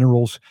or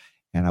minerals.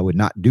 And I would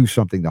not do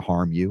something to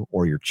harm you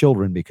or your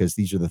children, because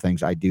these are the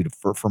things I do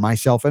for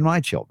myself and my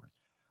children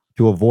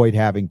to avoid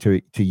having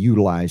to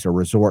utilize or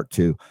resort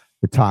to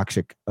the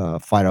toxic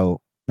not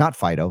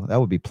phyto, that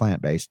would be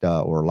plant-based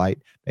or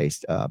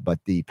light-based, but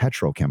the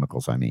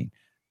petrochemicals,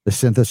 the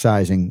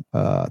synthesizing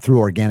through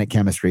organic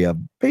chemistry of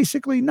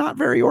basically not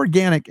very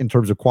organic in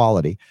terms of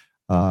quality,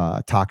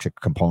 toxic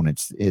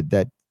components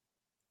that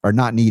are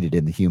not needed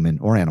in the human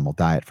or animal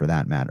diet for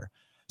that matter.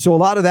 So a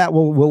lot of that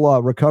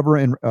we'll recover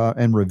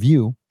and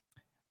review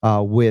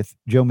with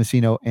Joe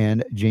Messino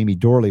and Jamie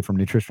Dorley from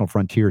Nutritional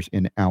Frontiers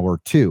in hour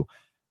 2.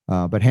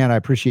 But Hannah, I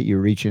appreciate you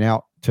reaching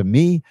out to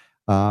me.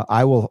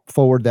 I will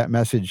forward that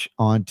message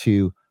on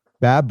to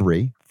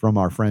Babri from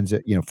our friends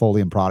at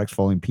Folium Products,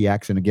 Folium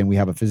PX. And again, we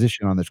have a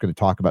physician on that's going to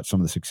talk about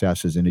some of the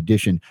successes in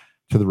addition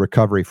to the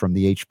recovery from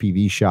the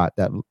HPV shot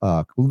that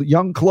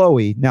young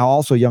Chloe, now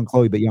also young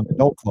Chloe, but young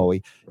adult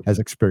Chloe, has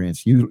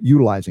experienced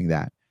utilizing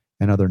that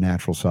and other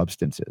natural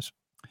substances.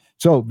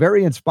 So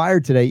very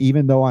inspired today,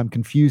 even though I'm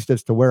confused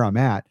as to where I'm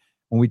at.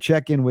 When we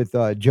check in with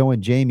Joe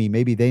and Jamie,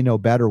 maybe they know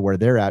better where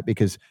they're at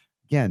because,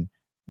 again,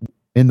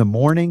 in the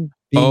morning.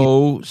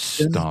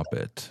 Stop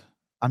it.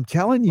 I'm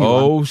telling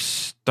you.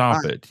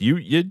 Stop it.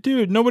 You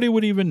dude, nobody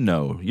would even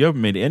know. You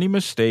haven't made any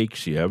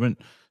mistakes. You haven't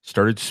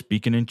started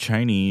speaking in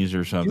Chinese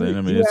or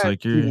something. It's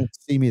like you didn't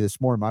see me this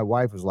morning. My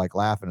wife was like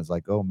laughing. It's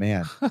like, oh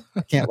man,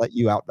 I can't let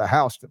you out the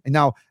house. And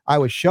now I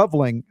was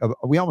shoveling.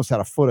 We almost had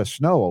a foot of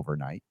snow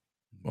overnight.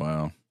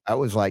 Wow. I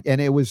was like,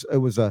 and it was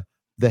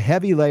the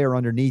heavy layer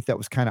underneath that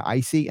was kind of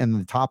icy, and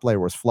the top layer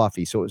was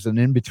fluffy. So it was an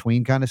in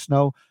between kind of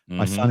snow. Mm-hmm.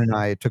 My son and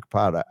I, it took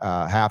about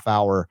a half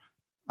hour,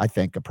 I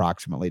think,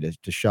 approximately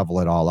to shovel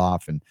it all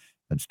off and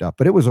stuff.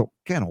 But it was a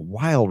kind of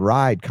wild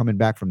ride coming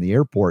back from the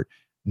airport.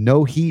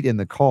 No heat in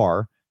the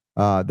car.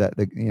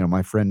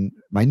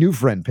 My new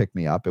friend picked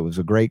me up. It was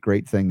a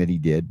great thing that he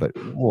did. But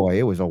boy,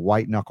 it was a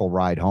white knuckle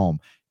ride home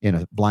in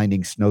a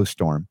blinding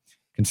snowstorm,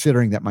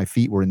 considering that my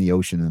feet were in the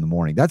ocean in the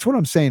morning. That's what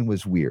I'm saying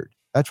was weird.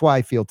 That's why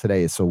I feel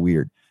today is so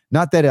weird.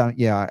 Not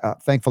that,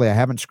 thankfully I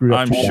haven't screwed up.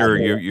 I'm sure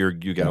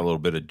you got a little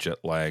bit of jet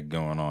lag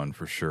going on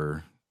for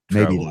sure.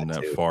 Maybe traveling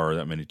that far,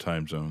 that many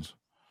time zones.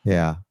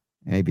 Yeah,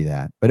 maybe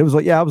that. But it was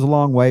it was a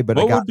long way. But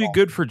what would be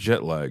good for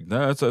jet lag?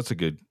 That's a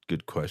good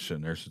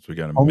question there. Since we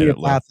got a minute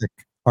left. Homeopathic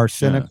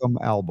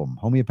arsenicum album.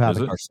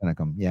 Homeopathic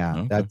arsenicum. Yeah,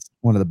 okay. That's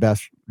one of the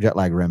best jet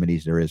lag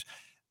remedies there is.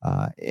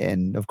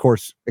 And of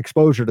course,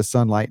 exposure to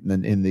sunlight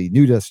in the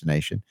new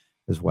destination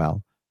as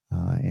well.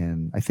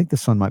 And I think the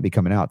sun might be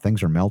coming out.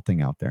 Things are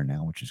melting out there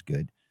now, which is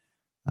good.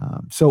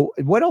 So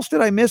what else did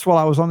I miss while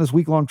I was on this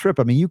week-long trip?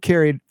 I mean, you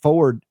carried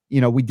forward,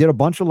 we did a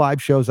bunch of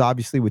live shows,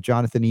 obviously, with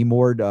Jonathan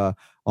Emord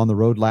on the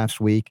road last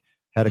week,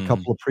 had a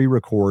couple of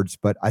pre-records,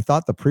 but I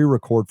thought the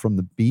pre-record from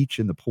the beach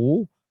and the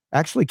pool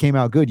actually came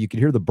out good. You could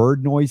hear the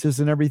bird noises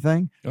and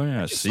everything. Oh,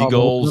 yeah.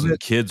 Seagulls and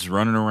kids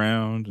running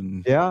around.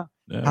 And yeah.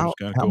 How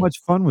much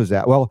fun was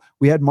that? Well,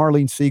 we had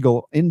Marlene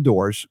Siegel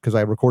indoors because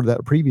I recorded that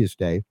the previous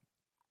day.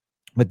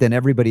 But then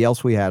everybody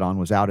else we had on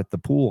was out at the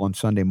pool on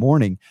Sunday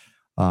morning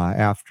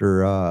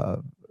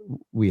after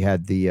we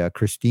had the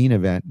Christine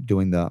event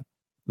doing the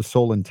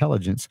soul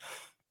intelligence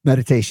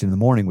meditation in the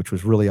morning, which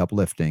was really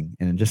uplifting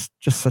and just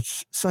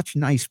such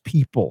nice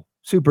people.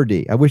 Super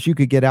D. I wish you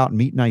could get out and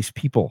meet nice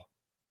people.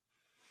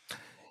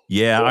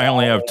 Yeah, I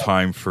only have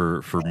time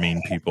for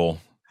mean people.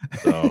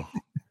 So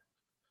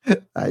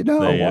I know.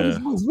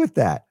 What was with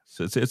that?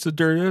 It's a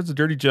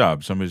dirty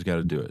job. Somebody's got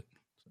to do it.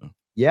 So.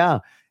 Yeah.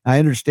 I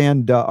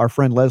understand our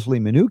friend Leslie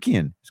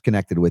Manukian is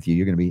connected with you.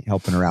 You're going to be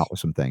helping her out with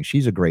some things.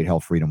 She's a great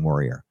health freedom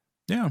warrior.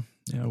 Yeah.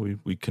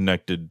 We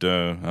connected,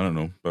 I don't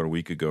know, about a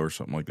week ago or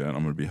something like that.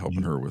 I'm going to be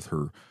helping her with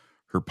her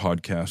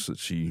podcast that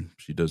she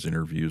does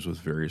interviews with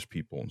various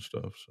people and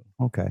stuff.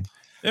 So okay.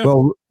 Yeah.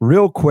 Well,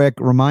 real quick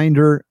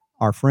reminder,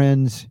 our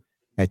friends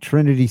at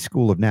Trinity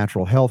School of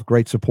Natural Health,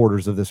 great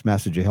supporters of this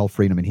message of health,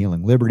 freedom, and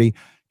healing liberty.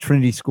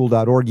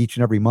 TrinitySchool.org. Each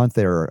and every month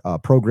there are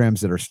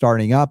programs that are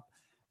starting up.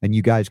 And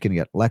you guys can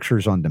get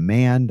lectures on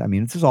demand. I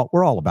mean,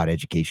 we're all about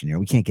education here.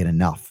 We can't get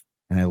enough.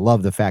 And I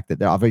love the fact that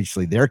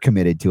they're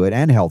committed to it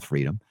and health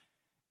freedom,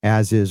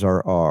 as is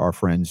our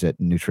friends at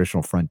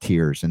Nutritional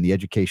Frontiers and the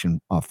education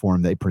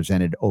forum they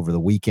presented over the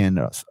weekend,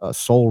 a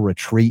soul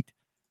retreat.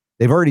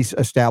 They've already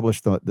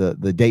established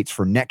the dates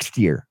for next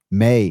year,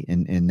 May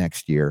in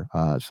next year.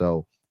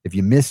 So if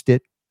you missed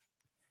it,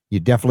 you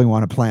definitely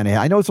want to plan ahead.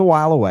 I know it's a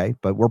while away,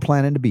 but we're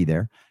planning to be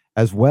there,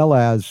 as well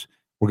as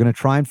we're going to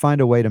try and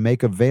find a way to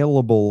make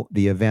available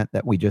the event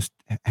that we just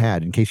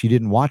had in case you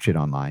didn't watch it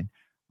online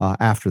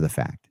after the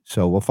fact.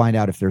 So we'll find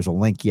out if there's a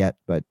link yet,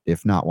 but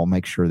if not, we'll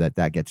make sure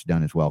that gets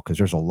done as well, because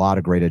there's a lot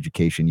of great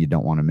education you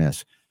don't want to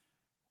miss.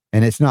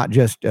 And it's not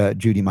just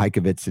Judy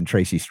Mikovits and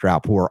Tracy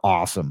Straub, who are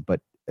awesome, but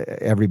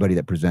everybody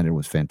that presented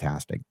was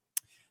fantastic.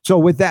 So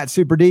with that,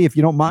 Super D, if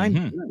you don't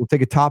mind, we'll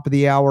take a top of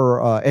the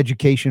hour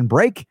education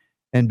break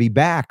and be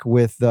back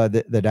with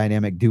the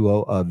dynamic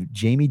duo of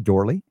Jamie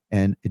Dorley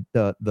and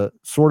the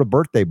sort of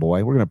birthday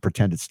boy. We're going to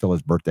pretend it's still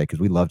his birthday because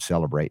we love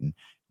celebrating.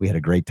 We had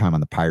a great time on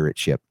the pirate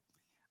ship.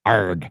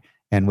 Arg.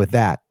 And with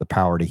that, the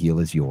power to heal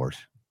is yours.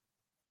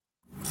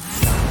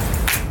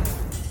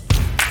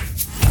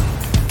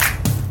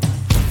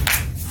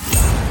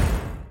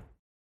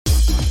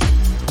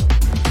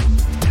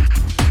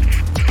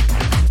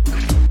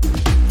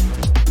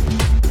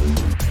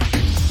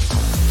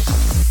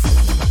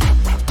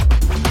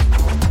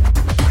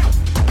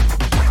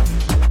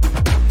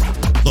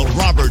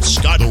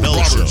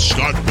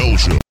 Scott Bell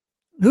Show.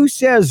 Who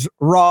says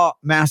raw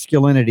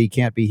masculinity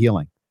can't be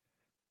healing?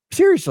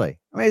 Seriously.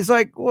 I mean, it's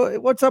like,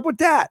 what's up with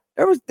that?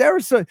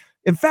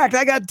 In fact,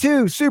 I got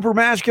 2 super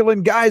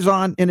masculine guys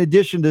on in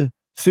addition to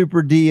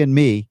Super D and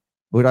me,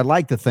 what I'd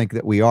like to think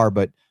that we are,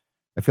 but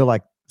I feel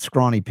like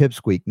scrawny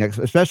pipsqueak next,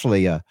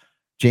 especially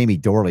Jamie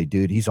Dorley,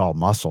 dude. He's all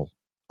muscle.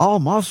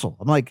 I'm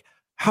like,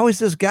 how is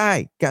this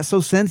guy got so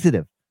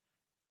sensitive,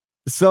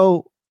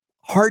 so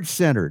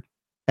heart-centered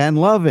and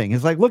loving?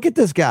 It's like, look at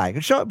this guy.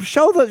 Bring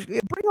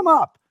him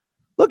up.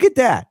 Look at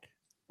that.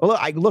 Well,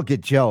 I look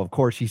at Joe. Of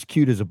course, he's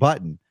cute as a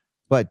button.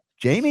 But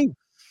Jamie,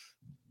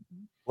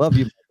 love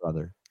you, my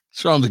brother.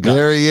 Show him the guns.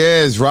 There he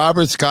is,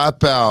 Robert Scott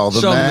Bell,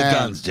 the Show man. him the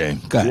guns,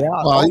 James. Go ahead. Yeah,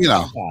 well, you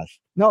know.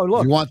 No,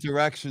 look. You want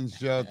directions,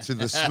 Joe, to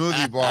the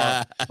smoothie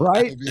bar,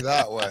 right? It'll be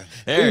that way.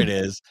 There it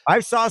is.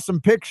 I saw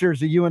some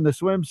pictures of you in the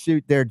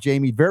swimsuit there,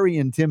 Jamie. Very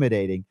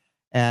intimidating,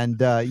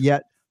 and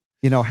yet,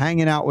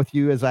 hanging out with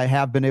you as I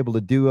have been able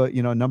to do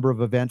a number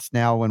of events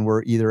now when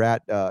we're either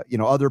at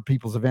other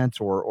people's events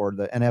or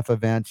the NF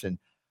events, and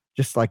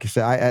just like I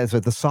said, as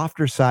the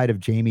softer side of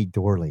Jamie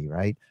Dorley,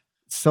 right?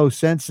 So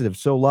sensitive,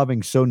 so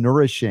loving, so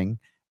nourishing.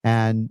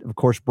 And of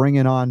course,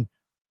 bringing on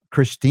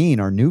Christine,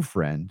 our new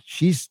friend,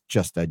 she's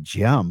just a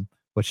gem,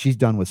 what she's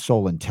done with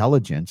Soul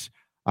Intelligence.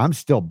 I'm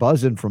still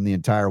buzzing from the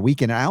entire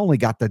weekend. I only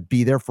got to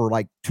be there for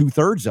like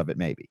 2/3 of it,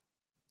 maybe.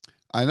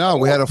 I know.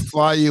 We had to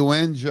fly you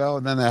in, Joe,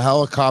 and then a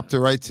helicopter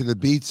right to the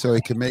beach so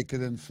he could make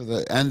it in for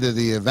the end of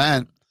the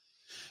event.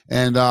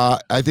 And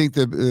I think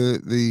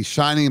the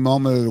shining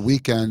moment of the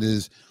weekend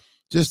is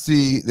just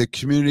the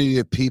community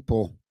of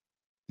people,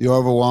 the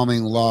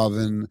overwhelming love,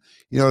 and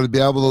to be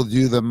able to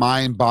do the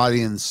mind,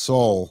 body, and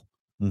soul.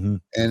 Mm-hmm.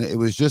 And it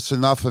was just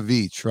enough of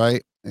each,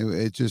 right?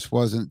 It just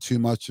wasn't too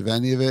much of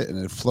any of it,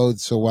 and it flowed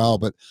so well.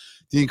 But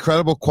the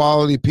incredible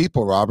quality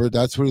people, Robert,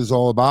 that's what it's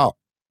all about.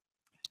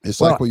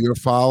 It's like what you're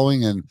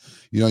following, and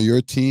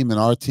your team and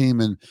our team,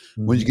 and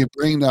when you can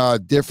bring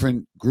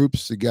different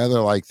groups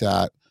together like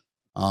that,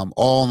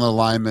 all in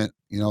alignment,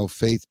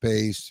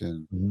 faith-based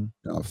and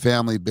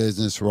family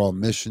business. We're all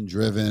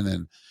mission-driven,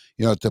 and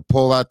to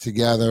pull that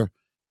together,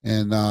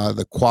 and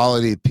the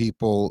quality of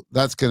people,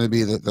 that's going to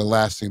be the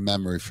lasting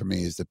memory for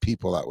me, is the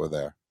people that were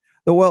there.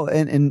 Well,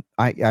 and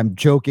I'm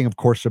joking, of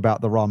course, about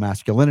the raw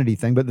masculinity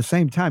thing, but at the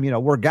same time,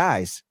 we're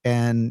guys,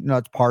 and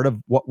it's part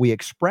of what we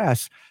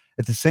express.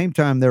 At the same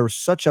time, there's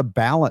such a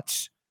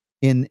balance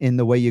in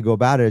the way you go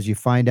about it. As you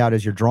find out,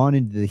 as you're drawn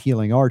into the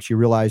healing arts, you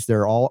realize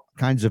there are all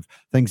kinds of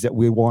things that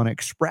we want to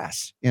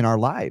express in our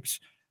lives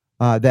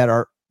that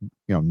are,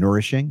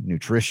 nourishing,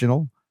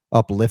 nutritional,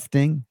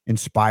 uplifting,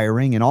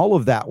 inspiring, and all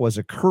of that was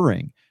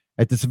occurring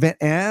at this event,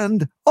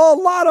 and a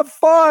lot of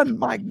fun.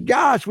 My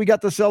gosh, we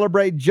got to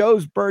celebrate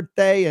Joe's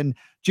birthday and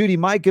Judy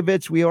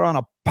Mikovits. We were on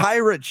a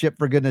pirate ship,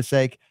 for goodness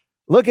sake.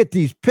 Look at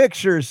these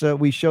pictures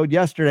we showed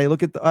yesterday.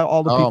 Look at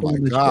all the people. Oh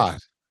my God.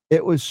 Ship.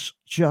 It was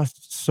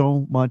just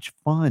so much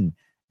fun.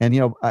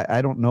 And,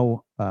 I don't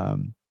know,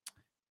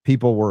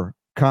 people were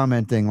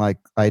commenting like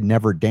I'd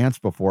never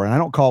danced before, and I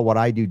don't call what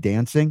I do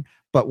dancing,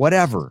 but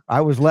whatever.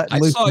 I was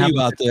letting loose. I saw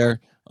you out there.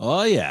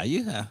 Oh yeah,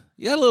 you had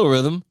a little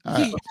rhythm.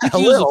 You a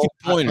little.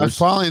 I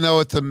finally know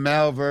what the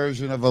male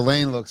version of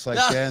Elaine looks like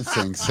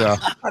dancing. So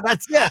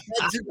that's it.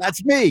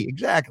 That's me.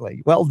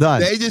 Exactly. Well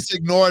done. They just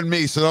ignored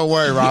me, so don't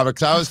worry, Robert,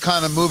 because I was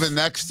kind of moving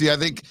next to you. I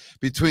think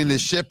between the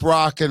ship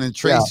rocking and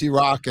Tracy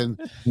rocking,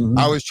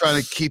 I was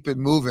trying to keep it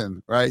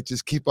moving, right?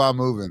 Just keep on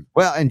moving.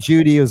 Well, and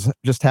Judy was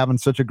just having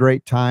such a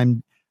great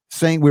time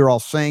saying, we were all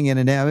singing,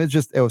 and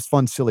it was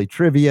fun, silly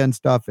trivia and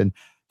stuff. And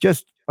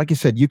just like you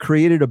said, you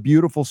created a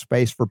beautiful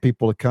space for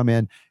people to come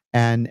in,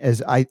 and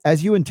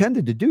as you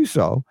intended to do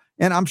so.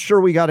 And I'm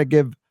sure we got to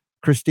give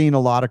Christine a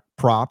lot of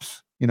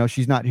props.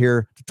 She's not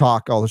here to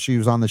talk, although she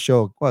was on the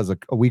show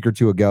a week or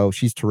two ago.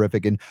 She's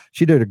terrific, and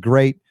she did a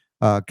great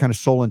kind of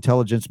soul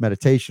intelligence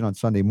meditation on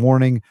Sunday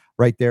morning,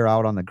 right there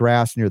out on the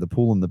grass near the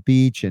pool and the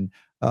beach, and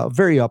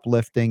very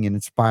uplifting and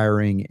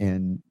inspiring,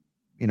 and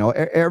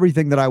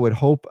everything that I would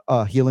hope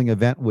a healing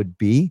event would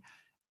be.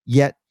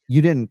 Yet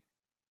you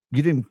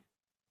didn't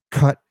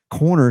cut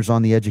corners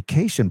on the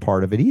education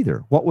part of it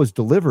either. What was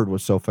delivered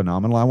was so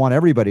phenomenal. I want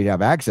everybody to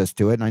have access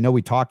to it. And I know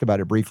we talked about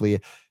it briefly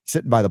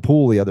sitting by the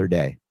pool the other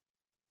day.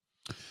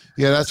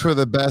 Yeah, that's where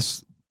the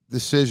best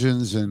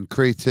decisions and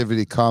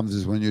creativity comes,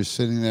 is when you're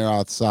sitting there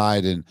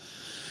outside and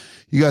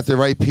you got the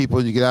right people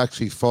and you can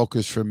actually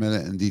focus for a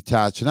minute and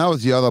detach. And that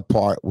was the other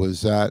part,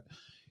 was that,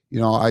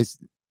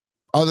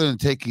 other than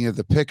taking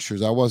the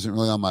pictures, I wasn't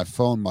really on my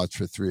phone much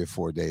for 3 or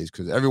 4 days,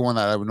 because everyone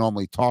that I would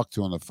normally talk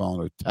to on the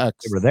phone or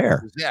text, they were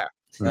there. Yeah.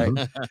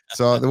 Right.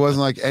 So there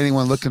wasn't like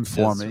anyone looking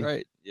for me.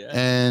 Right. Yeah.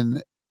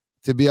 And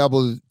to be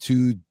able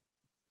to,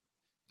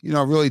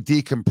 really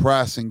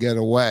decompress and get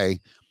away.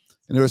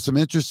 And there was some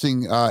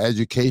interesting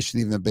education,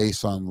 even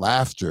based on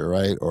laughter,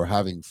 right? Or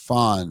having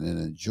fun and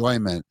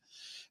enjoyment.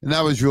 And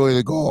that was really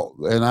the goal.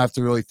 And I have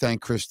to really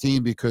thank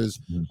Christine, because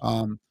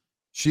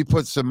she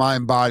puts the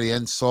mind, body,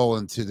 and soul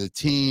into the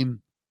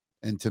team,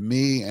 into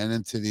me, and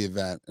into the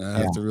event. And I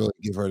have to really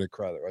give her the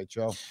credit, right,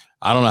 Joe?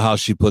 I don't know how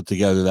she put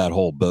together that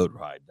whole boat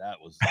ride. That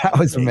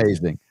was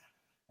amazing.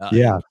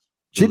 Yeah.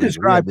 She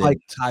described the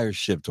entire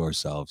ship to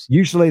ourselves.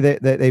 Usually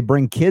they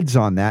bring kids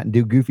on that and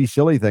do goofy,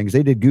 silly things.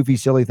 They did goofy,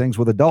 silly things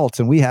with adults,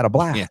 and we had a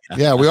blast.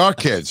 Yeah, we are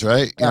kids,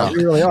 right? Yeah,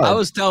 we really are. I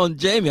was telling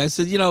Jamie, I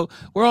said,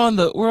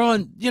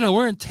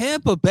 we're in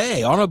Tampa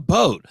Bay on a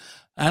boat.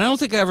 And I don't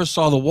think I ever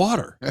saw the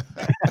water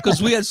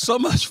because we had so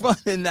much fun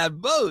in that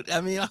boat.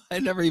 I mean, I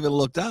never even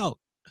looked out.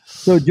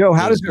 So, Joe,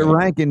 how does it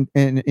rank in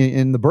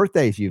the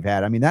birthdays you've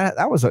had? I mean,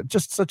 that was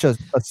just such a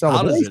celebration.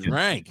 How does it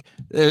rank?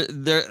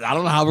 I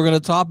don't know how we're going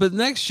to top it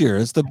next year.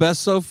 It's the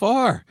best so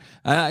far.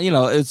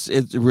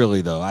 It's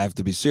really, though. I have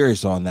to be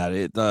serious on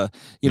that.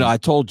 I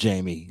told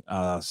Jamie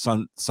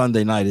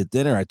Sunday night at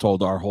dinner, I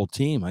told our whole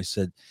team, I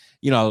said,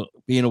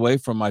 being away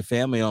from my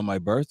family on my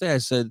birthday, I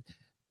said,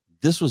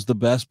 this was the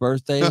best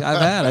birthday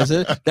I've had. I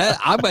said that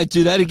I might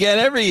do that again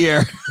every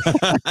year.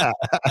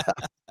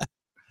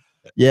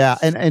 Yeah.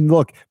 And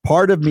look,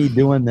 part of me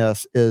doing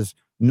this is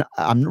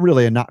I'm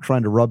really not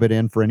trying to rub it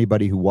in for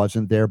anybody who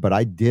wasn't there, but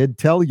I did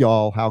tell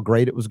y'all how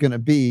great it was going to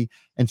be.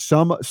 And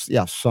some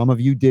of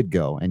you did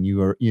go, and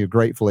you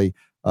gratefully,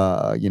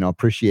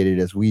 appreciated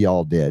as we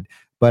all did.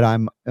 But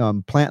I'm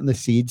planting the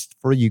seeds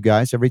for you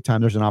guys every time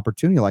there's an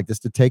opportunity like this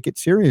to take it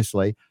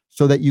seriously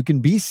so that you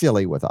can be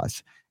silly with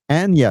us.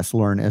 And yes,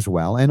 learn as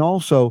well. And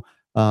also,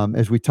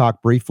 as we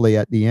talked briefly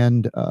at the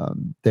end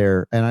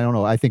there, and I don't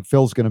know, I think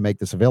Phil's going to make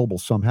this available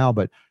somehow,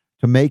 but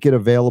to make it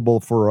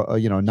available for a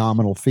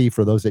nominal fee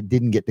for those that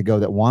didn't get to go,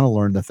 that want to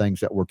learn the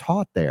things that were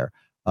taught there.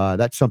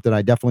 That's something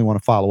I definitely want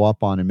to follow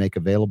up on and make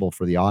available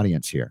for the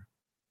audience here.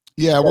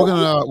 Yeah,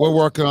 we're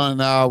working on it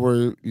now.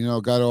 We're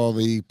got all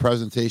the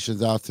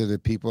presentations out to the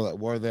people that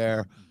were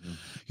there.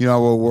 Mm-hmm.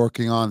 We're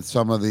working on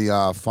some of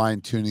the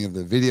fine tuning of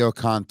the video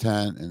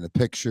content and the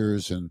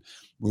pictures, and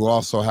we'll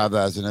also have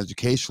that as an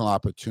educational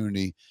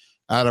opportunity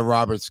at a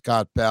Robert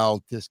Scott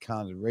Bell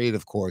discounted rate,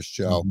 of course,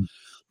 Joe,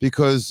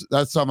 because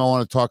that's something I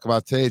want to talk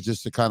about today,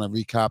 just to kind of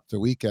recap the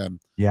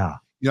weekend. Yeah.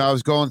 I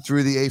was going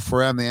through the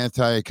A4M, the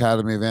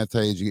Anti-Academy of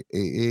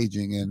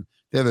Anti-Aging, and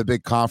they have a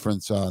big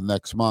conference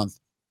next month.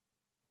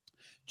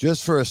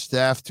 Just for a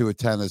staff to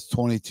attend is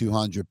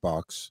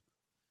 $2,200.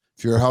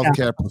 If you're a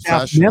healthcare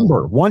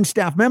professional, one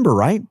staff member,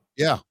 right?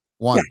 Yeah,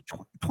 one. Yeah,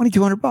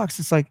 $2,200.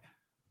 It's like,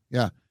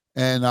 yeah.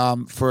 And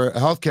for a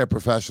healthcare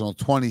professional,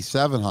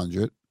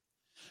 $2,700,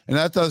 and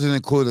that doesn't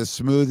include a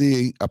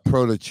smoothie, a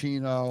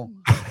protocino,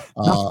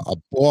 a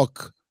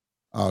book,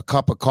 a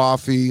cup of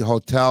coffee,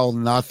 hotel,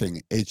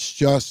 nothing. It's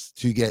just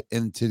to get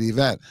into the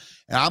event.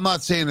 And I'm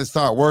not saying it's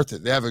not worth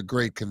it. They have a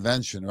great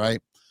convention,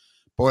 right?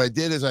 But what I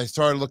did is I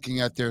started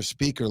looking at their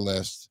speaker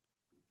list,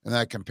 and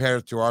I compared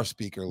it to our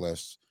speaker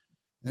list.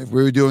 And if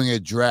we were doing a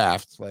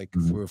draft, like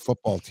if we're a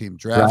football team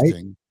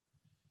drafting,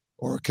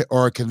 right,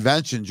 or a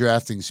convention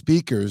drafting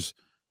speakers,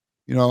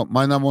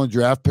 my number one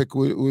draft pick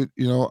would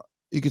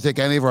you could take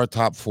any of our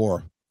top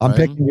four. I'm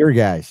picking your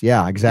guys.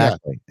 Yeah,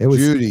 exactly. Yeah. It was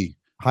Judy,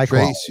 high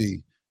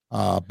Tracy,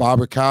 Bob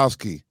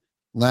Rakowski,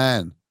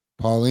 Len,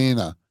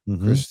 Paulina,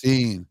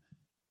 Christine,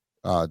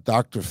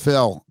 Dr.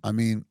 Phil. I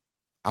mean,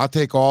 I'll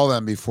take all of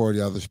them before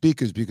the other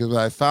speakers, because what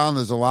I found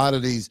is a lot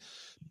of these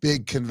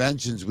big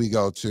conventions we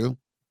go to,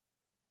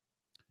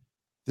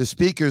 the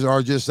speakers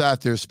are just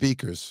that. They're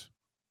speakers.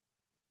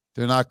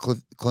 They're not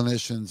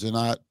clinicians. They're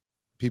not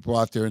people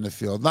out there in the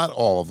field. Not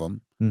all of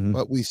them,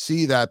 but we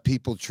see that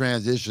people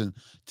transition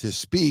to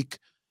speak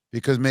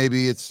because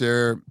maybe it's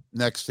their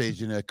next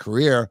stage in their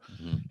career.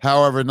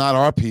 However, not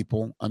our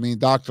people. I mean,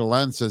 Dr.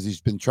 Len says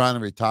he's been trying to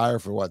retire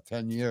for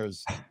 10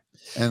 years,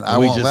 and I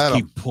won't let him.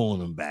 We just keep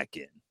pulling him back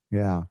in.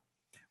 Yeah.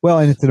 Well,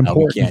 and it's an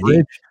important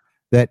bridge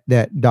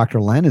that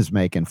Dr. Len is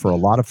making for a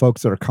lot of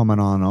folks that are coming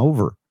on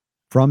over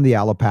from the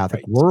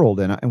allopathic world.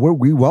 And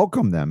we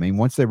welcome them. I mean,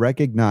 once they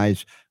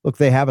recognize, look,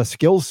 they have a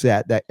skill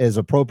set that is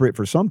appropriate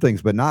for some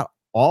things, but not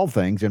all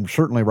things. And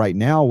certainly right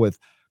now with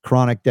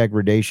chronic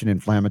degradation,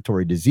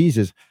 inflammatory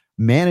diseases,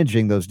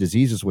 managing those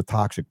diseases with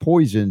toxic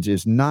poisons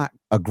is not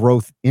a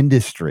growth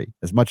industry,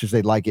 as much as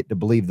they'd like it to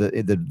believe the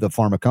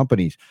pharma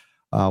companies.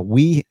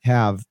 We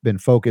have been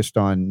focused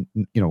on,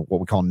 what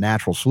we call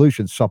natural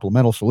solutions,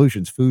 supplemental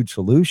solutions, food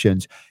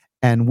solutions.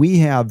 And we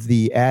have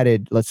the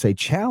added, let's say,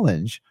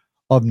 challenge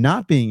of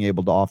not being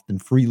able to often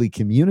freely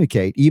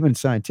communicate, even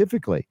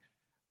scientifically,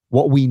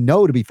 what we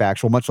know to be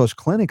factual, much less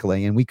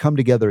clinically. And we come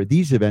together at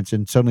these events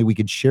and suddenly we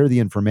can share the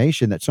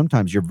information that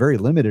sometimes you're very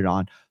limited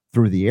on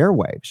through the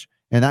airwaves.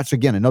 And that's,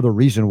 again, another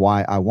reason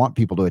why I want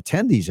people to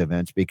attend these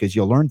events, because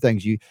you'll learn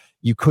things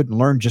you couldn't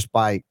learn just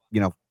by,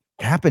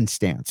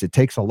 happenstance. It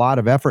takes a lot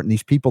of effort. And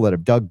these people that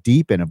have dug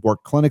deep and have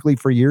worked clinically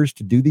for years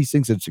to do these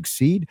things and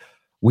succeed,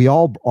 we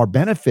all are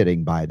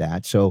benefiting by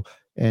that. So,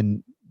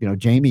 and,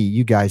 Jamie,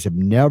 you guys have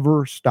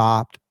never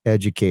stopped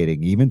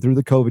educating, even through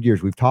the COVID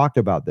years. We've talked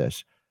about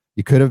this.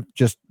 You could have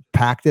just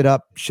packed it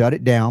up, shut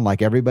it down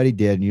like everybody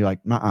did. And you're like,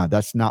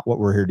 that's not what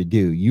we're here to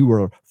do. You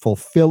were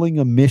fulfilling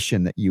a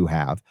mission that you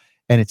have.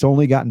 And it's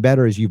only gotten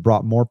better as you've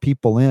brought more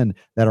people in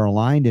that are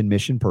aligned in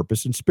mission,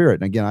 purpose, and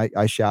spirit. And again, I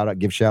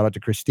give shout out to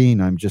Christine.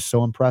 I'm just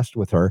so impressed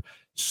with her.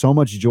 So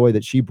much joy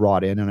that she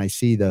brought in. And I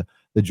see the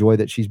the joy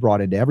that she's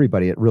brought into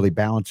everybody, it really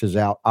balances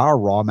out our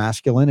raw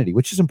masculinity,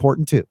 which is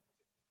important too.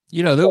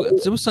 You know,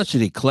 there was such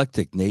an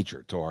eclectic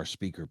nature to our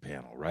speaker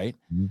panel, right?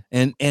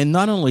 Mm-hmm. And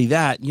not only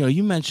that, you know,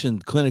 you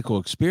mentioned clinical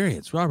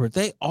experience, Robert.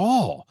 They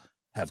all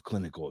have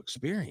clinical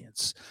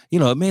experience. You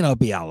know, it may not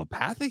be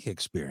allopathic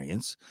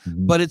experience,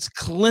 but it's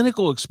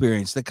clinical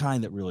experience, the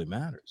kind that really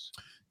matters.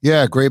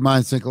 Yeah, great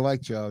minds think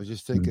alike, Joe. I was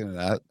just thinking of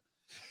that.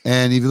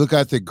 And if you look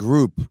at the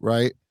group,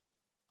 right?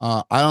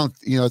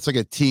 It's like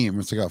a team.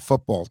 It's like a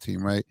football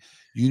team, right?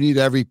 You need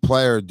every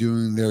player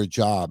doing their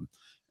job.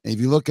 And if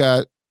you look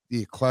at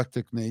the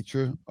eclectic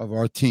nature of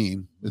our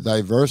team, the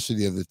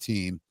diversity of the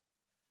team,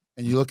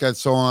 and you look at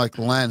someone like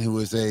Len, who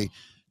is a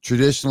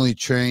traditionally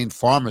trained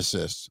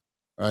pharmacist,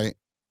 right?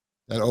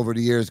 That over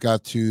the years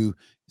got to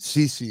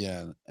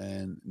CCN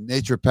and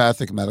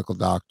naturopathic medical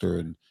doctor,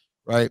 and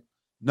right?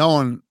 No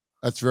one,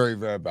 that's very,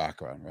 very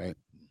background, right?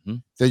 Mm-hmm.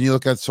 Then you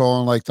look at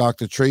someone like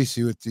Dr.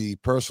 Tracy with the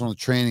personal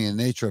training and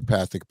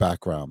naturopathic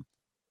background.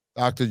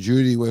 Dr.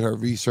 Judy with her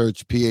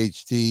research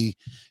PhD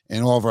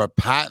and all of her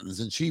patents,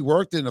 and she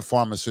worked in the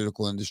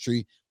pharmaceutical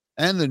industry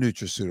and the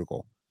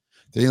nutraceutical.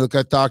 Then you look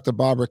at Dr.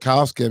 Bob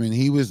Rakowski. I mean,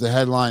 he was the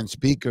headline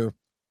speaker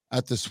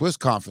at the Swiss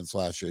conference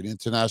last year, the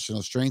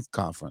International Strength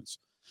Conference.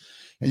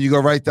 And you go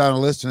right down the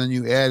list, and then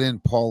you add in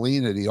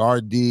Paulina, the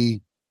RD,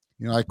 you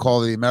know, I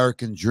call the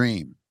American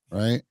dream,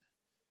 right?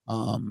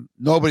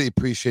 Nobody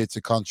appreciates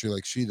a country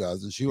like she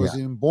does, and she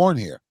wasn't even born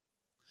here.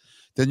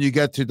 Then you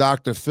get to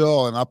Dr.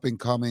 Phil, an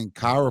up-and-coming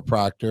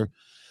chiropractor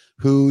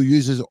who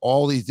uses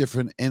all these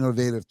different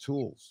innovative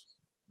tools,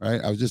 right?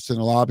 I was just in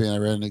the lobby, and I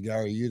ran into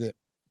Gary Udit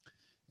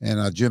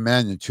and Jim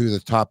Mannion, two of the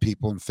top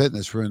people in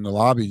fitness. We're in the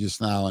lobby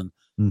just now,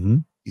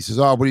 and he says,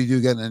 "Oh, what do you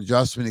do getting an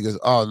adjustment?" He goes,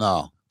 "Oh,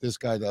 no, this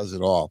guy does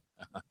it all.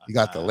 You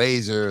got the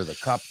laser, the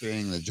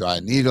cupping, the dry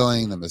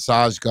needling, the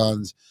massage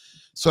guns."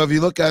 So if you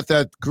look at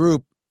that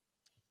group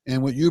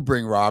and what you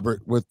bring,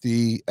 Robert, with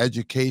the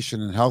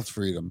education and health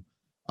freedom,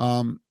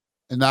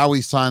 and now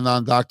we signed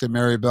on Dr.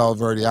 Mary Bell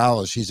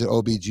Verdiala. She's an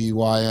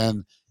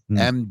OBGYN,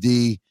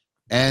 MD,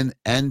 and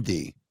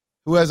ND.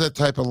 Who has that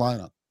type of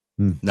lineup?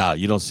 No,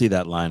 you don't see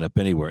that lineup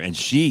anywhere. And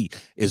she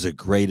is a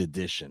great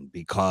addition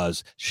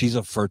because she's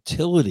a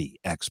fertility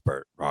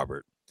expert,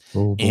 Robert.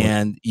 Oh,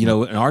 and, you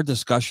know, in our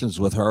discussions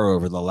with her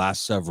over the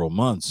last several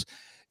months,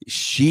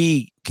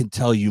 she can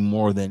tell you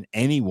more than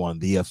anyone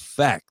the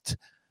effect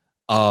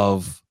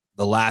of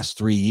the last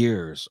 3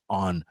 years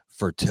on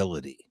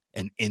fertility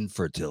and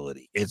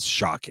infertility. It's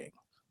shocking.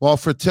 Well,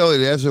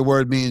 fertility, that's a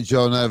word me and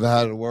Joe never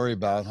had to worry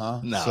about,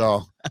 huh?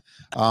 No.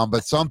 So,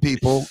 but some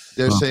people,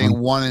 they're saying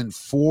 1 in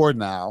 4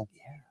 now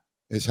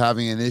is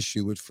having an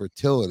issue with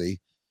fertility.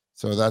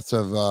 So that's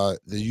of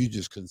the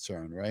Huge's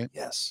concern, right?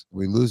 Yes.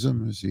 We lose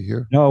him? Is he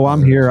here? No,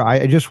 I'm here.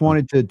 I just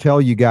wanted to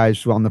tell you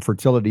guys on the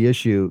fertility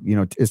issue, you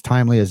know, as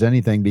timely as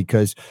anything,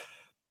 because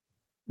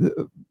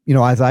you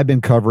know, as I've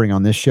been covering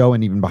on this show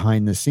and even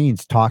behind the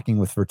scenes, talking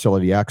with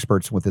fertility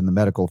experts within the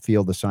medical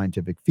field, the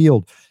scientific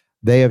field,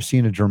 they have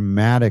seen a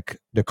dramatic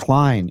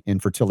decline in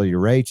fertility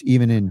rates,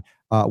 even in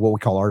what we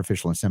call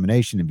artificial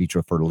insemination, in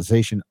vitro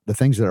fertilization. The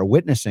things that are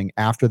witnessing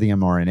after the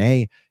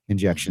mRNA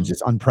injections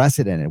is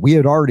unprecedented. We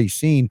had already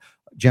seen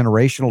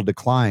generational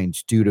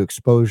declines due to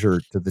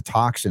exposure to the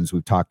toxins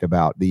we've talked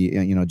about, the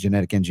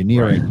genetic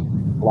engineering,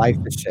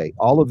 glyphosate.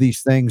 All of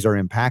these things are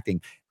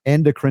impacting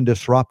endocrine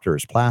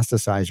disruptors,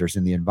 plasticizers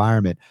in the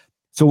environment.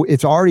 So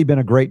it's already been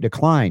a great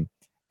decline,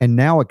 and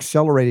now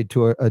accelerated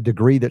to a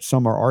degree that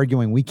some are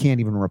arguing we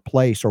can't even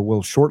replace, or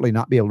will shortly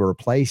not be able to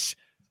replace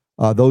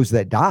those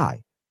that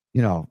die.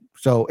 You know,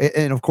 so,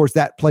 and of course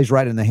that plays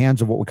right in the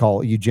hands of what we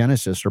call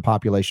eugenicists or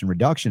population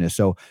reductionists.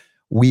 So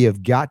we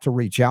have got to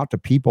reach out to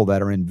people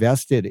that are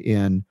invested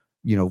in,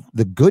 you know,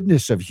 the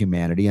goodness of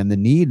humanity and the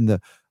need and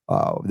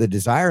the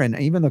desire and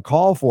even the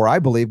call for, I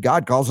believe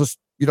God calls us,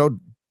 you know,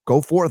 go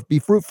forth, be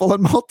fruitful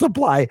and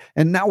multiply.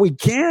 And now we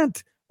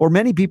can't, or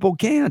many people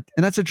can't.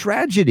 And that's a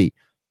tragedy.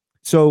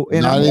 So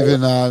not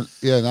even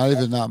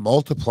not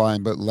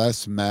multiplying, but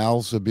less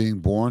males are being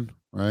born,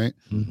 right?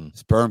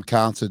 Sperm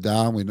counts are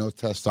down. We know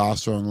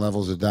testosterone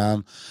levels are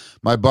down.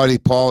 My buddy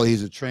Paul,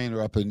 he's a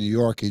trainer up in New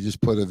York. He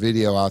just put a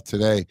video out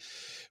today.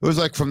 It was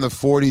like from the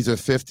 40s or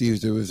 50s.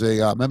 There was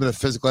a remember the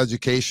physical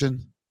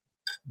education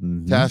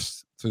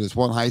test. So this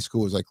one high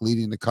school was like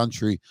leading the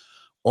country.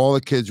 All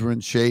the kids were in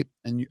shape,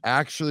 and you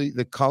actually,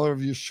 the color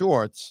of your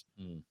shorts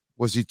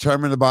was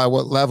determined by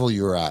what level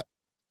you were at.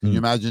 Can you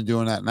imagine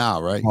doing that now,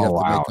 right?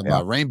 You have to make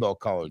them rainbow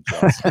colored.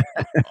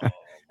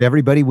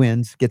 Everybody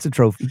wins, gets a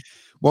trophy.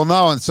 Well,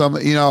 no, and some,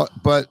 you know,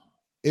 but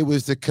it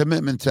was the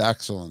commitment to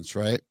excellence,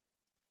 right?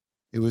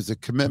 It was the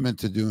commitment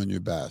to doing your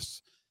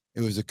best.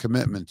 It was a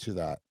commitment to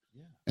that.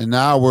 And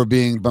now we're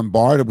being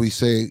bombarded. We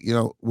say, you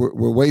know,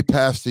 we're way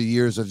past the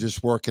years of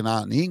just working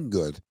out and eating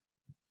good.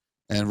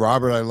 And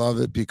Robert, I love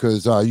it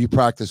because you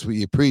practice what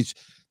you preach.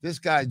 This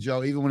guy,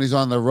 Joe, even when he's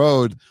on the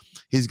road,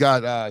 he's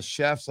got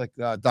chefs like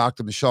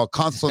Dr. Michelle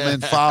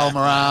Kunzelman follow him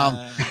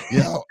around. You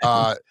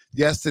know,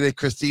 yesterday,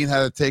 Christine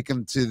had to take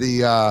him to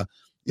the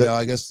Yeah,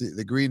 I guess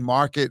the green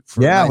market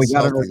for we nice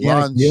got an healthy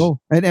organic lunch.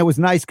 deal, and it was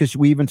nice because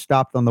we even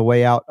stopped on the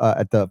way out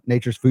at the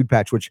Nature's Food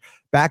Patch. Which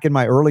back in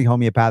my early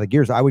homeopathic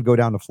years, I would go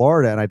down to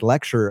Florida and I'd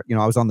lecture.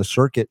 I was on the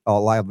circuit a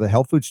lot of the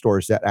health food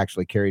stores that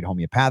actually carried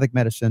homeopathic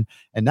medicine,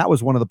 and that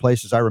was one of the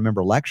places I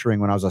remember lecturing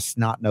when I was a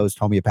snot-nosed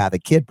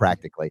homeopathic kid,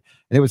 practically.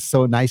 And it was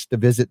so nice to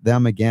visit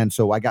them again.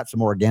 So I got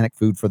some organic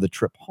food for the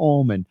trip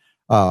home, and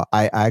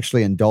I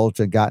actually indulged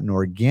and got an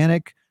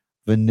organic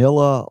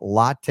vanilla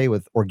latte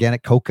with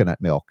organic coconut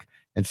milk.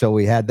 And so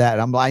we had that.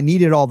 I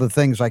needed all the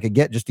things I could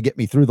get just to get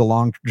me through the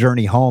long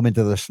journey home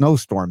into the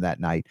snowstorm that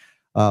night.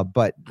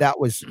 But that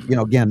was,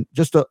 again,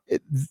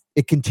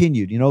 it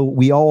continued.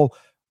 We all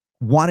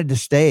wanted to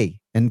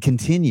stay and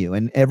continue,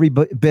 and every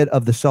bit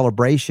of the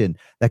celebration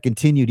that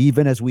continued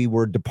even as we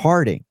were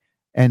departing.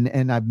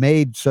 And I've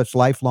made such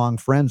lifelong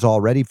friends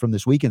already from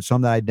this weekend,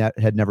 some that I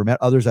had never met,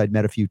 others I'd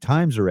met a few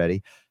times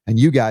already. And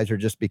you guys are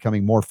just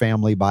becoming more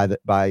family by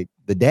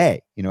the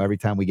day. Every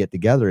time we get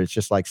together, it's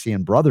just like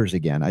seeing brothers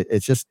again.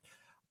 It's just,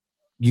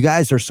 you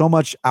guys are so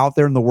much out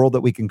there in the world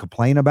that we can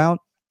complain about.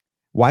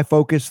 Why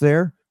focus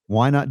there?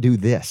 Why not do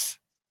this?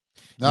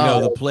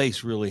 No. The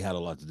place really had a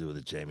lot to do with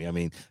it, Jamie. I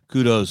mean,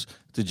 kudos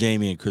to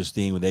Jamie and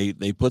Christine when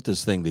they put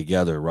this thing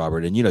together,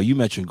 Robert. And you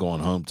mentioned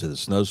going home to the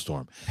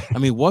snowstorm. I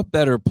mean, what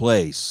better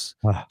place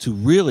to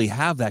really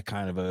have that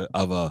kind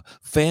of a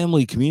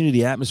family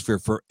community atmosphere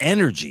for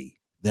energy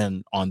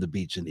than on the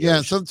beach in the ocean.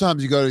 And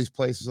sometimes you go to these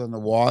places on the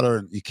water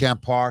and you can't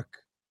park.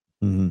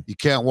 Mm-hmm. You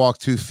can't walk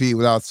 2 feet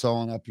without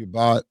sewing up your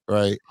butt,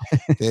 right?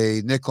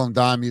 They nickel and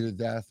dime you to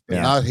death,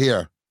 but not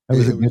here. It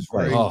was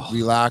very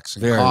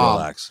relaxing, very calm.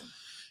 relaxing.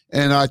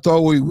 And I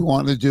thought we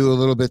wanted to do a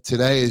little bit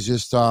today is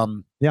just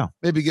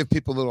maybe give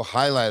people a little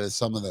highlight of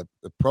some of the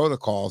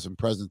protocols and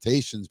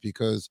presentations,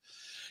 because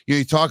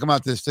you talk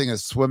about this thing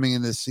as swimming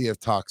in the sea of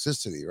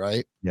toxicity,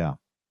 right? Yeah.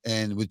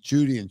 And with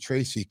Judy and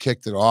Tracy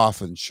kicked it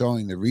off and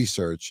showing the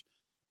research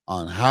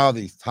on how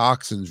these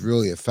toxins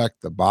really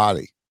affect the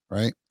body,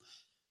 right?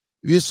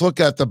 If you just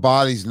look at the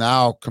bodies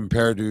now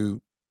compared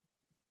to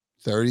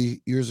 30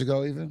 years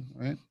ago even,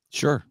 right?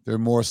 Sure. They're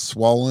more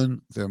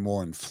swollen. They're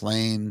more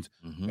inflamed.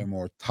 Mm-hmm. They're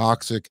more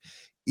toxic,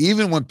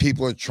 even when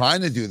people are trying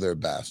to do their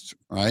best,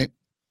 right?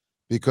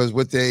 Because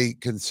what they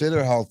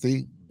consider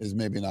healthy is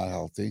maybe not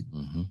healthy.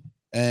 Mm-hmm.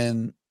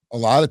 And a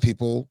lot of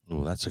people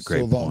that's a still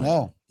great don't point.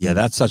 know. Yeah,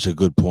 that's such a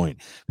good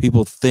point.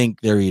 People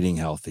think they're eating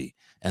healthy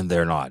and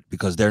they're not,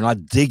 because they're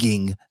not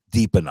digging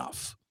deep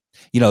enough.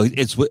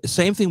 It's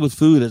same thing with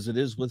food as it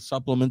is with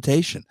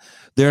supplementation.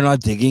 They're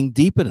not digging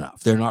deep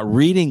enough. They're not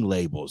reading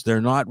labels.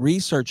 They're not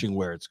researching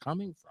where it's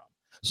coming from.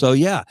 So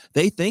yeah,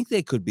 they think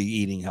they could be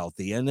eating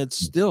healthy, and it's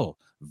still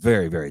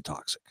very, very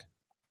toxic.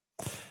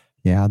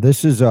 Yeah,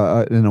 this is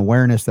an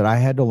awareness that I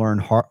had to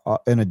learn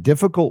in a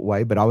difficult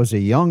way, but I was a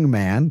young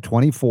man,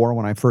 24,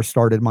 when I first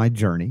started my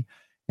journey,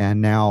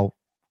 and now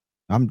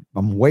I'm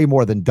way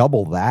more than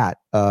double that,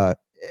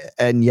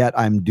 and yet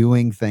I'm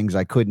doing things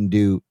I couldn't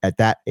do at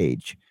that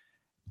age.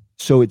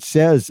 So it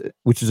says,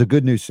 which is a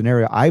good news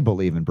scenario, I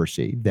believe and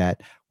perceive,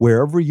 that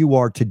wherever you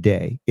are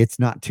today, it's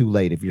not too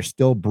late. If you're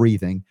still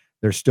breathing,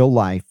 there's still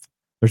life.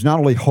 There's not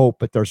only hope,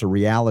 but there's a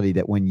reality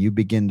that when you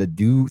begin to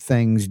do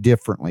things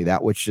differently,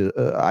 that which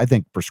I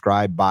think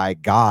prescribed by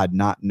God,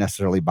 not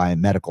necessarily by a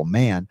medical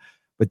man,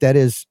 but that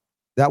is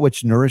that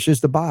which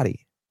nourishes the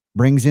body,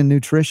 brings in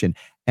nutrition.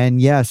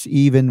 And yes,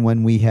 even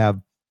when we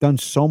have done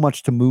so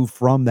much to move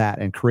from that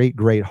and create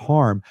great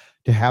harm,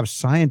 to have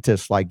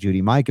scientists like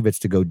Judy Mikovits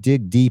to go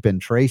dig deep, and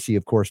Tracy,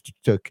 of course,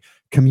 to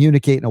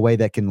communicate in a way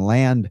that can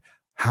land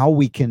how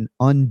we can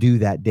undo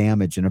that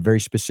damage in a very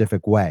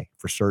specific way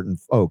for certain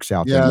folks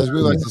out there. Yeah, as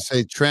we like to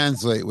say,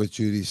 translate what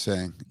Judy's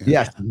saying.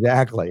 Yes,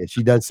 exactly.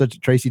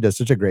 Tracy does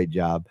such a great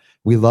job.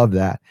 We love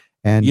that.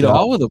 And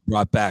I would have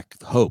brought back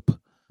hope,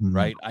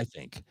 right? I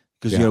think.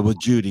 Because, with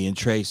Judy and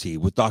Tracy,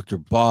 with Dr.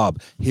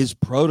 Bob, his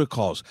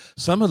protocols,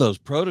 some of those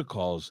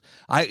protocols,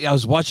 I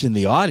was watching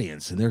the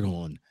audience and they're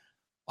going,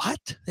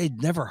 what?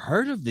 They'd never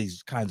heard of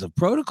these kinds of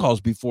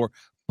protocols before,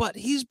 but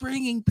he's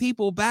bringing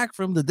people back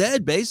from the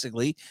dead,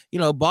 basically,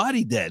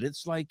 body dead.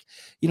 It's like,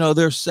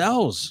 their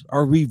cells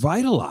are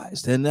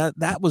revitalized. And I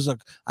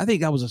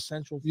think that was a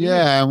central thing.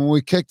 Yeah. And when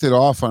we kicked it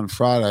off on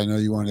Friday, I know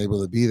you weren't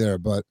able to be there,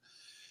 but,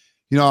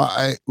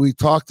 we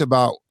talked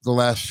about the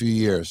last few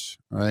years,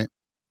 right?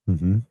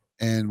 Mm-hmm.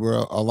 And where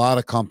a lot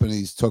of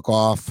companies took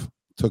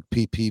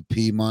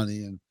PPP money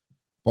and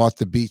bought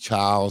the beach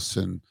house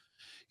and,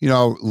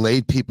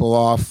 laid people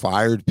off,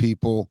 fired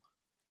people.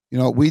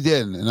 We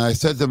didn't. And I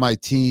said to my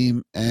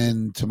team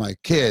and to my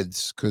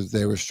kids, because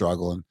they were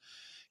struggling,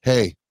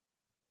 hey,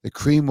 the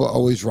cream will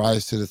always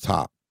rise to the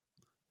top.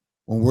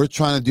 When we're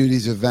trying to do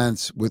these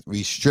events with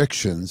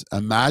restrictions,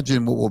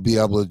 imagine what we'll be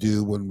able to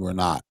do when we're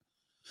not.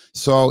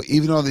 So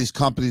even though these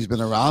companies have been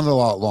around a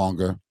lot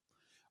longer,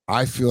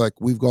 I feel like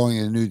we're going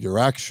in a new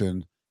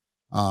direction,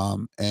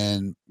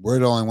 and we're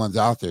the only ones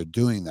out there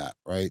doing that,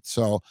 right?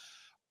 So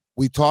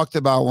we talked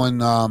about when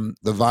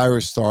the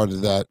virus started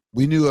that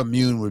we knew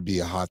immune would be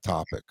a hot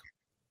topic.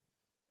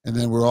 And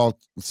then we're all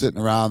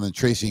sitting around, and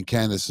Tracy and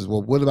Candace says,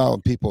 well, what about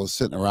when people are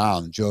sitting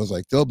around? And Joe's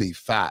like, they'll be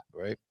fat,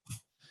 right?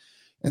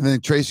 And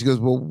then Tracy goes,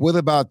 well, what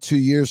about 2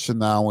 years from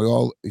now?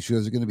 She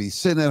goes, they're going to be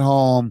sitting at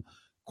home,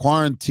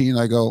 quarantine.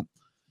 I go,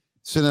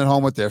 sitting at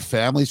home with their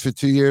families for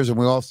 2 years. And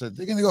we all said,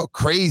 they're going to go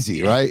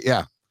crazy, right?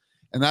 Yeah.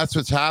 And that's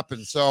what's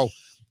happened. So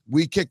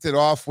we kicked it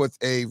off with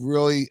a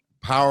really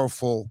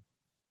powerful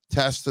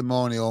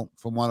testimonial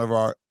from one of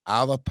our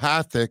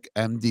allopathic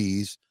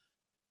MDs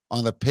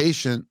on a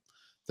patient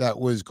that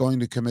was going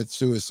to commit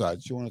suicide.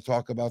 Do you want to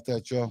talk about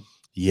that, Joe?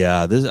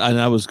 Yeah, and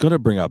I was going to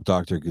bring up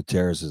Dr.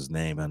 Gutierrez's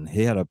name, and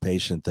he had a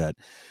patient that,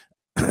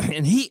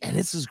 and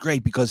this is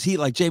great because he,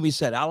 like Jamie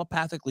said,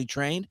 allopathically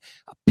trained,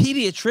 a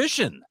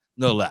pediatrician,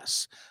 no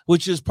less,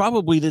 which is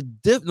probably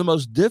the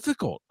most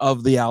difficult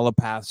of the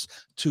allopaths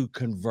to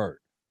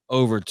convert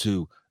over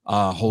to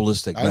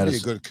holistic medicine. That'd be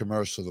a good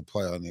commercial to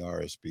play on the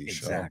RSB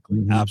show.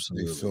 Exactly,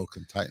 absolutely. Maybe Phil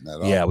can tighten that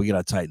up. Yeah, we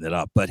got to tighten it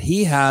up. But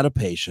he had a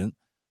patient,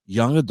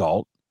 young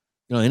adult,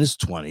 in his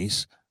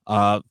 20s,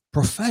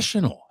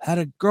 professional, had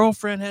a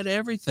girlfriend, had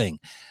everything,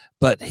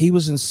 but he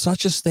was in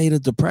such a state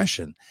of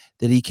depression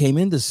that he came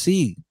in to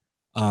see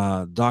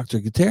Dr.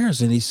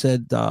 Gutierrez, and he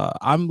said,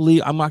 I'm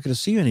not going to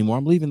see you anymore.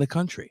 I'm leaving the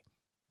country,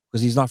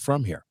 because he's not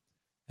from here.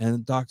 And the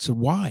doctor said,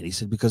 why? And he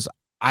said, because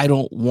I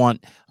don't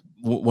want,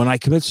 when I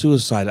commit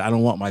suicide, I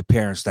don't want my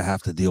parents to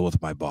have to deal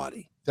with my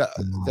body.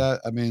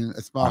 I mean,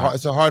 it's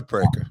a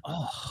heartbreaker.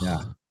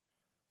 Yeah.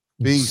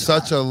 Being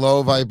such a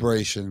low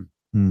vibration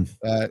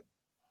that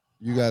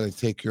you got to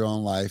take your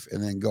own life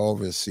and then go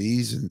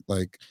overseas, and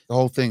like the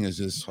whole thing is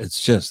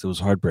it was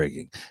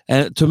heartbreaking.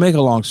 And to make a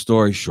long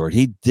story short,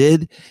 he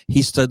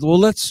said, well,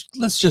 let's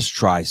just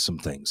try some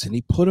things. And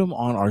he put him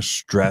on our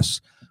stress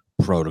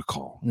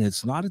protocol. And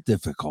it's not a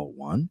difficult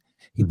one.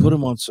 He put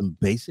him on some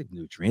basic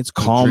nutrients,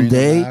 calm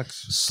day,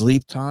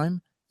 sleep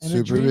time, and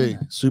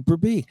Super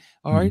B.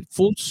 All right.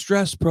 Full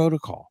stress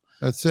protocol.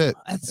 That's it.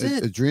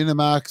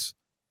 Adrenamax,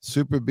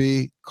 Super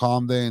B,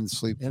 calm day, and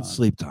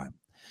sleep time.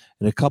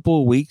 In a couple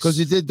of weeks, because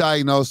you did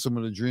diagnose him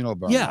with adrenal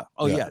burnout. Yeah.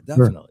 Oh yeah,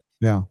 definitely. Sure.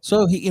 Yeah.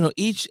 So he,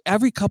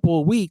 every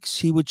couple of weeks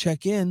he would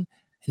check in, and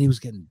he was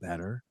getting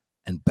better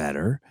and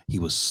better. He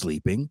was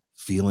sleeping,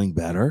 feeling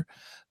better.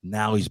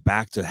 Now he's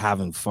back to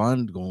having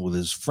fun, going with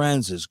his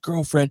friends, his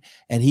girlfriend,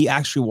 and he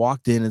actually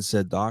walked in and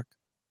said, "Doc,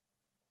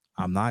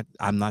 I'm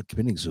not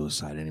committing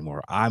suicide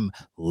anymore. I'm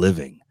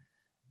living."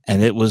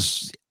 And it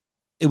was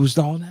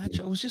all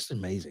natural. It was just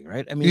amazing,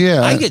 right? I mean,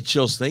 I get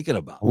chills thinking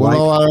about it. Well,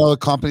 a lot of other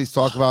companies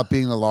talk about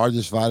being the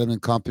largest vitamin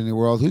company in the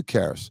world. Who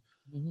cares?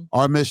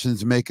 Our mission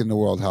is making the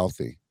world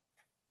healthy.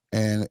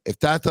 And if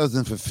that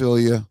doesn't fulfill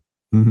you,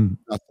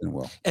 nothing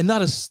will. And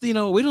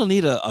we don't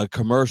need a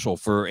commercial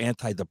for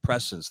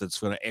antidepressants that's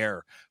going to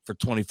air for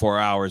 24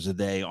 hours a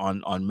day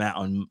on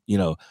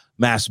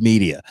mass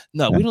media.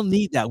 No, we don't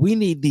need that. We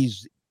need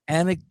these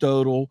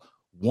anecdotal,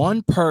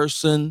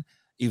 one-person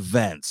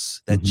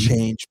events that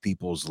change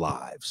people's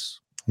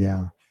lives.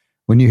 Yeah.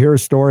 When you hear a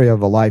story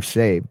of a life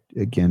saved,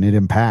 again, it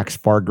impacts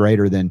far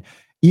greater than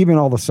even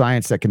all the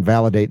science that can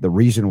validate the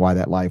reason why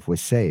that life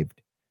was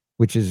saved,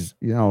 which is,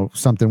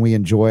 something we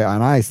enjoy.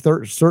 And I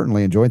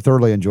certainly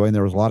thoroughly enjoy. And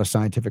there was a lot of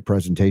scientific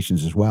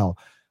presentations as well.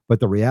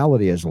 But the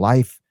reality is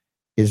life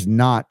is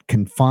not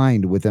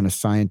confined within a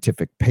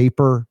scientific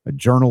paper, a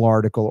journal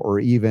article,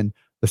 or even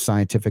the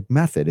scientific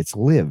method. It's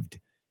lived.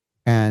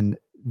 And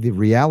the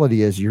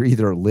reality is you're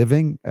either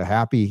living a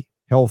happy,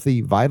 healthy,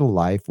 vital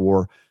life,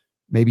 or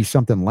maybe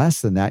something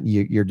less than that. And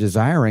you're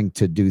desiring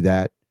to do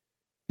that,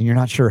 and you're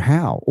not sure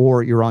how,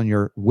 or you're on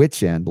your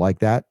wit's end like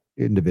that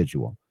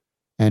individual,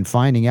 and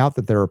finding out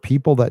that there are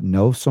people that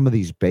know some of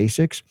these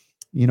basics.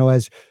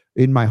 As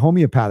in my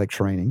homeopathic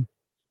training,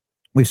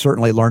 we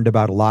certainly learned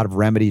about a lot of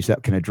remedies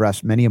that can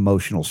address many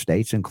emotional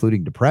states,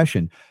 including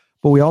depression.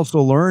 But we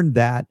also learned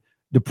that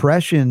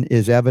depression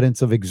is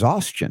evidence of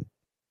exhaustion.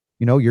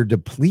 You're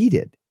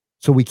depleted.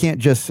 So we can't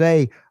just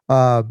say,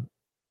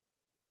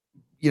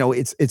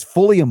 it's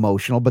fully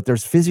emotional, but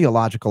there's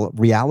physiological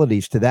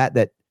realities to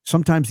that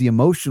sometimes the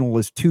emotional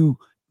is too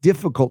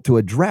difficult to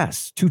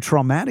address, too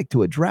traumatic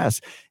to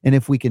address. And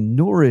if we can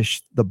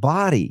nourish the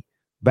body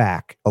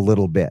back a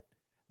little bit,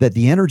 that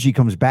the energy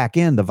comes back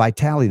in, the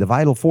vitality, the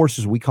vital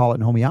forces, we call it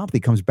in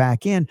homeopathy, comes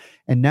back in.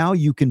 And now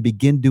you can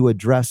begin to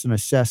address and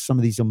assess some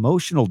of these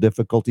emotional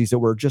difficulties that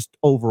were just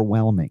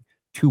overwhelming,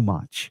 too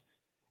much.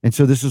 And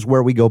so this is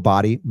where we go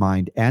body,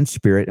 mind, and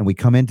spirit. And we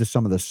come into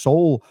some of the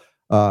soul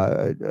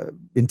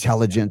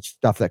intelligence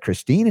stuff that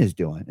Christine is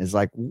doing. Is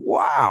like,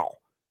 wow,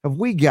 have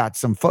we got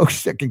some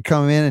folks that can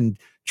come in and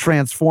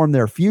transform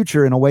their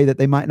future in a way that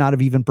they might not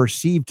have even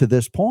perceived to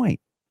this point.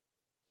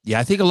 Yeah,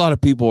 I think a lot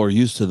of people are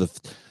used to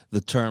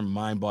the term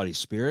mind, body,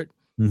 spirit.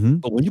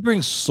 But when you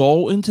bring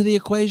soul into the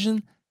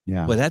equation,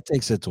 well, that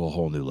takes it to a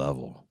whole new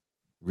level.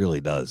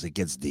 Really does. It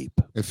gets deep.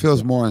 It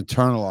feels more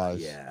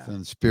internalized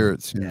than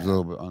spirit seems a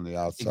little bit on the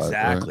outside.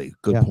 Exactly.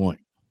 Right? Good point.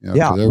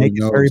 Make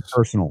it very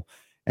personal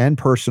and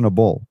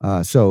personable.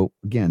 So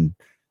again,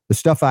 the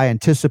stuff I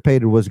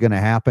anticipated was going to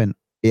happen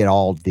it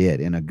all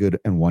did in a good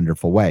and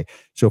wonderful way.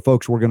 So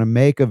folks, we're going to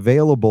make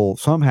available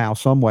somehow,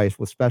 some way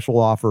with special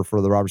offer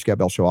for the Robert Scott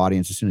Bell Show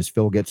audience as soon as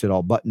Phil gets it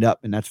all buttoned up,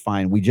 and that's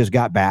fine. We just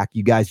got back.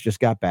 You guys just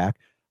got back.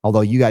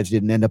 Although you guys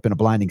didn't end up in a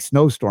blinding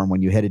snowstorm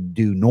when you headed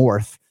due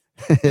north.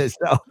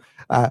 So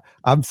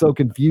I'm so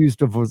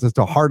confused as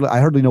to I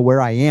hardly know where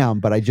I am,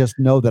 but I just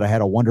know that I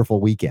had a wonderful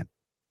weekend.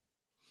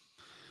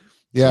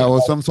 Yeah,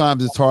 well,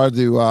 sometimes it's hard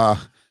to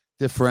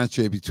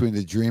differentiate between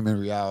the dream and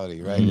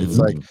reality, right? It's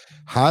like,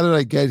 how did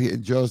I get here?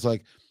 And Joe's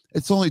like,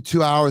 it's only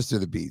 2 hours to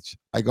the beach.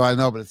 I go, I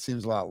know, but it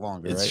seems a lot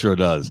longer. It right? Sure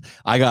does.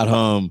 I got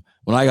home.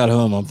 When I got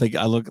home, I'm thinking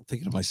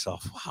to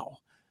myself, wow,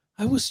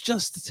 I was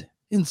just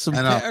in some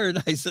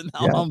paradise, and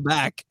now I'm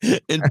back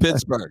in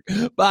Pittsburgh.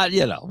 But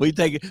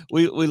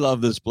we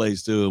love this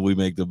place too, and we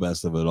make the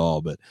best of it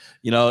all. But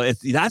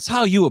that's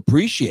how you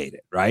appreciate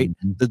it, right?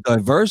 The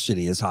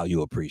diversity is how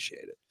you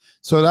appreciate it.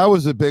 So that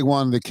was a big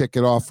one to kick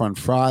it off on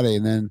Friday,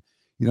 and then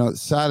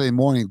Saturday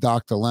morning,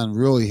 Dr. Len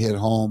really hit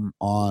home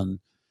on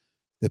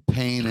the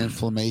pain,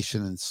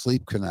 inflammation, and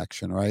sleep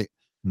connection. Right?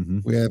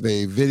 We have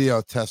a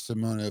video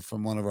testimony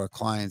from one of our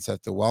clients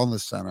at the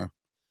Wellness Center.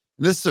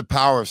 This is the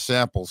power of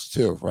samples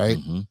too, right?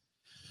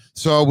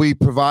 So we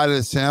provided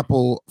a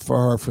sample for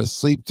her for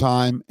sleep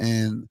time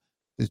and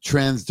the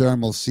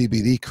transdermal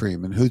CBD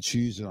cream. And who'd she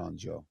use it on,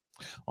 Joe?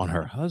 On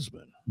her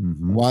husband.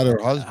 Why her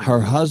husband? Her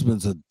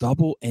husband's a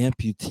double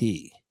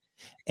amputee.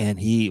 And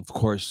he, of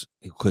course,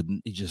 he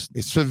couldn't. He just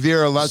a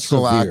severe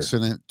electrical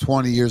accident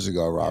 20 years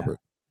ago, Robert.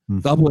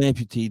 Double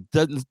amputee,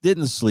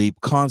 didn't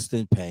sleep,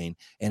 constant pain.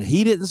 And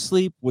he didn't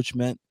sleep, which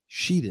meant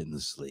she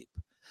didn't sleep.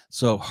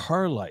 So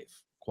her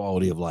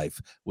quality of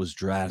life was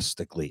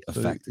drastically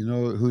affected. You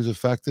know who's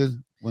affected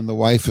when the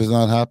wife is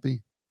not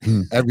happy?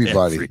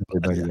 Everybody.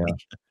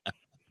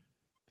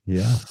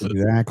 Yeah,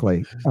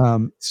 exactly.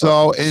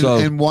 So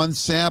in one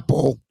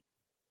sample,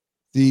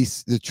 the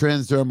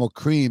transdermal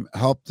cream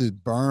helped to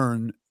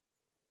burn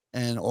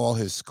and all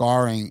his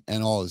scarring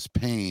and all his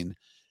pain,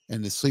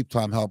 and the sleep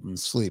time helped him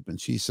sleep. And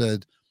she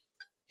said,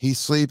 he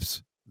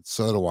sleeps,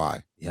 so do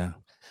I. Yeah.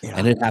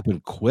 And it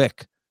happened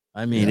quick.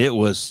 I mean, it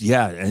was,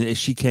 and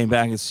she came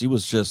back and she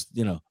was just,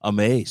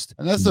 amazed.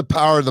 And that's the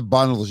power of the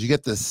bundles. You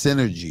get the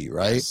synergy,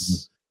 right?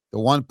 Yes. The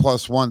 1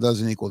 + 1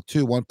 doesn't equal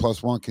 2. 1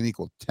 + 1 can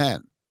equal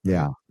 10.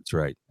 Yeah. That's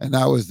right. And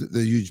that was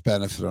the huge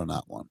benefit on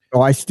that one.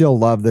 Oh, I still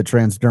love the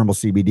transdermal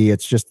CBD.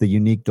 It's just the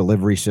unique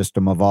delivery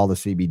system of all the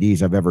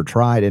CBDs I've ever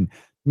tried. And,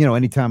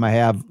 anytime I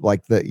have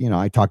like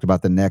I talked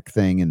about the neck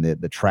thing and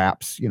the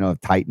traps,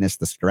 tightness,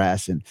 the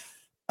stress, and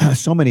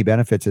so many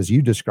benefits, as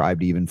you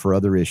described, even for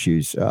other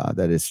issues,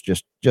 that is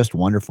just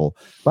wonderful.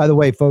 By the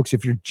way, folks,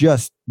 if you're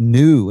just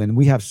new, and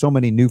we have so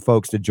many new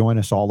folks to join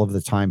us all of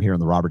the time here on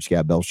the Robert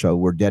Scott Bell Show,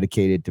 we're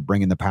dedicated to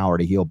bringing the power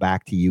to heal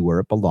back to you where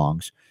it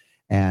belongs.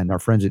 And our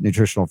friends at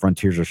Nutritional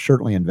Frontiers are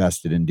certainly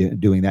invested in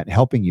doing that and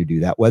helping you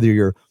do that, whether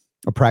you're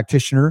a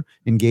practitioner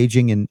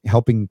engaging in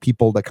helping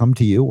people that come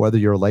to you, whether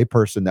you're a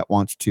layperson that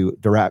wants to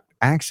direct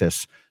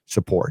access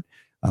support.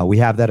 We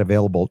have that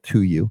available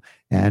to you,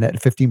 and at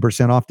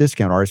 15% off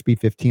discount, RSB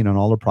 15 on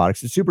all the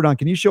products. And Super Don,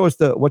 can you show us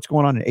what's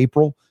going on in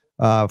April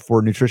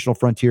for Nutritional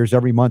Frontiers?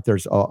 Every month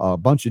there's a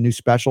bunch of new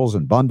specials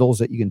and bundles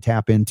that you can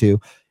tap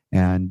into,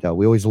 and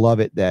we always love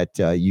it that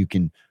you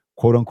can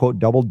quote unquote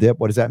double dip.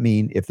 What does that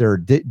mean? If there are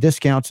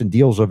discounts and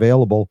deals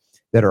available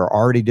that are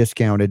already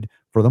discounted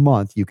for the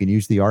month, you can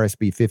use the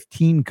RSB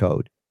 15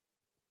 code,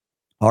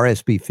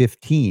 RSB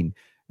 15,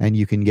 and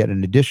you can get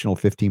an additional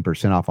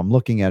 15% off. I'm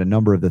looking at a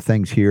number of the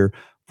things here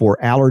for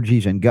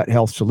allergies and gut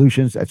health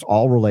solutions. That's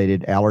all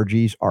related.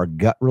 Allergies are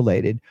gut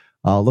related.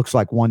 Looks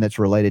like one that's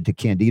related to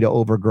candida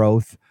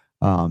overgrowth.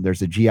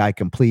 There's the GI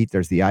Complete.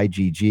 There's the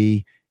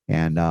IgG.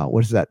 And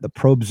what is that? The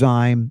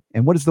Probzyme.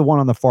 And what is the one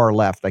on the far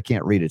left? I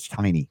can't read. It's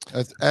tiny.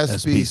 That's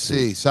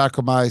SBC,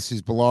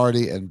 Saccharomyces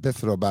boulardii and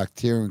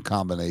bifidobacterium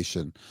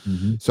combination.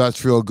 So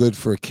that's real good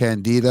for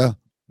candida,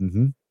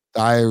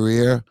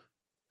 diarrhea,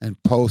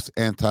 and post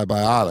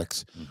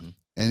antibiotics.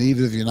 And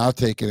even if you're not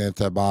taking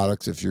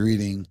antibiotics, if you're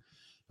eating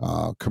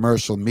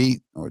commercial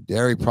meat or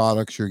dairy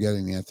products, you're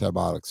getting the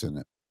antibiotics in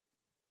it.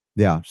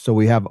 Yeah. So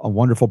we have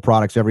wonderful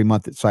products every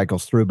month that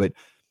cycles through, but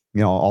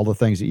all the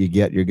things that you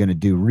get, you're going to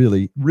do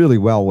really, really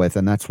well with.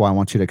 And that's why I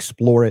want you to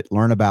explore it,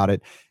 learn about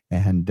it,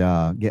 and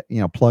get,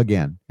 plug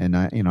in. And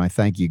I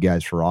thank you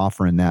guys for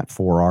offering that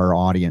for our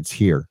audience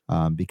here,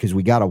 because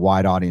we got a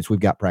wide audience. We've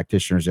got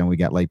practitioners and we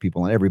got lay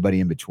people and everybody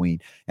in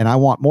between. And I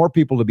want more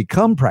people to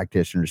become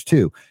practitioners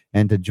too,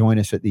 and to join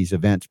us at these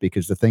events,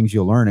 because the things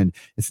you'll learn, and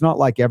it's not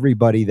like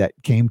everybody that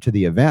came to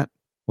the event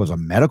was a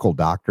medical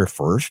doctor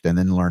first and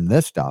then learned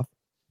this stuff.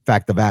 In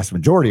fact, the vast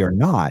majority are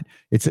not.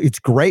 It's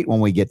great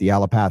when we get the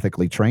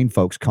allopathically trained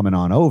folks coming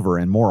on over,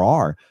 and more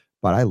are.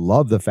 But I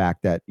love the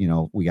fact that,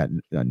 we got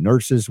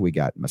nurses, we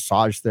got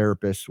massage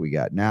therapists, we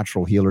got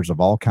natural healers of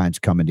all kinds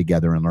coming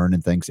together and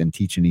learning things and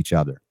teaching each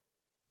other.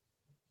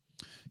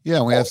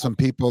 Yeah, we have some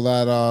people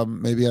that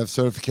maybe have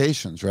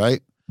certifications,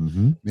 right?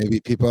 Maybe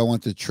people that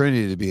went to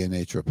Trinity to be a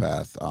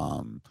naturopath,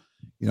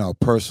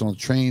 personal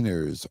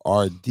trainers,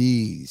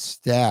 RDs,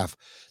 staff.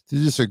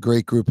 they're just a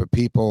great group of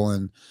people,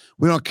 and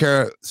we don't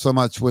care so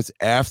much what's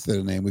after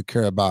the name. We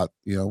care about,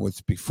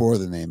 what's before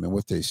the name and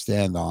what they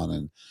stand on.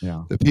 And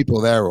the people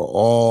there are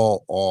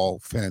all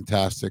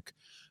fantastic,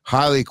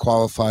 highly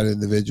qualified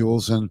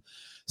individuals. And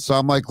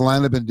some, like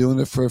Glenn, have been doing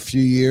it for a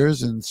few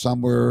years, and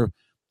some were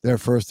their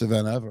first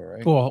event ever,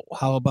 right? Well,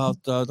 how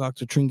about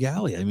Dr.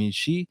 Tringali? I mean,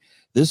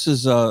 this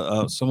is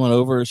someone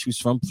over, she's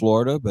from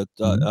Florida, but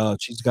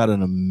she's got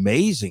an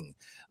amazing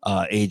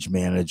age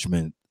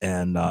management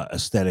and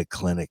aesthetic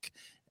clinic.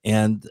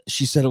 And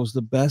she said it was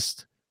the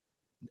best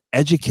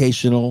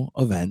educational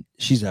event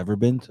she's ever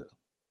been to.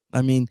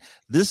 I mean,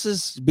 this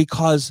is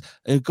because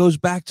it goes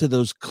back to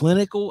those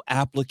clinical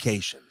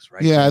applications,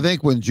 right? Yeah, I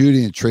think when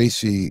Judy and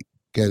Tracy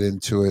get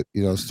into it,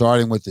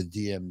 starting with the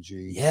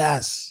DMG.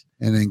 Yes.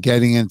 And then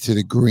getting into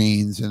the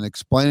greens and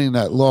explaining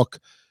that, look,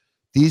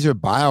 these are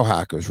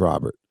biohackers,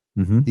 Robert.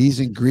 These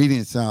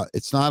ingredients now,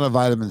 it's not a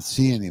vitamin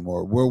C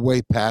anymore. We're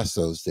way past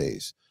those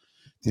days.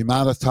 The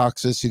amount of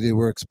toxicity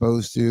we're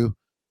exposed to,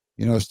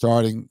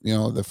 starting,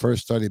 the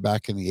first study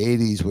back in the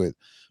 80s with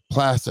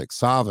plastics,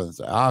 solvents,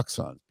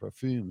 dioxins,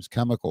 perfumes,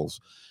 chemicals,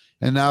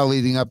 and now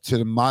leading up to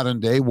the modern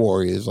day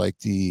warriors like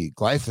the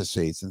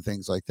glyphosates and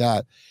things like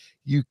that.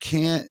 You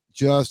can't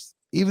just,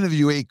 even if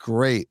you ate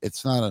great,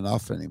 it's not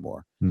enough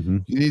anymore.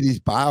 You need these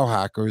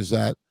biohackers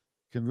that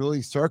can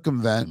really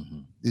circumvent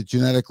the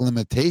genetic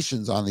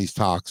limitations on these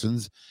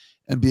toxins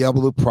and be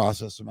able to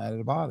process them out of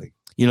the body.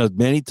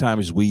 Many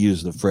times we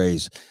use the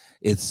phrase,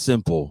 it's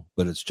simple,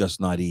 but it's just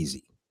not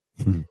easy.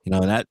 And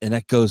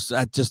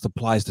that just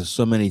applies to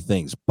so many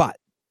things. But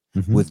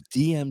with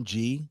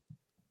DMG,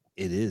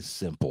 it is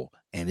simple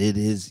and it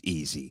is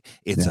easy.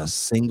 It's a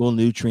single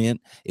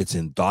nutrient. It's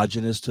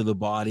endogenous to the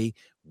body.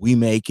 We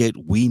make it,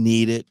 we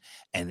need it,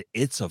 and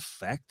its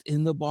effect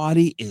in the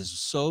body is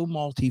so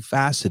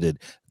multifaceted.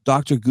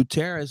 Dr.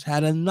 Gutierrez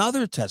had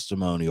another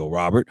testimonial,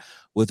 Robert,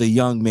 with a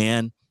young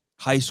man,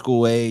 high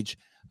school age,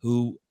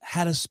 who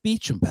had a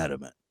speech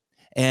impediment.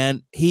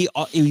 And he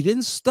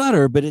didn't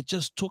stutter, but it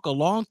just took a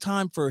long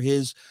time for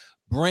his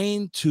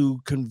brain to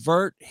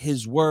convert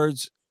his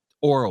words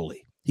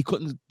orally. He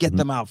couldn't get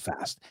them out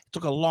fast. It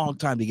took a long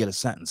time to get a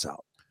sentence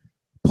out.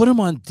 Put him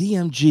on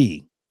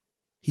DMG.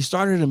 He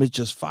started him at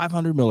just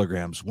 500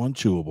 milligrams, one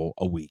chewable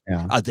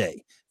a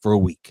day for a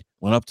week,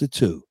 went up to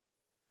 2,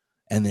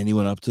 and then he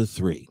went up to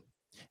 3.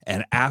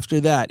 And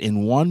after that,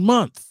 in 1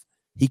 month,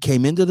 he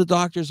came into the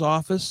doctor's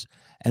office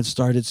and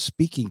started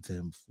speaking to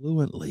him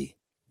fluently.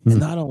 And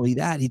not only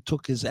that, he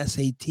took his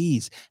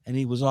SATs and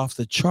he was off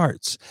the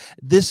charts.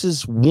 This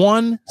is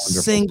one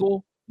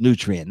single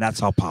nutrient.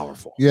 That's how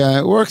powerful. Yeah,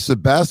 it works the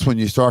best when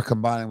you start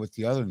combining with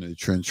the other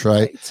nutrients,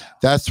 right?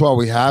 That's why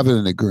we have it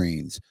in the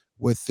greens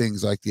with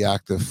things like the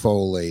active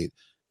folate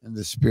and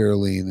the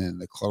spirulina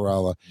and the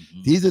chlorella.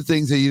 These are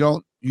things that you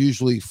don't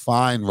usually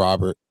find,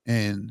 Robert,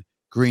 in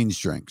greens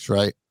drinks,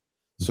 right?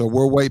 So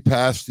we're way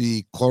past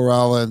the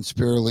chlorella and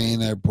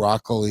spirulina,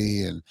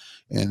 broccoli, and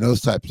those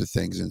types of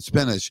things, and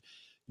spinach.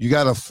 You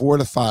got to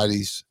fortify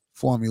these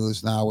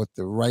formulas now with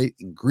the right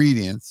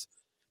ingredients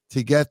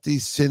to get the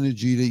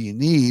synergy that you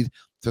need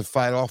to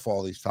fight off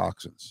all these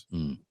toxins.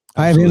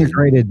 I have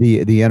integrated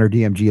the Enter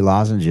DMG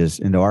lozenges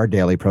into our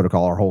daily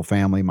protocol, our whole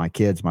family, my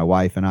kids, my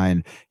wife, and I.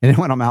 And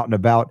when I'm out and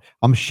about,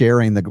 I'm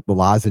sharing the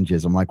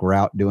lozenges. I'm like, we're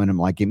out doing them.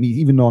 Like,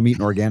 even though I'm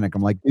eating organic,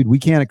 I'm like, dude,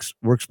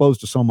 we're exposed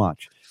to so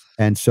much.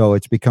 And so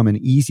it's become an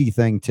easy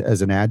thing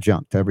as an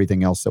adjunct to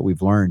everything else that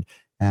we've learned.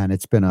 And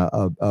it's been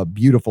a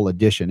beautiful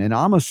addition. And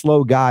I'm a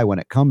slow guy when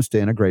it comes to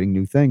integrating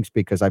new things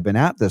because I've been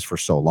at this for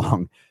so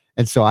long.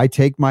 And so I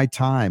take my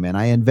time and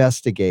I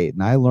investigate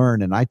and I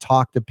learn and I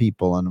talk to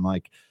people. And I'm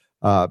like,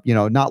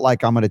 not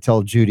like I'm going to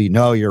tell Judy,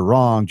 no, you're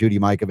wrong, Judy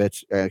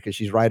Mikovits, because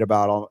she's right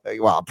about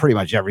pretty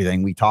much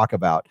everything we talk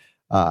about.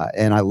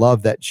 And I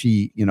love that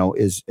she,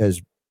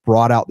 has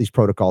brought out these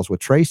protocols with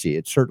Tracy.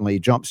 It certainly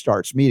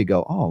jumpstarts me to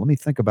go, oh, let me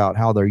think about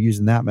how they're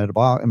using that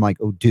metabolic. I'm like,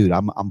 oh, dude,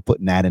 I'm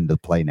putting that into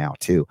play now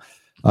too.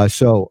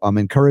 So I'm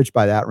encouraged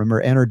by that. Remember,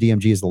 Enter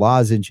DMG is the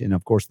lozenge, and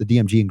of course, the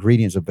DMG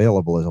ingredients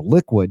available as a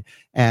liquid,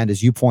 and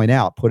as you point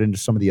out, put into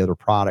some of the other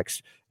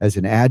products as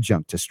an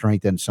adjunct to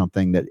strengthen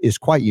something that is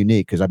quite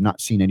unique because I've not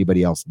seen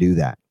anybody else do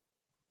that.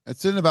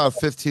 It's in about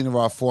 15 of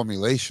our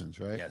formulations,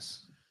 right?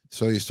 Yes.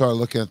 So you start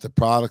looking at the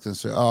product and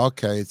say, oh,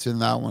 okay, it's in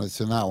that one,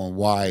 it's in that one.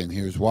 Why? And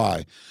here's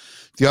why.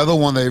 The other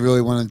one they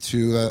really went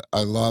into that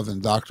I love,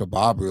 and Dr.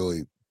 Bob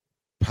really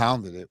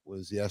pounded it,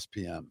 was the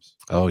SPMs.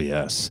 Oh,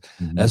 yes.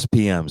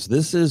 SPMs.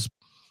 This is,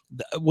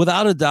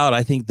 without a doubt,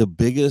 I think the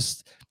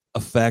biggest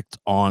effect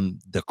on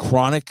the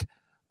chronic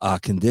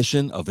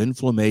condition of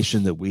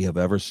inflammation that we have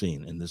ever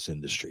seen in this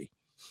industry.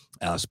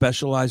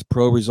 Specialized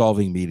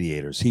pro-resolving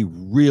mediators. He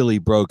really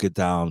broke it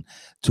down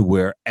to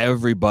where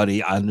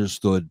everybody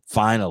understood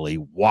finally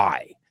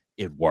why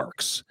it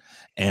works.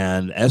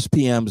 And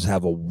SPMs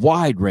have a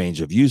wide range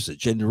of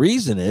usage. And the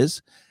reason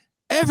is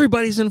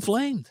everybody's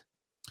inflamed,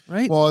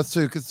 right? Well, it's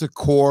a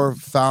core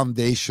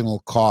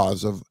foundational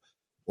cause of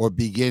or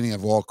beginning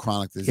of all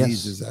chronic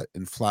diseases, that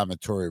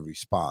inflammatory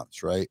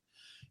response, right?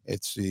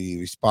 It's the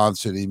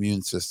response to the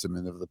immune system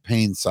and of the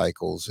pain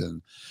cycles.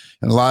 And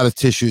in a lot of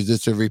tissues,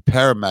 it's a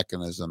repair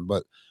mechanism.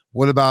 But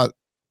what about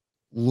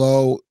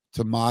low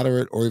to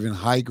moderate or even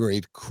high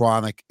grade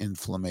chronic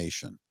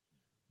inflammation?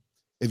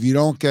 If you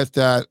don't get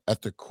that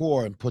at the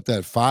core and put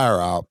that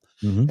fire out,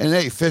 and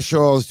hey, fish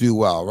oils do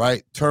well,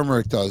 right?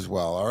 Turmeric does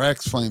well, or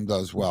X-Flame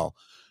does well.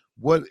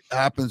 What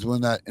happens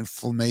when that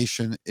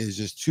inflammation is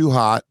just too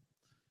hot,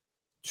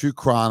 too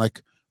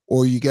chronic,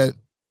 or you get,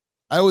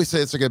 I always say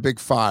it's like a big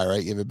fire,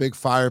 right? You have a big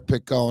fire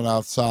pit going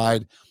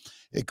outside.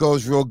 It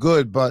goes real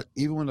good, but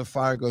even when the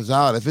fire goes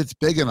out, if it's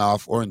big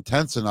enough or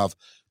intense enough,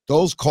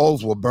 those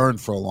coals will burn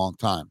for a long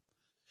time.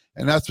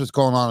 And that's what's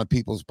going on in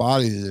people's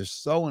bodies. They're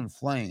so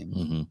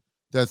inflamed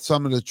that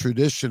some of the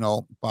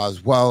traditional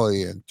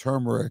boswellia and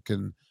turmeric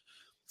and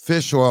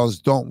fish oils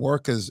don't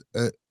work as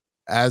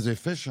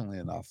efficiently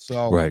enough.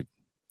 So right.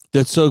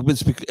 That's so.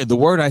 The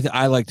word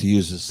I like to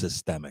use is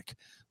systemic.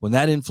 When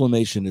that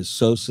inflammation is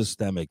so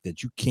systemic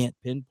that you can't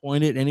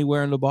pinpoint it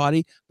anywhere in the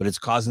body, but it's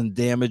causing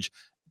damage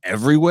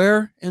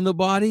everywhere in the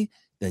body,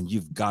 then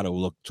you've got to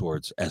look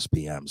towards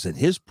SPMs. And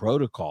his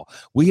protocol.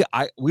 We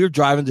were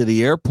driving to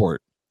the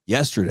airport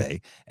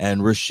yesterday,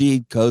 and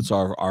Rashid Coates,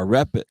 our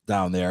rep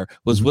down there,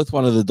 was with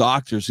one of the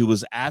doctors who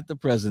was at the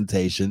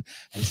presentation,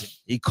 and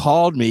he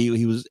called me.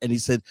 He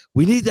said,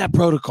 "We need that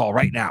protocol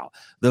right now.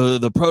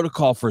 The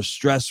protocol for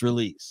stress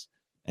release,"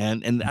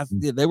 and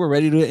they were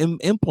ready to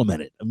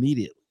implement it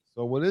immediately.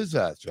 So what is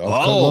that, Joe?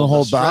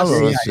 Oh,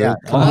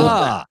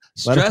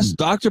 stress.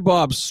 Dr.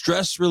 Bob's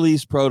stress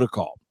release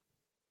protocol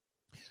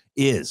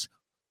is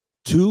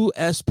 2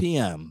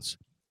 SPMs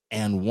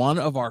and one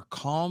of our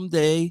Calm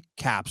Day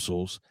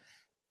capsules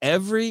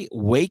every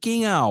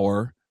waking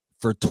hour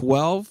for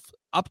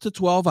up to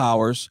 12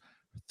 hours,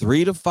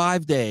 3 to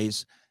 5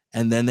 days,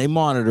 and then they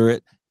monitor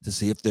it to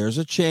see if there's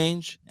a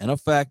change, an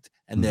effect,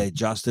 and they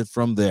adjust it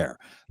from there.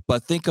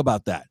 But think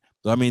about that.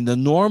 I mean, the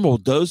normal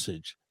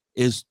dosage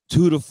is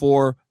 2 to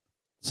 4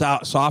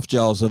 soft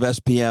gels of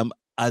SPM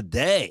a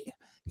day.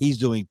 He's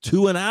doing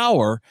 2 an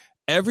hour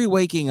every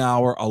waking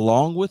hour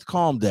along with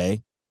Calm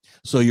Day.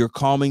 So you're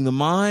calming the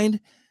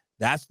mind.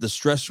 That's the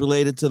stress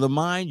related to the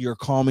mind. You're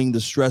calming the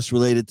stress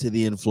related to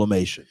the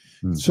inflammation.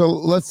 So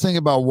let's think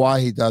about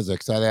why he does it,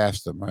 because I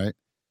asked him, right?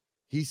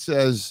 He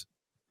says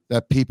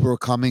that people are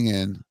coming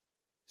in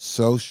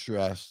so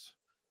stressed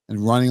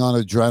and running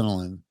on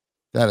adrenaline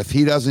that if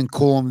he doesn't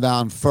cool them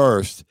down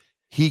first,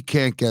 he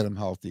can't get them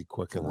healthy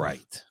quick enough.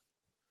 Right.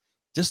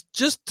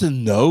 Just to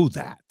know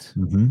that,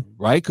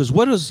 right? Because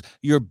what does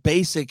your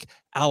basic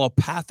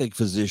allopathic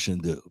physician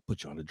do?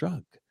 Put you on a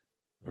drug.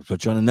 Or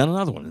put you on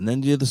another one, and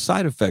then you have the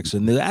side effects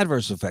and the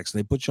adverse effects, and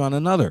they put you on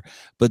another.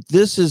 But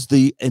this is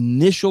the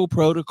initial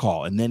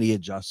protocol, and then he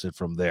adjusts it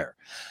from there.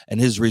 And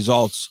his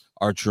results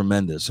are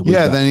tremendous.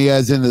 Then he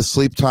adds in the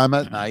sleep time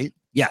at night.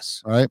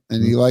 Yes. Right.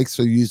 And he likes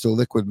to use the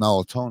liquid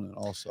melatonin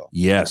also.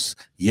 Yes.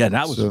 Yeah,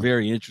 that was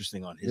very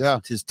interesting on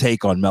his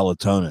take on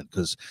melatonin,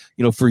 because,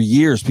 for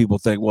years people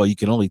think, well, you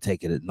can only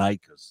take it at night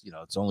because,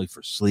 it's only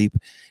for sleep.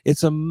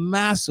 It's a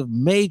massive,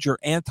 major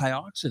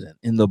antioxidant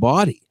in the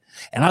body.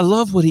 And I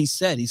love what he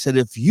said. He said,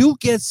 if you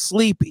get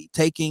sleepy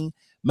taking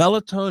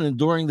melatonin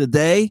during the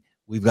day,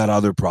 we've got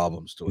other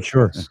problems to it.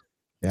 Sure.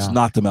 It's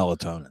not the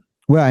melatonin.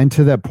 Well, and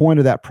to that point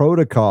of that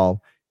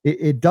protocol,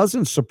 it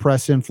doesn't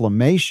suppress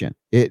inflammation.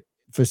 It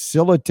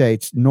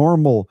facilitates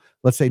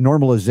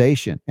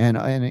normalization and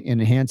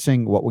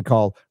enhancing what we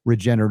call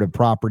regenerative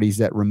properties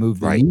that remove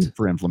the need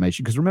for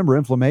inflammation. Because remember,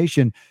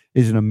 inflammation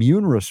is an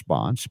immune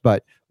response,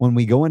 but when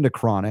we go into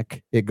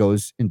chronic, it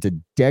goes into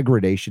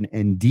degradation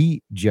and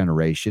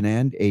degeneration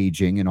and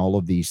aging and all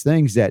of these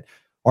things that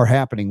are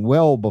happening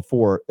well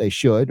before they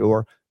should,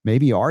 or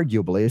maybe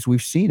arguably, as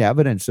we've seen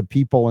evidence of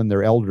people in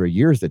their elder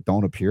years that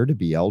don't appear to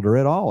be elder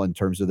at all in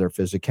terms of their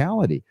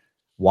physicality.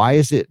 Why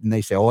is it? And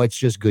they say, oh, it's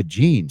just good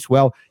genes.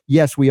 Well,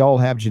 yes, we all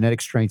have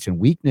genetic strengths and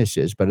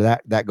weaknesses,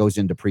 but that goes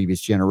into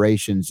previous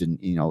generations and,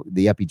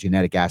 the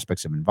epigenetic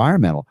aspects of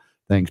environmental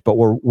things. But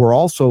we're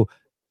also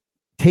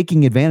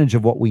taking advantage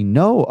of what we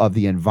know of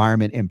the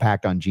environment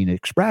impact on gene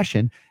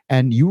expression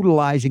and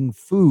utilizing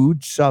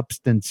food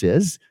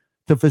substances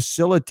to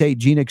facilitate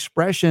gene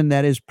expression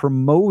that is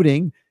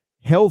promoting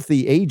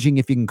healthy aging,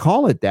 if you can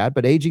call it that,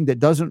 but aging that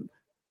doesn't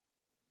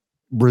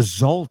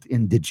result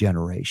in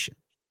degeneration.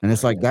 And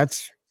it's like,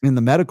 that's in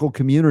the medical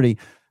community,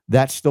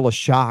 that's still a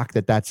shock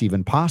that that's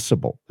even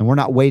possible. And we're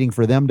not waiting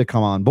for them to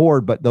come on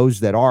board, but those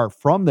that are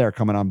from there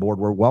coming on board,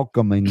 we're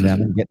welcoming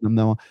them and getting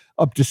them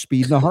up to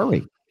speed in a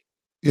hurry.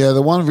 Yeah,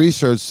 the one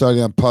research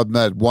study on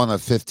PubMed, one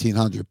of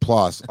 1,500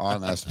 plus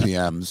on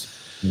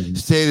SPMs,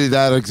 stated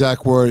that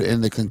exact word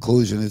in the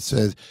conclusion. It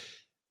said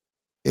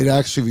it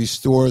actually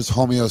restores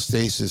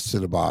homeostasis to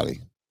the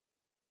body,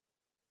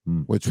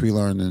 which we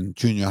learned in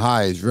junior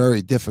high is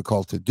very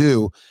difficult to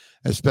do,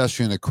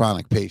 especially in a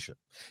chronic patient.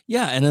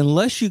 Yeah, and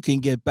unless you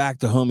can get back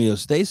to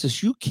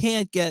homeostasis, you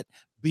can't get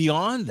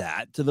beyond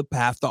that to the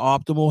path to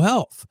optimal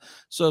health.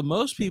 So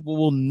most people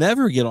will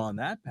never get on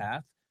that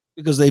path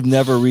because they've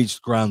never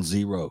reached ground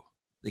zero.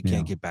 They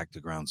can't get back to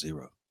ground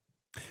zero.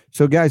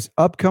 So, guys,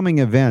 upcoming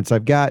events.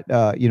 I've got,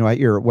 at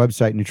your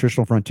website,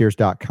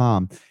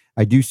 nutritionalfrontiers.com.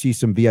 I do see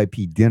some VIP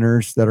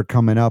dinners that are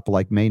coming up,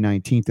 like May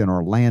 19th in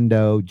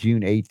Orlando,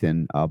 June 8th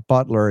in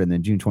Butler, and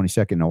then June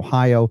 22nd in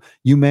Ohio.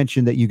 You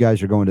mentioned that you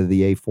guys are going to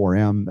the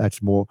A4M.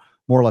 That's more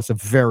or less a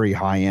very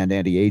high-end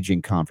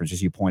anti-aging conference,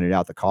 as you pointed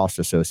out, the cost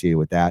associated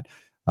with that.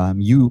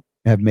 You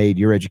have made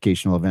your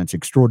educational events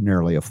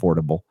extraordinarily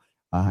affordable,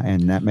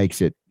 and that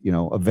makes it,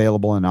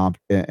 available and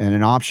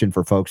an option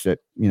for folks that,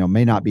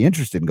 may not be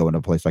interested in going to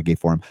a place like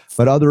A4M,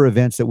 but other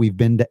events that we've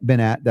been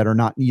at that are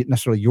not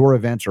necessarily your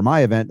events or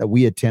my event that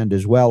we attend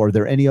as well. Are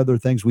there any other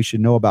things we should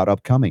know about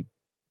upcoming?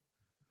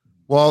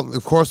 Well,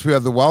 of course, we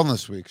have the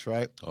Wellness Weeks,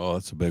 right? Oh,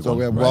 that's a big one. So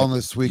we have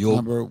Wellness Week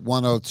number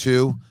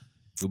 102.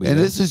 And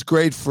this is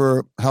great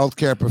for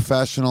healthcare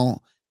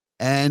professional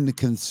and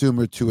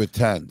consumer to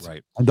attend.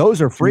 Right. And those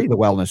are free, the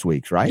Wellness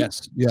Weeks, right?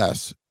 Yes.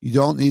 Yes. You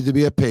don't need to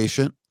be a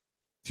patient.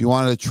 If you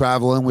wanted to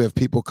travel in, we have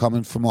people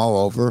coming from all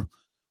over.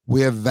 We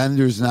have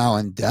vendors now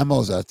and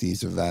demos at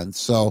these events.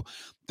 So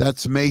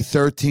that's May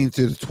 13th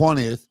to the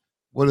 20th.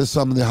 What are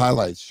some of the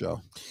highlights,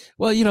 Joe?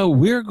 Well,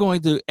 we're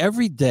going to,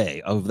 every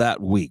day of that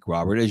week,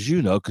 Robert, as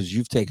you know, because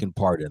you've taken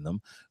part in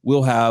them,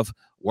 we'll have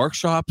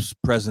workshops,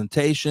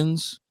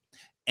 presentations,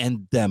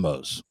 and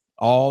demos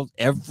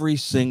every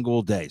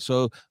single day.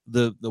 So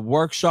the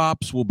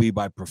workshops will be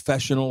by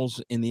professionals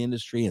in the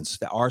industry and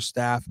our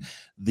staff.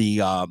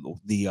 The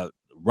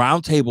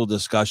roundtable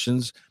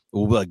discussions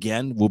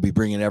we'll be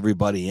bringing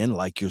everybody in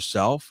like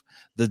yourself.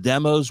 The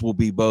demos will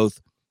be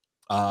both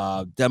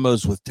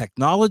demos with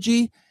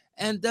technology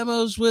and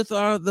demos with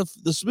the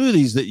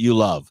smoothies that you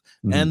love,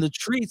 and the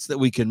treats that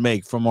we can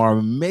make from our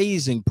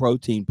amazing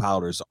protein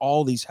powders,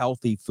 all these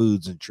healthy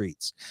foods and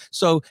treats.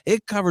 So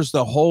it covers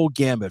the whole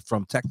gamut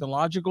from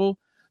technological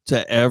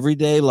to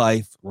everyday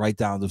life, right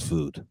down to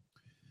food.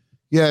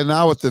 Yeah,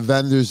 now with the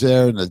vendors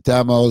there and the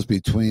demos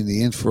between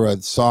the infrared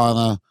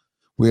sauna,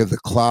 we have the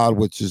Cloud,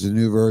 which is a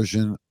new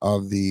version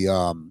of the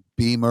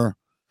Beamer.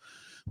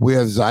 We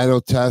have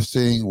Zyto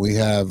testing. We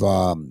have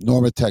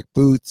Normatec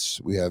boots.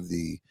 We have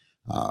the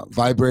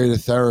vibrator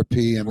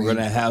therapy. And we're going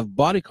to have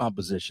body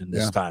composition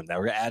this time. Now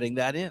we're adding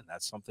that in.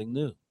 That's something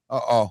new.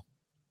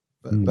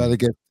 Better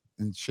get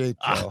in shape,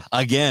 Joe.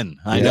 Again,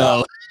 I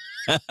know.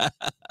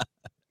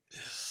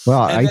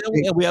 Well, and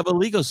then we have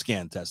illegal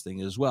scan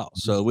testing as well.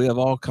 So we have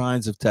all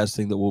kinds of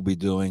testing that we'll be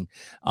doing.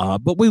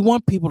 But we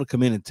want people to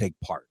come in and take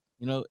part.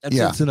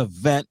 It's an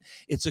event.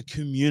 It's a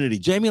community.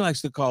 Jamie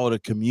likes to call it a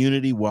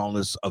community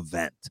wellness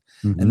event.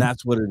 And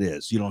that's what it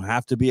is. You don't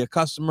have to be a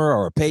customer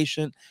or a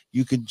patient.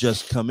 You can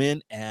just come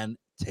in and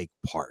take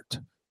part.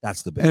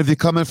 That's the best. And if you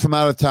come in from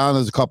out of town,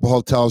 there's a couple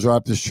hotels right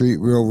up the street,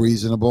 real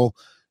reasonable.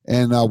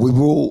 And we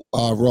will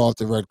roll out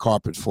the red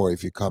carpet for you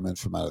if you come in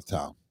from out of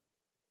town.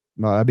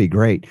 Well, that'd be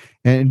great.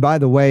 And by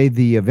the way,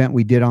 the event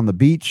we did on the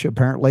beach,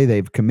 apparently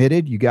they've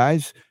committed you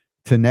guys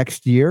to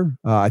next year.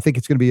 I think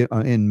it's going to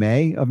be in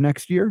May of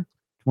next year,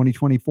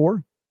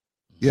 2024.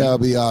 Yeah, it'll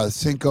be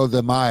Cinco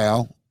de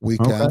Mayo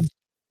weekend,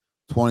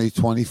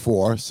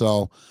 2024.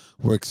 So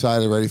we're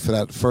excited, ready for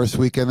that first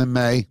weekend in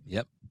May.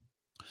 Yep.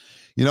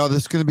 This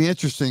is going to be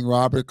interesting,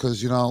 Robert,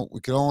 because,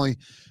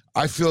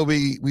 I feel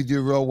we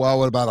do real well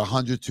with about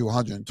 100 to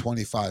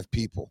 125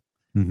 people.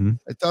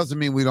 It doesn't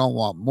mean we don't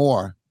want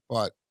more,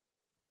 but,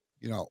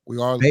 we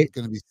are going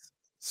to be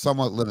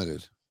somewhat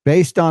limited.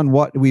 Based on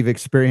what we've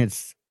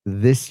experienced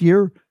this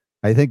year,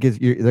 I think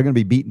they're going to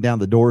be beating down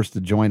the doors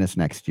to join us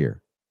next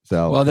year.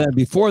 So, well, then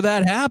before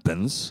that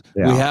happens,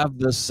 we have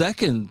the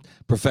second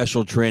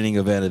professional training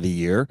event of the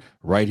year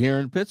right here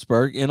in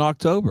Pittsburgh in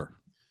October.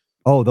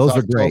 Oh, those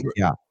are great.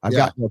 Yeah. I've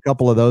got a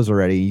couple of those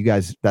already. You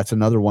guys, that's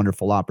another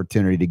wonderful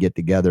opportunity to get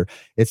together.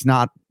 It's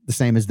not the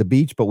same as the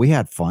beach, but we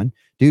had fun.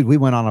 Dude, we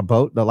went on a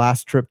boat the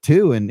last trip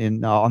too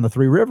in on the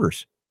Three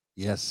Rivers.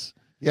 Yes.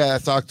 Yeah,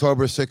 it's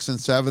October 6th and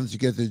 7th. You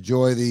get to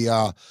enjoy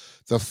the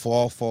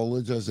fall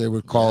foliage, as they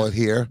would call it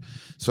here.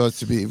 So it's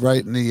to be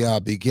right in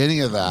the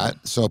beginning of that.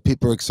 So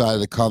people are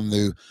excited to come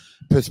to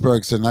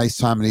Pittsburgh. It's a nice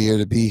time of the year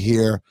to be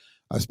here,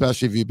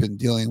 especially if you've been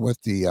dealing with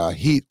the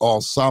heat all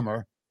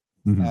summer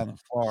out in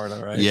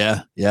Florida, right?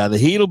 Yeah. The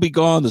heat will be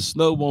gone. The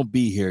snow won't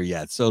be here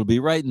yet. So it'll be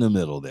right in the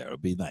middle there. It'll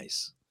be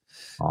nice.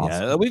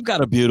 Awesome. Yeah, we've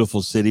got a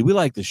beautiful city. We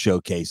like to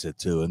showcase it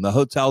too. And the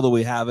hotel that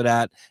we have it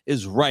at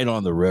is right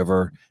on the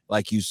river,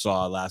 like you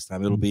saw last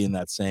time. It'll be in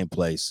that same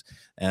place,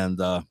 and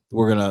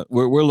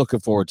we're looking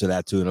forward to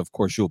that too. And of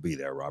course, you'll be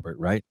there, Robert,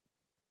 right?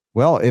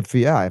 Well, if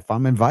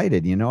I'm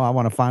invited, I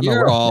want to find.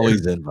 You're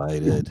always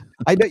invited.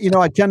 I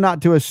tend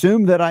not to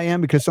assume that I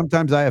am, because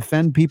sometimes I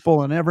offend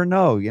people and never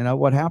know.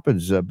 What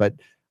happens. But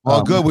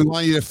good. We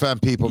want you to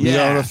offend people. You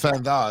don't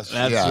offend us.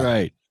 That's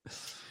right.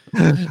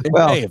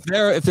 Well,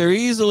 if they're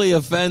easily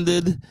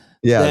offended,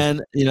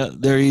 then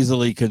they're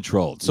easily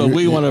controlled. So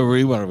we want to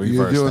reverse.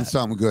 You're doing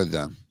something good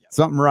then.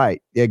 Something right.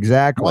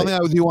 Exactly. One thing I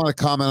do want to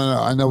comment on,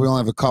 I know we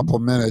only have a couple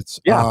of minutes.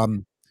 Yeah.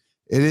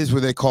 It is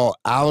what they call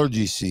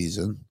allergy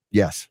season.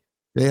 Yes.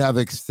 They have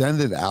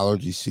extended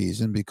allergy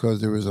season because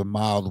there was a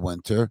mild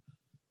winter,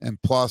 and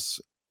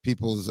plus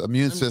people's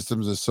immune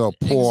systems are so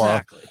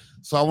poor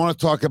So I want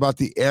to talk about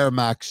the Air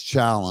Max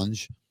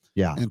Challenge.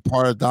 Yeah. And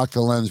part of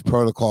Dr. Len's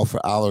protocol for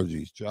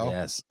allergies, Joe.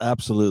 Yes,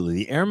 absolutely.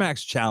 The Air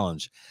Max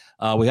Challenge.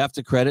 We have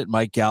to credit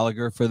Mike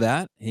Gallagher for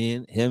that. He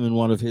and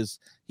one of his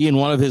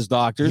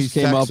doctors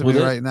came up with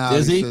it right now.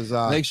 Is he? Says,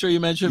 Make sure you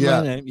mention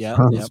my name. Yeah.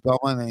 Spell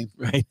my name.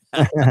 Right.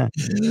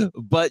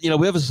 But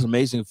we have this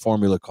amazing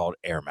formula called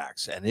Air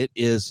Max, and it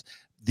is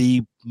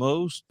the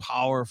most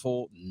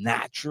powerful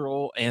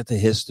natural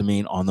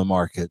antihistamine on the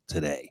market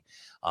today.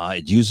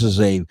 It uses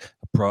a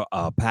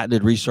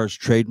patented research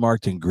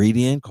trademarked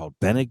ingredient called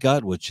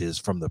Benegut, which is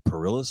from the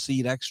perilla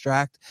seed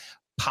extract.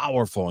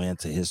 Powerful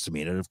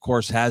antihistamine. It, of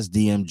course, has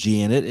DMG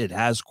in it. It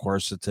has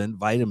quercetin,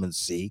 vitamin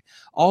C,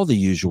 all the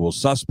usual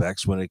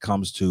suspects when it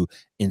comes to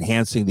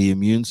enhancing the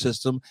immune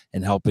system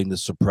and helping to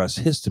suppress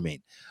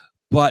histamine.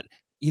 But,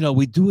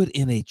 we do it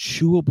in a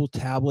chewable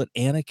tablet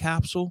and a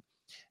capsule.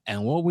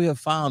 And what we have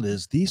found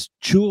is these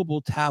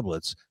chewable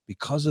tablets,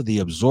 because of the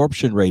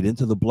absorption rate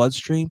into the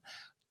bloodstream,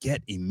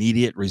 get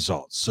immediate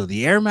results. So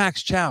the Air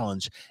Max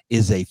Challenge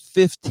is a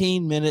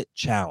 15-minute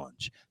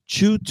challenge.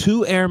 Chew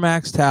 2 Air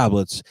Max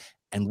tablets,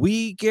 and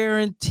we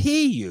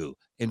guarantee you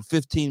in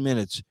 15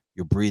 minutes,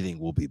 your breathing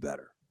will be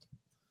better.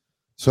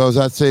 So is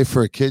that safe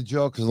for a kid,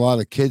 Joe? Because a lot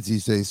of kids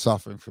these days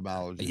suffering from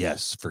allergies.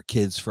 Yes, for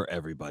kids, for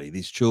everybody.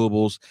 These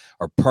chewables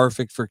are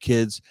perfect for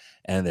kids,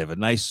 and they have a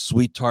nice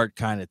sweet tart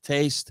kind of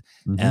taste.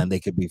 Mm-hmm. And they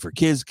can be for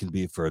kids, can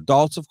be for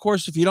adults. Of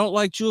course, if you don't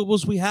like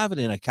chewables, we have it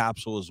in a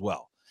capsule as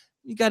well.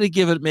 You got to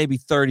give it maybe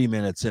 30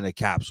 minutes in a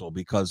capsule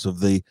because of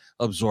the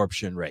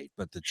absorption rate.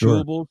 But the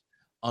chewable,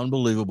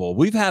 unbelievable.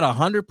 We've had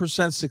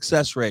 100%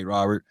 success rate,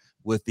 Robert,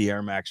 with the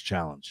Air Max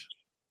Challenge.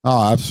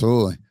 Oh,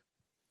 absolutely.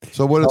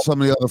 So what are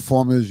some of the other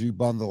formulas you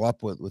bundle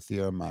up with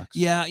the Air Max?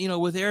 Yeah,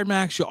 with Air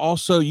Max,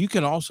 you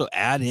can also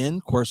add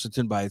in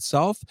quercetin by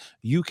itself.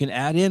 You can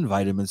add in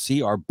vitamin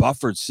C. Our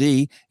buffered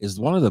C is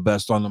one of the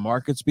best on the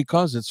markets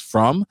because it's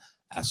from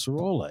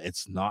acerola.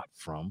 It's not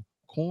from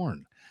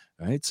corn,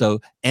 right?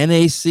 So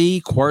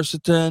NAC,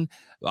 quercetin,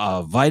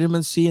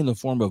 vitamin C in the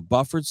form of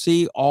buffered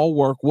C all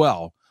work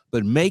well,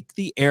 but make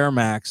the Air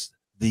Max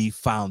the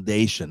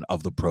foundation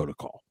of the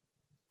protocol.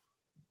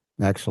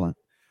 Excellent.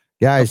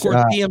 Guys, of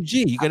course,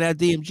 DMG, you can add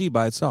DMG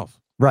by itself.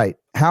 Right.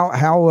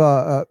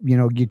 How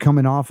you're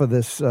coming off of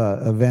this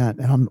event,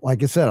 and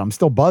like I said, I'm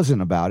still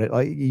buzzing about it.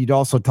 Like you'd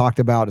also talked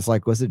about, it's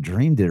like, was it a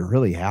dream? Did it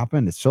really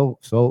happen? It's so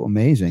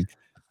amazing.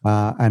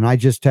 And I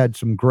just had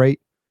some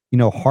great,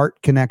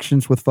 heart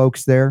connections with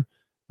folks there.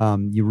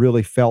 You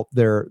really felt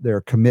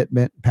their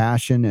commitment,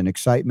 passion, and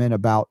excitement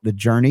about the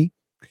journey,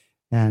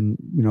 and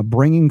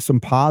bringing some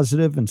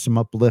positive and some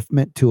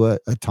upliftment to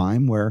a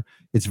time where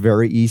it's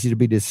very easy to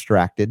be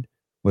distracted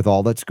with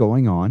all that's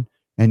going on,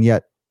 and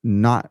yet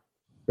not,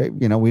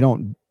 we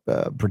don't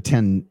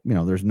pretend,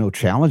 there's no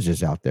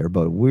challenges out there,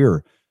 but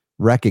we're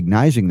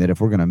recognizing that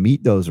if we're going to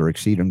meet those or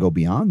exceed and go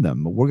beyond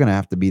them, we're going to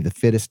have to be the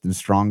fittest and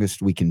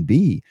strongest we can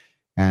be.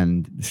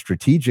 And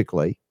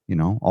strategically,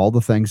 all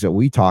the things that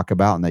we talk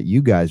about and that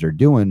you guys are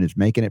doing is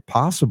making it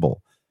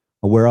possible.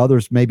 Where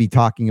others may be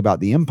talking about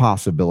the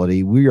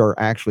impossibility, we are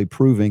actually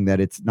proving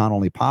that it's not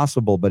only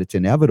possible, but it's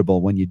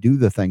inevitable when you do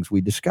the things we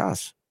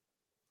discuss.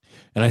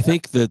 And I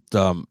think that,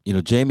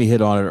 Jamie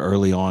hit on it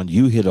early on.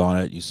 You hit on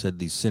it. You said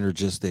the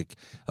synergistic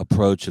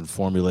approach and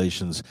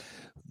formulations,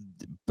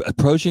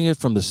 approaching it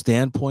from the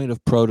standpoint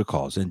of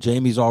protocols. And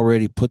Jamie's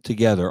already put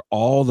together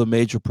all the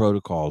major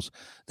protocols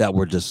that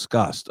were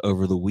discussed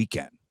over the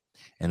weekend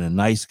in a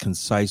nice,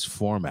 concise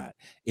format.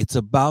 It's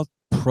about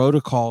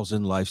protocols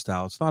and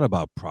lifestyle. It's not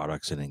about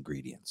products and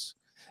ingredients.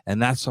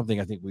 And that's something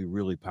I think we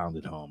really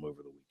pounded home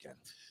over the weekend.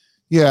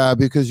 Yeah,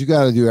 because you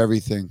got to do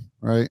everything,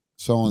 right?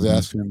 Someone's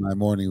asking me my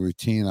morning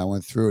routine. I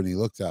went through it and he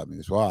looked at me. He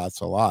goes, wow,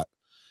 that's a lot.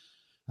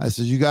 I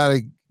said, you got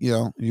to,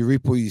 you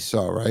reap what you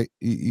sow, right?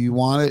 You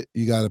want it,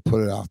 you got to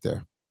put it out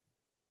there.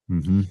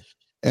 Mm-hmm.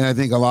 And I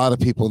think a lot of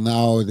people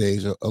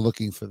nowadays are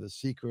looking for the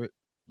secret,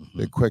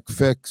 the quick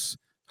fix.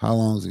 How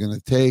long is it going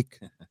to take?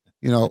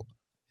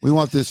 We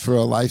want this for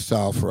a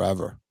lifestyle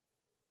forever.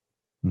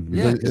 Mm-hmm.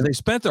 Yeah, because they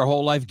spent their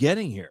whole life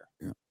getting here.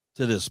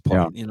 To this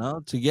point,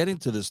 to getting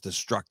to this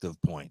destructive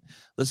point.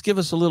 Let's give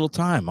us a little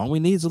time. All we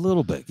need is a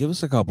little bit. Give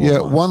us a couple. Yeah,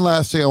 one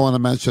last thing I want to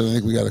mention, I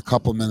think we got a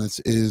couple minutes,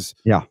 is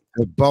the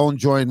bone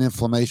joint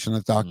inflammation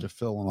that Dr.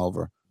 Phil went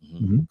over.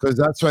 Because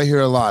that's what I hear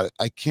a lot.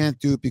 I can't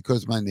do it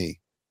because my knee.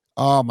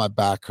 Oh, my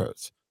back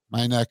hurts.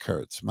 My neck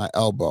hurts. My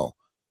elbow.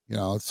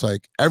 It's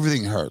like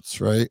everything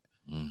hurts, right?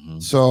 Mm-hmm.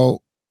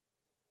 So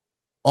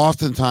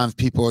oftentimes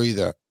people are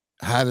either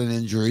had an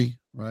injury,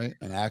 right?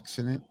 An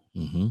accident.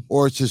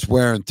 Or it's just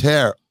wear and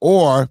tear,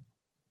 or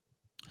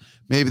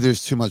maybe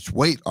there's too much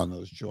weight on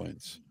those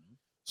joints.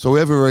 So we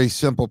have a very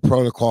simple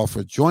protocol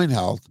for joint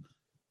health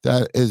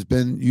that has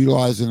been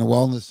utilized in the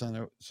Wellness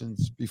Center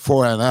since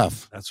before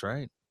NF. That's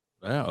right.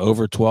 Yeah,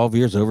 over 12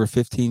 years, over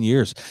 15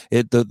 years.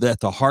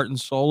 The heart and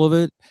soul of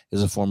it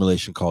is a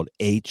formulation called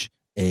HA+.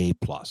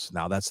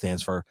 Now that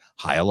stands for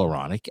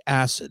hyaluronic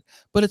acid,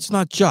 but it's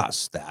not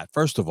just that.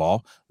 First of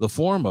all, the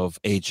form of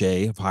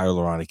HA, of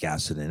hyaluronic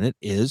acid in it,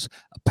 is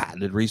a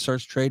patented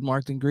research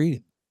trademarked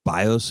ingredient.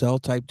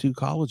 BioCell type 2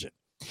 collagen.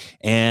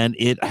 And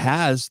it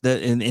has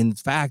that. In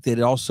fact, it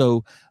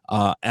also,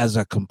 as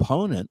a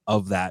component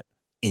of that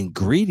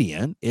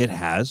ingredient, it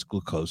has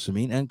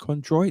glucosamine and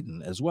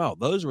chondroitin as well.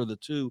 Those were the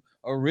two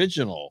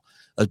original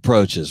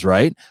approaches,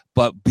 right?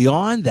 But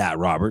beyond that,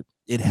 Robert,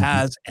 it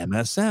has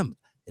MSM.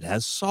 It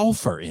has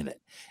sulfur in it,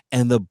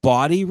 and the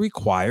body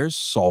requires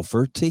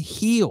sulfur to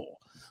heal.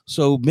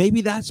 So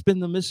maybe that's been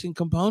the missing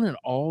component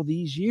all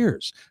these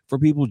years for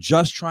people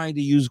just trying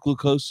to use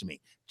glucosamine,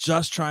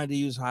 just trying to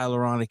use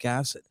hyaluronic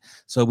acid.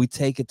 So we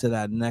take it to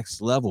that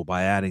next level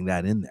by adding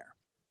that in there.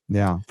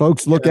 Yeah,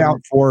 folks, look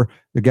out for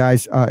the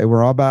guys.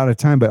 We're all about out of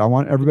time, but I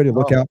want everybody to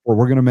look out for.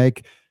 We're going to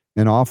make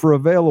an offer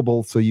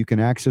available so you can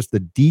access the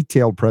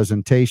detailed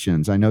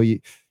presentations. I know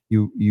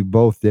you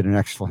both did an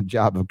excellent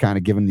job of kind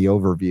of giving the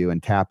overview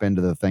and tap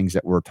into the things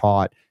that we're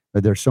taught.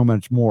 But there's so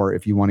much more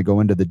if you want to go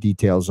into the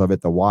details of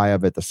it, the why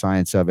of it, the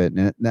science of it,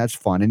 and that's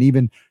fun. And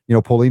even,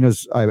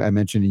 Paulina's, I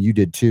mentioned, and you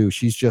did too.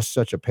 She's just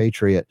such a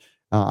patriot.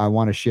 I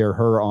want to share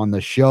her on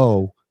the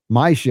show,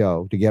 my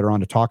show, to get her on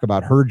to talk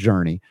about her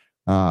journey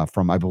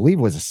from, I believe,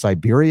 was it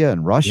Siberia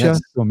and Russia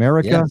to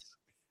America.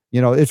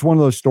 Yes. It's one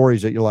of those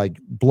stories that you're like,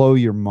 blow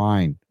your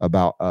mind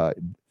about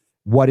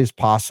what is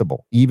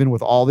possible, even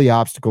with all the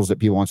obstacles that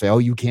people want to say, oh,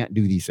 you can't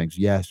do these things.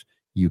 Yes,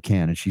 you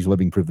can. And she's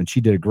living proof. And she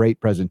did a great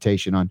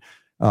presentation on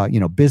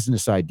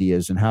business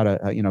ideas and how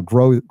to,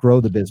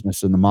 grow the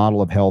business and the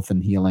model of health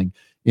and healing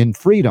in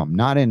freedom,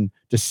 not in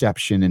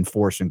deception and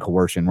force and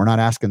coercion. We're not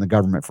asking the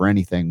government for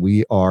anything.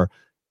 We are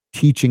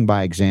teaching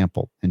by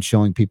example and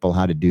showing people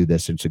how to do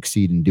this and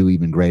succeed and do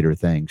even greater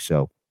things.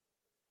 So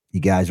you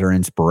guys are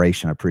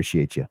inspiration. I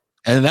appreciate you.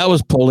 And that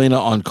was Paulina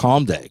on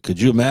Calm Day.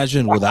 Could you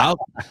imagine without?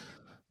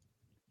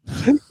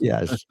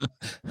 Yes.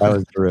 That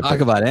was terrific.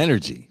 Talk about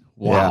energy.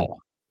 Wow. Yeah.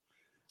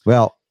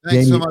 Well,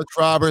 thanks so much,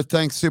 Robert.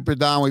 Thanks, Super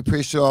Don. We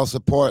appreciate all the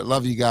support.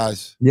 Love you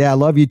guys. Yeah, I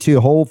love you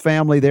too. Whole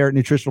family there at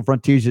Nutritional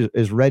Frontiers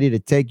is ready to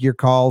take your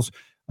calls.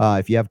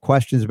 If you have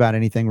questions about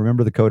anything,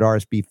 remember the code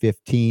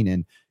RSB15.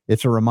 And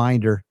it's a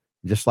reminder,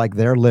 just like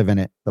they're living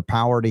it, the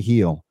power to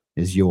heal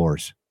is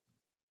yours.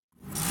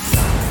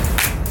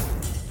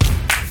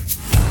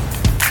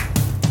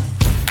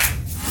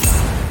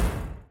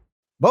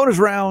 Bonus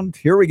round.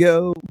 Here we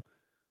go.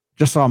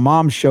 Just saw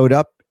Mom showed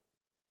up.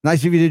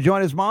 Nice of you to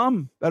join us,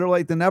 Mom. Better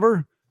late than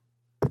never.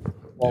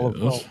 All of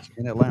folks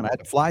in Atlanta. I had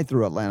to fly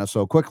through Atlanta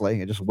so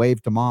quickly. I just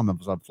waved to Mom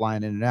as I'm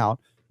flying in and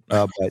out.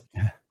 But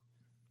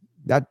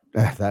that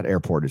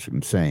airport is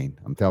insane.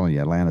 I'm telling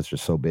you, Atlanta's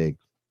just so big.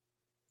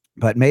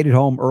 But made it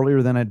home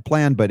earlier than I'd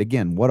planned. But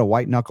again, what a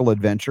white knuckle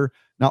adventure.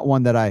 Not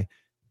one that I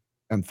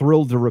am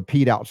thrilled to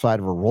repeat outside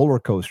of a roller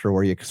coaster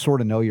where you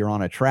sort of know you're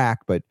on a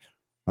track. But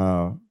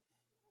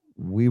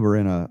we were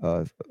in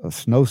a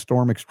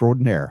snowstorm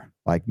extraordinaire,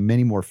 like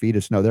many more feet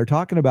of snow. They're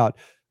talking about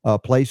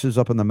places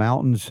up in the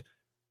mountains,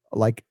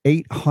 like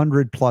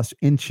 800 plus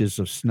inches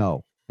of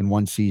snow in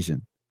one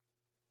season.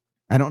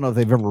 I don't know if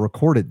they've ever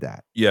recorded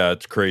that. Yeah,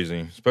 it's crazy,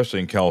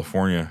 especially in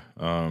California.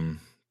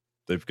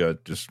 They've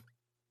got just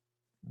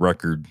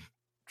record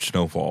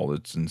snowfall.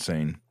 It's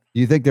insane. Do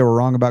you think they were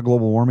wrong about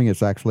global warming?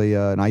 It's actually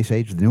an ice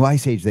age. The new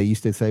ice age, they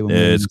used to say.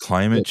 It's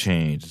climate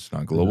change. It's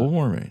not global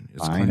warming.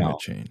 It's climate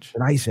change. It's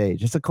an ice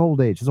age. It's a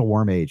cold age. It's a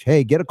warm age.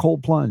 Hey, get a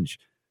cold plunge.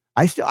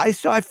 I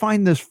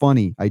find this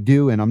funny. I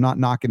do, and I'm not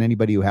knocking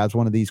anybody who has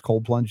one of these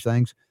cold plunge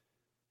things.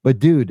 But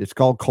dude, it's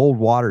called cold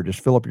water. Just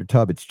fill up your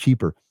tub. It's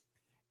cheaper.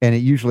 And it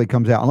usually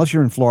comes out, unless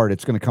you're in Florida,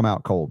 it's going to come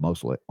out cold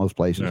most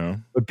places. Yeah.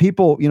 But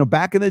people,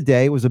 back in the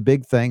day, it was a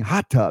big thing.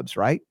 Hot tubs,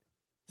 right?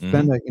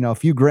 Spend a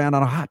few grand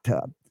on a hot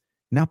tub.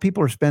 Now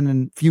people are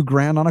spending a few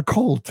grand on a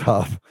cold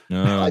tub.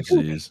 Oh,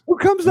 jeez. Who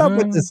comes up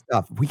with this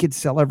stuff? We could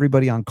sell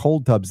everybody on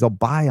cold tubs. They'll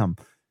buy them.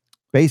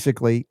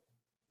 Basically,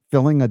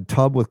 filling a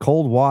tub with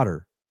cold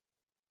water.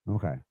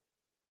 Okay.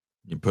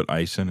 You put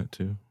ice in it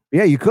too?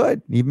 Yeah, you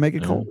could even make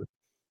it colder.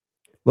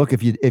 Look,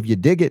 if you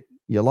dig it,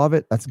 you love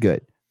it. That's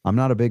good. I'm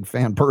not a big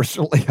fan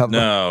personally of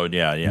no.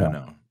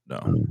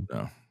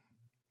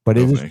 But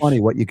it is funny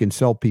what you can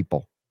sell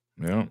people.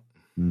 Yeah.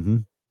 Mm-hmm.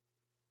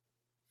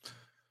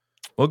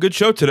 Well, good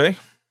show today.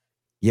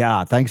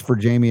 Yeah, thanks for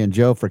Jamie and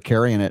Joe for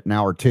carrying it an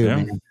hour too. Yeah.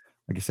 Man.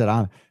 Like I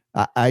said,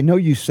 I know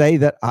you say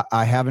that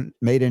I haven't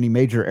made any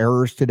major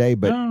errors today,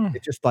 but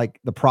it's just like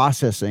the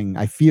processing.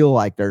 I feel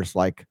like there's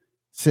like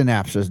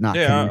synapses not.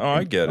 Yeah,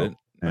 I get it.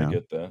 Yeah. I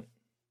get that.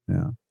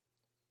 Yeah.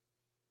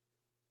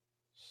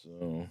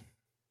 So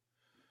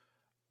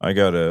I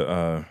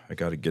gotta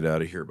get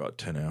out of here about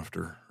 10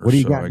 after. What do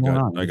you got going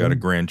on? I got a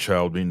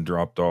grandchild being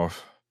dropped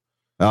off.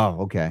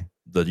 Oh, okay.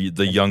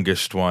 The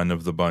youngest one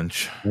of the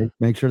bunch.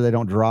 Make sure they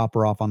don't drop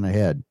her off on the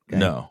head. Okay?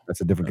 No, that's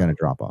a different kind of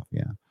drop off.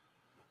 Yeah.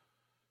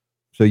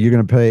 So you're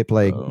gonna play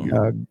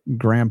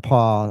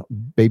grandpa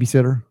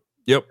babysitter.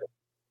 Yep.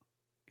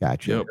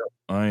 Gotcha. Yep.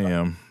 I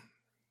am.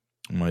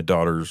 My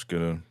daughter's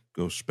gonna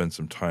go spend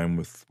some time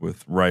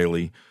with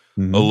Riley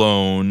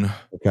alone.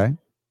 Okay.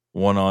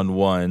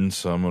 One-on-one.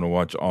 So I'm gonna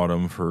watch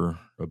Autumn for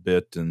a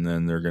bit, and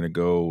then they're gonna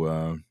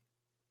go.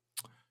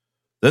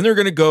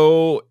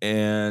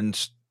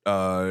 And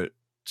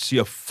see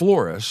a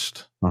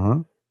florist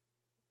Uh-huh.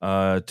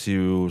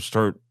 to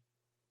start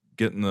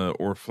getting the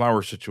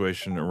flower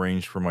situation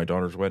arranged for my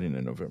daughter's wedding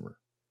in November.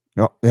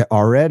 Oh, yeah,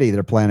 already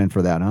they're planning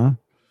for that, huh?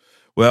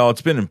 Well,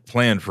 it's been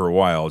planned for a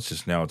while. It's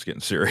just now it's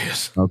getting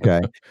serious. Okay.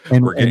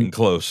 And we're getting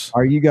close.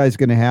 Are you guys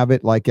going to have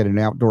it like at an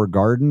outdoor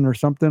garden or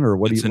something, or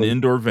what? It's an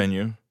indoor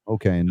venue.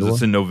 Okay, indoor.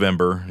 It's in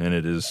November, and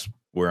it is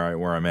where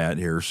I'm at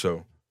here.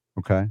 So,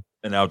 okay,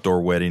 an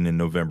outdoor wedding in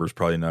November is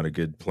probably not a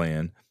good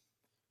plan.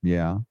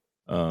 Yeah.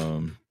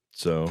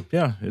 So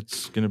yeah,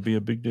 it's going to be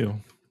a big deal.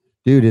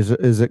 Dude,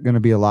 is it going to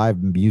be a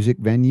live music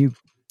venue,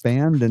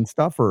 band and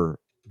stuff, or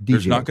DJ?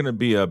 There's not going to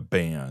be a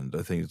band.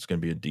 I think it's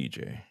going to be a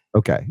DJ.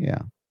 Okay,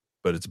 yeah.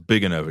 But it's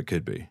big enough it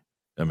could be.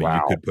 I mean,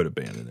 you could put a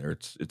band in there.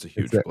 It's a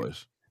huge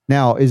place.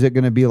 Now, is it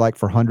going to be like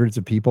for hundreds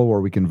of people where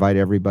we can invite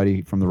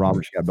everybody from the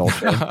Robert Scott Bell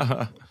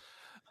Show?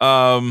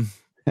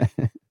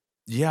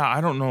 Yeah,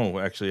 I don't know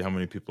actually how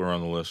many people are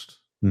on the list.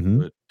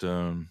 But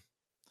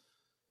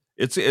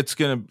it's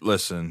going to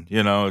listen,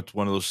 it's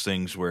one of those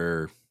things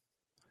where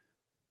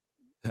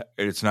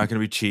it's not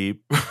going to be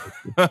cheap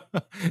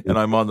and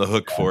I'm on the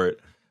hook for it.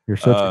 You're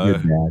such a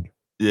good dad.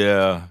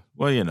 Yeah.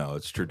 Well,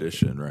 it's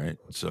tradition, right?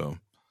 So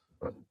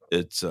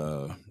it's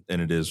and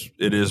it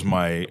is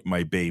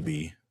my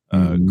baby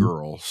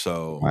girl.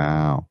 So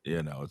wow.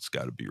 It's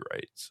got to be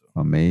right. So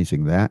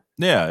amazing that.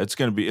 Yeah, it's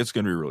going to be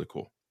really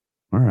cool.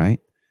 All right.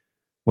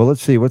 Well,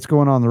 let's see what's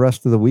going on the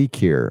rest of the week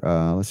here.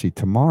 Let's see.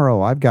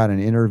 Tomorrow I've got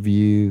an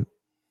interview.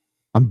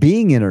 I'm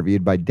being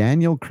interviewed by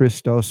Daniel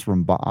Christos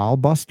from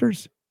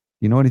BioBusters.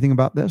 You know anything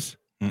about this?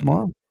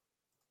 Tomorrow?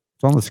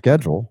 It's on the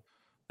schedule.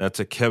 That's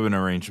a Kevin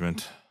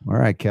arrangement. All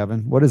right,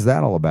 Kevin. What is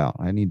that all about?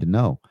 I need to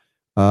know.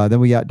 Then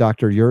we got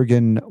Dr.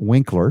 Jürgen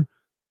Winkler,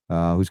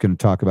 who's going to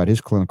talk about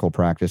his clinical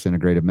practice,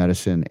 integrative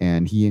medicine,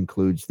 and he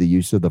includes the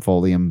use of the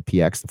Folium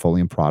PX, the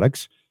Folium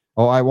products.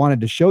 Oh, I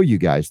wanted to show you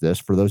guys this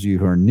for those of you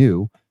who are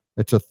new.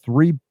 It's a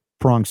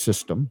 3-prong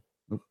system.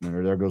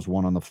 There goes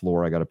one on the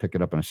floor. I got to pick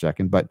it up in a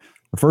second. But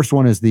the first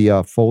one is the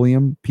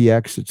Folium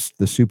PX. It's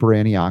the super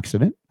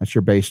antioxidant. That's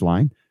your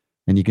baseline.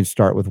 And you can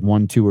start with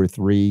 1, 2, or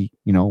 3,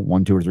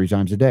 1, 2, or 3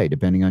 times a day,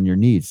 depending on your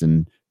needs.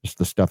 And just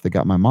the stuff that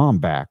got my mom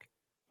back.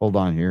 Hold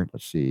on here.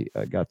 Let's see.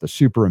 I got the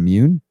super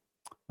immune.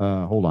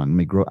 Hold on. Let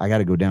me grow. I got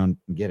to go down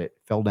and get it.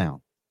 Fell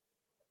down.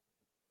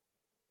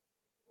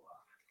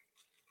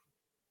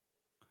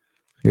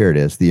 Here it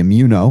is. The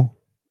immuno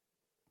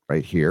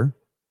right here.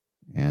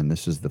 And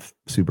this is the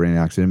super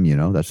antioxidant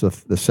immuno. That's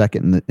the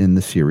second in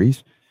the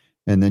series.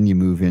 And then you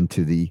move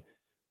into the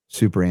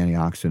super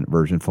antioxidant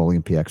version,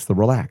 Folium PX, the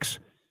relax.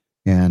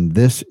 And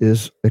this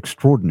is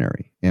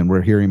extraordinary. And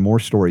we're hearing more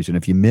stories. And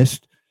if you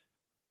missed,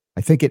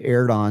 I think it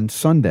aired on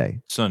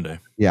Sunday.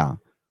 Yeah.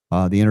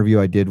 The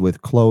interview I did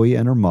with Chloe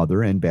and her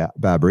mother and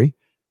Babri.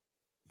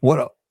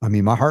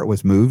 My heart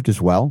was moved as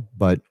well,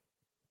 but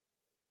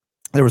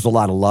there was a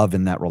lot of love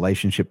in that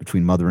relationship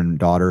between mother and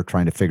daughter,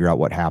 trying to figure out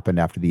what happened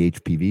after the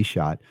HPV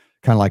shot.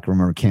 Kind of like,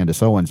 remember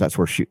Candace Owens, that's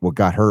what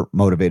got her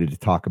motivated to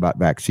talk about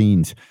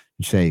vaccines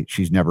and say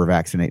she's never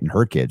vaccinating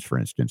her kids, for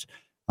instance.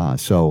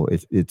 So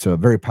it's a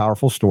very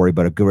powerful story,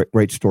 but a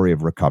great story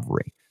of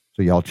recovery.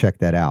 So y'all check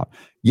that out.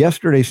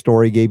 Yesterday's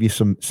story gave you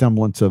some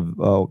semblance of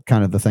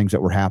kind of the things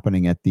that were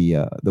happening at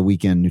the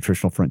weekend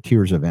Nutritional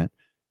Frontiers event.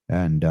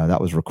 And that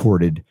was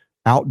recorded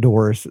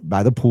outdoors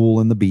by the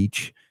pool and the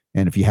beach.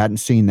 And if you hadn't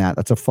seen that,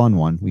 that's a fun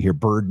one. We hear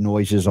bird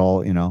noises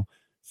all,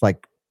 it's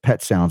like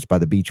pet sounds by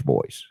the Beach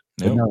Boys.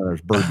 Yep. No,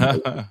 there's bird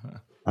noises.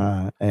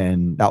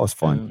 And that was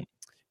fun. Yep.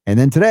 And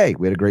then today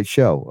we had a great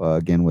show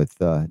again with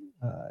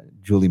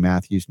Julie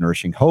Matthews,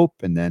 Nourishing Hope,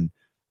 and then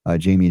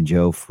Jamie and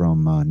Joe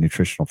from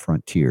Nutritional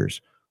Frontiers.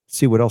 Let's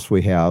see what else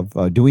we have.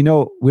 Do we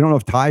know? We don't know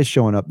if Ty's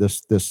showing up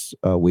this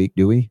week,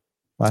 do we?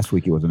 Last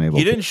week he wasn't able.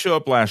 He didn't show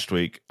up last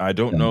week. I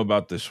don't know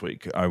about this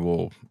week. I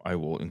will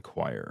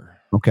inquire.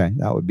 Okay,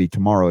 that would be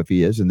tomorrow if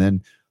he is. And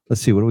then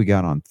let's see what do we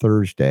got on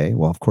Thursday.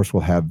 Well, of course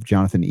we'll have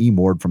Jonathan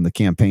Emord from the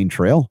Campaign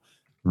Trail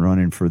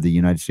running for the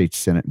United States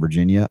Senate,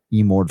 Virginia.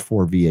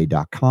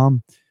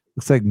 Emord4va.com.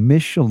 Looks like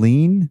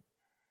Micheline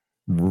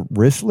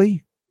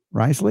Risley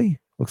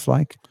looks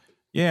like.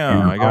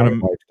 Yeah, I got him.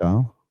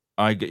 Lifestyle.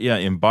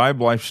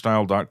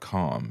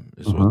 Imbibelifestyle.com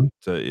is what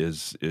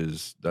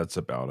is that's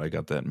about. I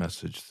got that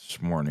message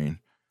this morning.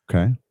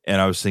 Okay.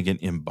 And I was thinking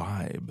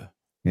imbibe.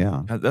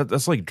 Yeah.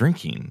 That's like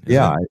drinking.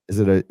 Yeah.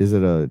 Is it a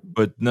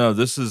But no,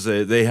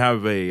 they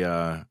have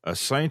a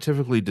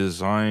scientifically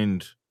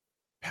designed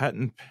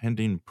patent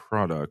pending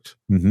product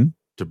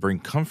to bring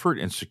comfort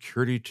and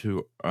security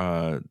to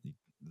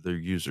their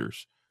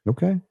users.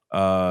 Okay.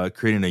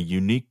 Creating a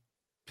unique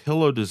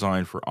pillow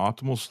design for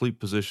optimal sleep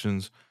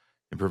positions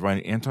and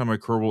providing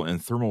antimicrobial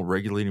and thermal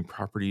regulating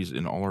properties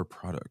in all our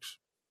products.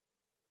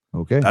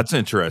 Okay. That's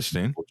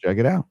interesting. We'll check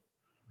it out.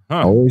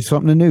 Huh. Always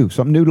something new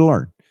to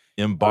learn.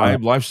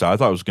 Imbibe Lifestyle. I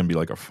thought it was going to be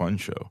like a fun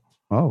show.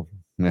 Oh,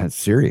 that's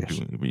serious.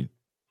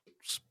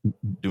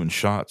 Doing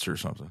shots or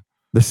something.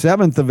 The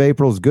 7th of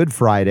April is Good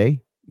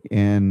Friday,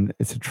 and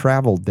it's a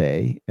travel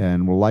day,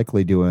 and we'll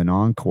likely do an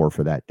encore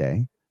for that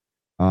day.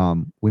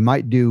 We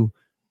might do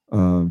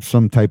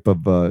some type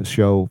of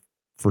show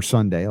for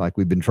Sunday, like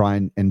we've been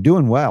trying and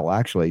doing well,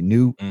 actually.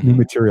 New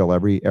material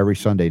every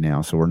Sunday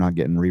now, so we're not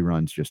getting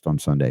reruns just on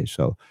Sunday.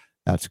 So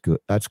that's good.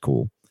 That's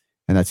cool.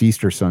 And that's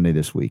Easter Sunday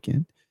this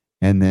weekend.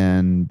 And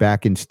then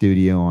back in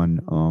studio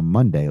on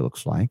Monday, it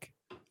looks like.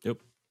 Yep.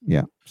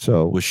 Yeah.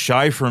 So was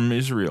Shy from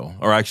Israel,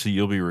 or actually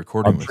you'll be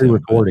recording with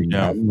pre-recording. him,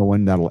 I don't know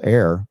when that'll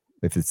air,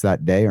 if it's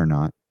that day or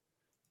not.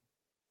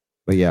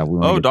 But yeah,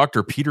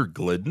 Dr. Peter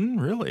Glidden,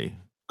 really?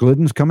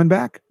 Glidden's coming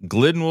back?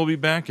 Glidden will be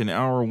back in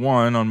hour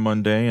 1 on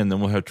Monday, and then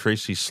we'll have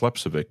Tracy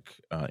Slepcevic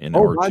in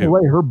hour 2. By the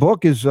way, her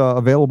book is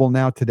available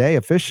now today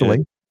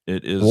officially.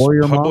 It is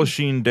Warrior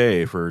publishing Mom?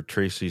 Day for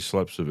Tracy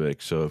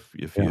Slepcevic. So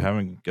if you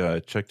haven't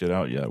checked it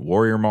out yet,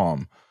 Warrior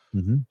Mom,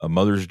 A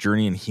Mother's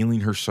Journey in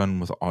Healing Her Son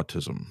with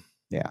Autism.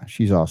 Yeah,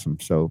 she's awesome.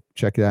 So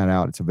check that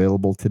out. It's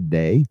available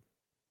today.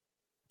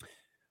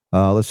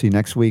 Let's see.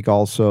 Next week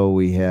also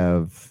we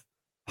have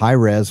High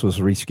Res was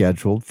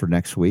rescheduled for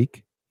next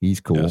week. He's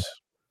cool. Yes.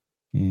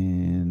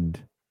 And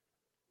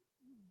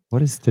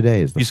what is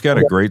today? He's got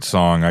a great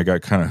song. I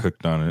got kind of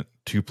hooked on it.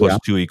 2 +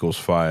 2 =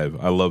 5.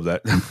 I love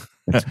that.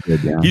 That's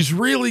good. Yeah. He's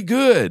really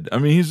good. I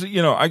mean,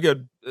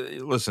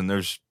 listen,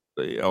 there's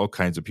all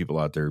kinds of people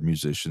out there,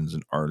 musicians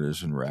and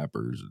artists and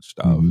rappers and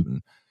stuff,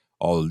 and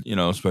all,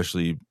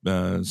 especially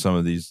some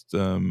of these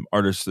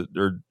artists that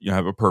are,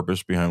 have a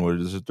purpose behind what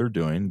it is that they're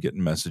doing,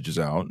 getting messages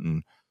out.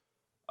 And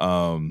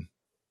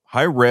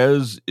High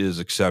Res is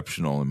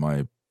exceptional in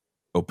my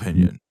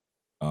opinion.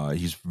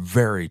 He's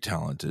very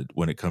talented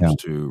when it comes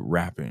to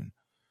rapping,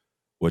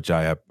 which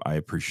I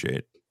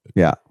appreciate.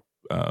 Yeah.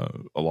 A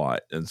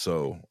lot. And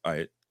so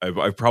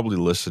I've probably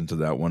listened to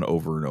that one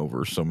over and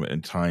over so many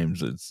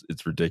times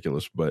it's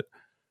ridiculous, but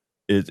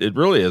it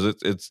really is.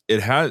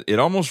 It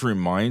almost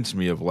reminds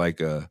me of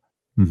like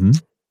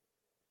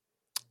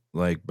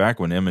like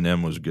back when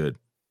Eminem was good.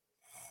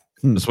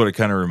 That's what it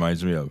kind of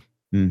reminds me of.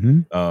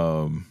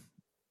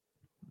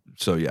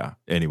 So yeah,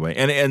 anyway,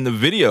 and the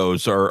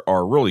videos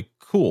are really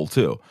cool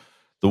too.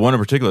 The one in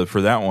particular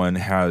for that one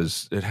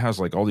has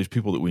like all these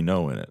people that we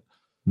know in it.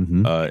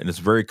 And it's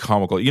very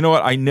comical. You know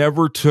what? I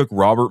never took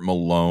Robert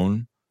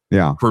Malone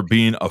for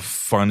being a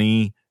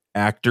funny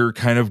actor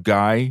kind of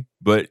guy,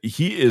 but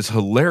he is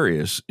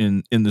hilarious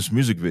in this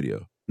music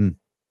video.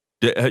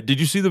 Did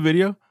you see the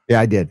video?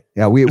 Yeah, I did.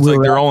 Yeah,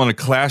 they're all in a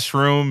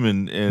classroom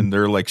and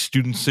they're like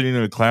students sitting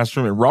in a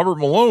classroom, and Robert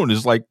Malone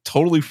is like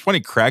totally funny,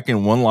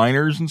 cracking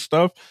one-liners and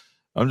stuff.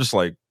 I'm just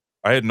like,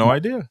 I had no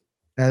idea.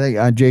 I think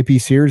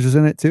JP Sears is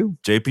in it too.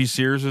 JP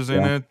Sears is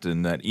in it,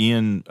 and that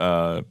Ian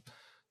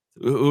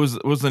who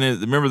was the name?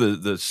 Remember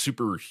the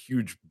super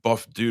huge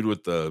buff dude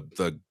with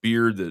the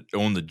beard that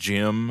owned the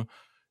gym,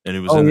 and it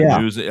was in the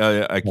news.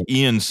 Like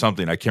Ian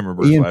something, I can't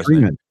remember his last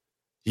name.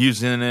 He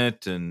was in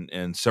it,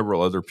 and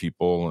several other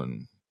people,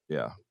 and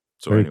yeah.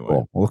 So very anyway,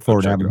 cool. We'll look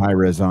forward to having High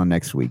Res on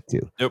next week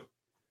too. Yep.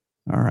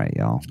 All right,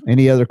 y'all.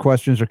 Any other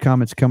questions or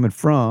comments coming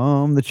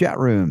from the chat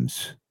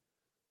rooms?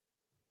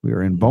 We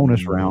are in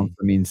bonus round.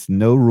 That means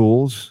no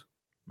rules.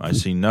 I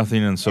see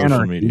nothing in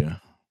social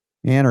media.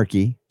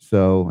 Anarchy.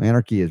 So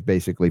anarchy is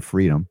basically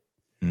freedom.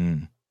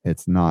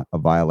 It's not a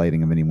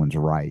violating of anyone's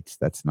rights.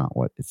 That's not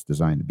what it's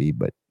designed to be.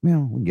 But we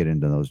can get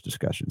into those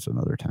discussions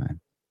another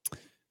time.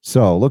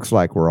 So looks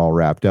like we're all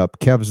wrapped up.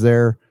 Kev's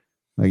there.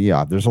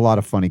 There's a lot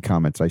of funny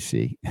comments I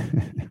see.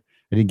 I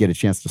didn't get a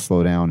chance to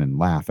slow down and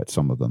laugh at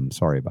some of them.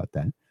 Sorry about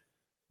that.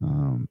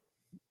 Let's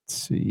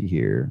see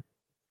here.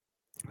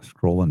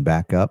 Scrolling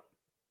back up.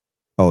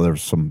 Oh,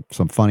 there's some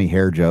funny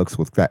hair jokes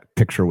with that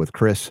picture with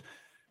Chris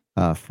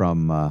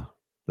from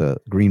the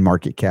Green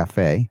Market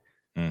Cafe.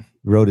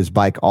 Rode his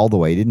bike all the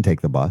way. He didn't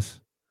take the bus,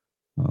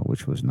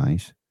 which was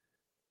nice.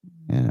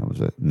 And it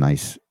was a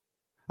nice,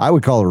 I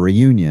would call it a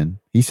reunion.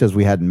 He says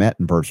we hadn't met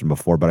in person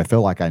before, but I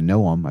feel like I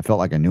know him. I felt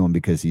like I knew him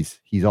because he's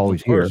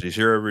always here. He's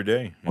here every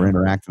day. We're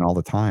interacting all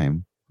the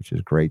time, which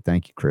is great.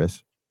 Thank you,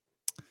 Chris.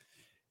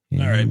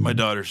 All right. My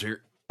daughter's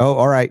here. Oh,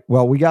 all right.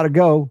 Well, we got to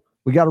go.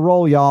 We got to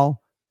roll, y'all.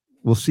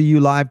 We'll see you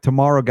live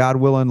tomorrow, God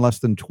willing, less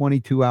than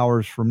 22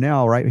 hours from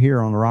now, right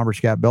here on the Robert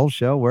Scott Bell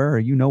Show, where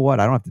you know what?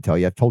 I don't have to tell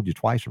you. I've told you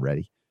twice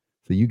already.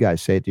 So you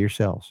guys say it to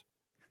yourselves.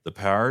 The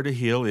power to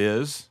heal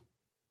is...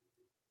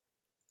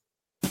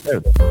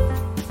 There.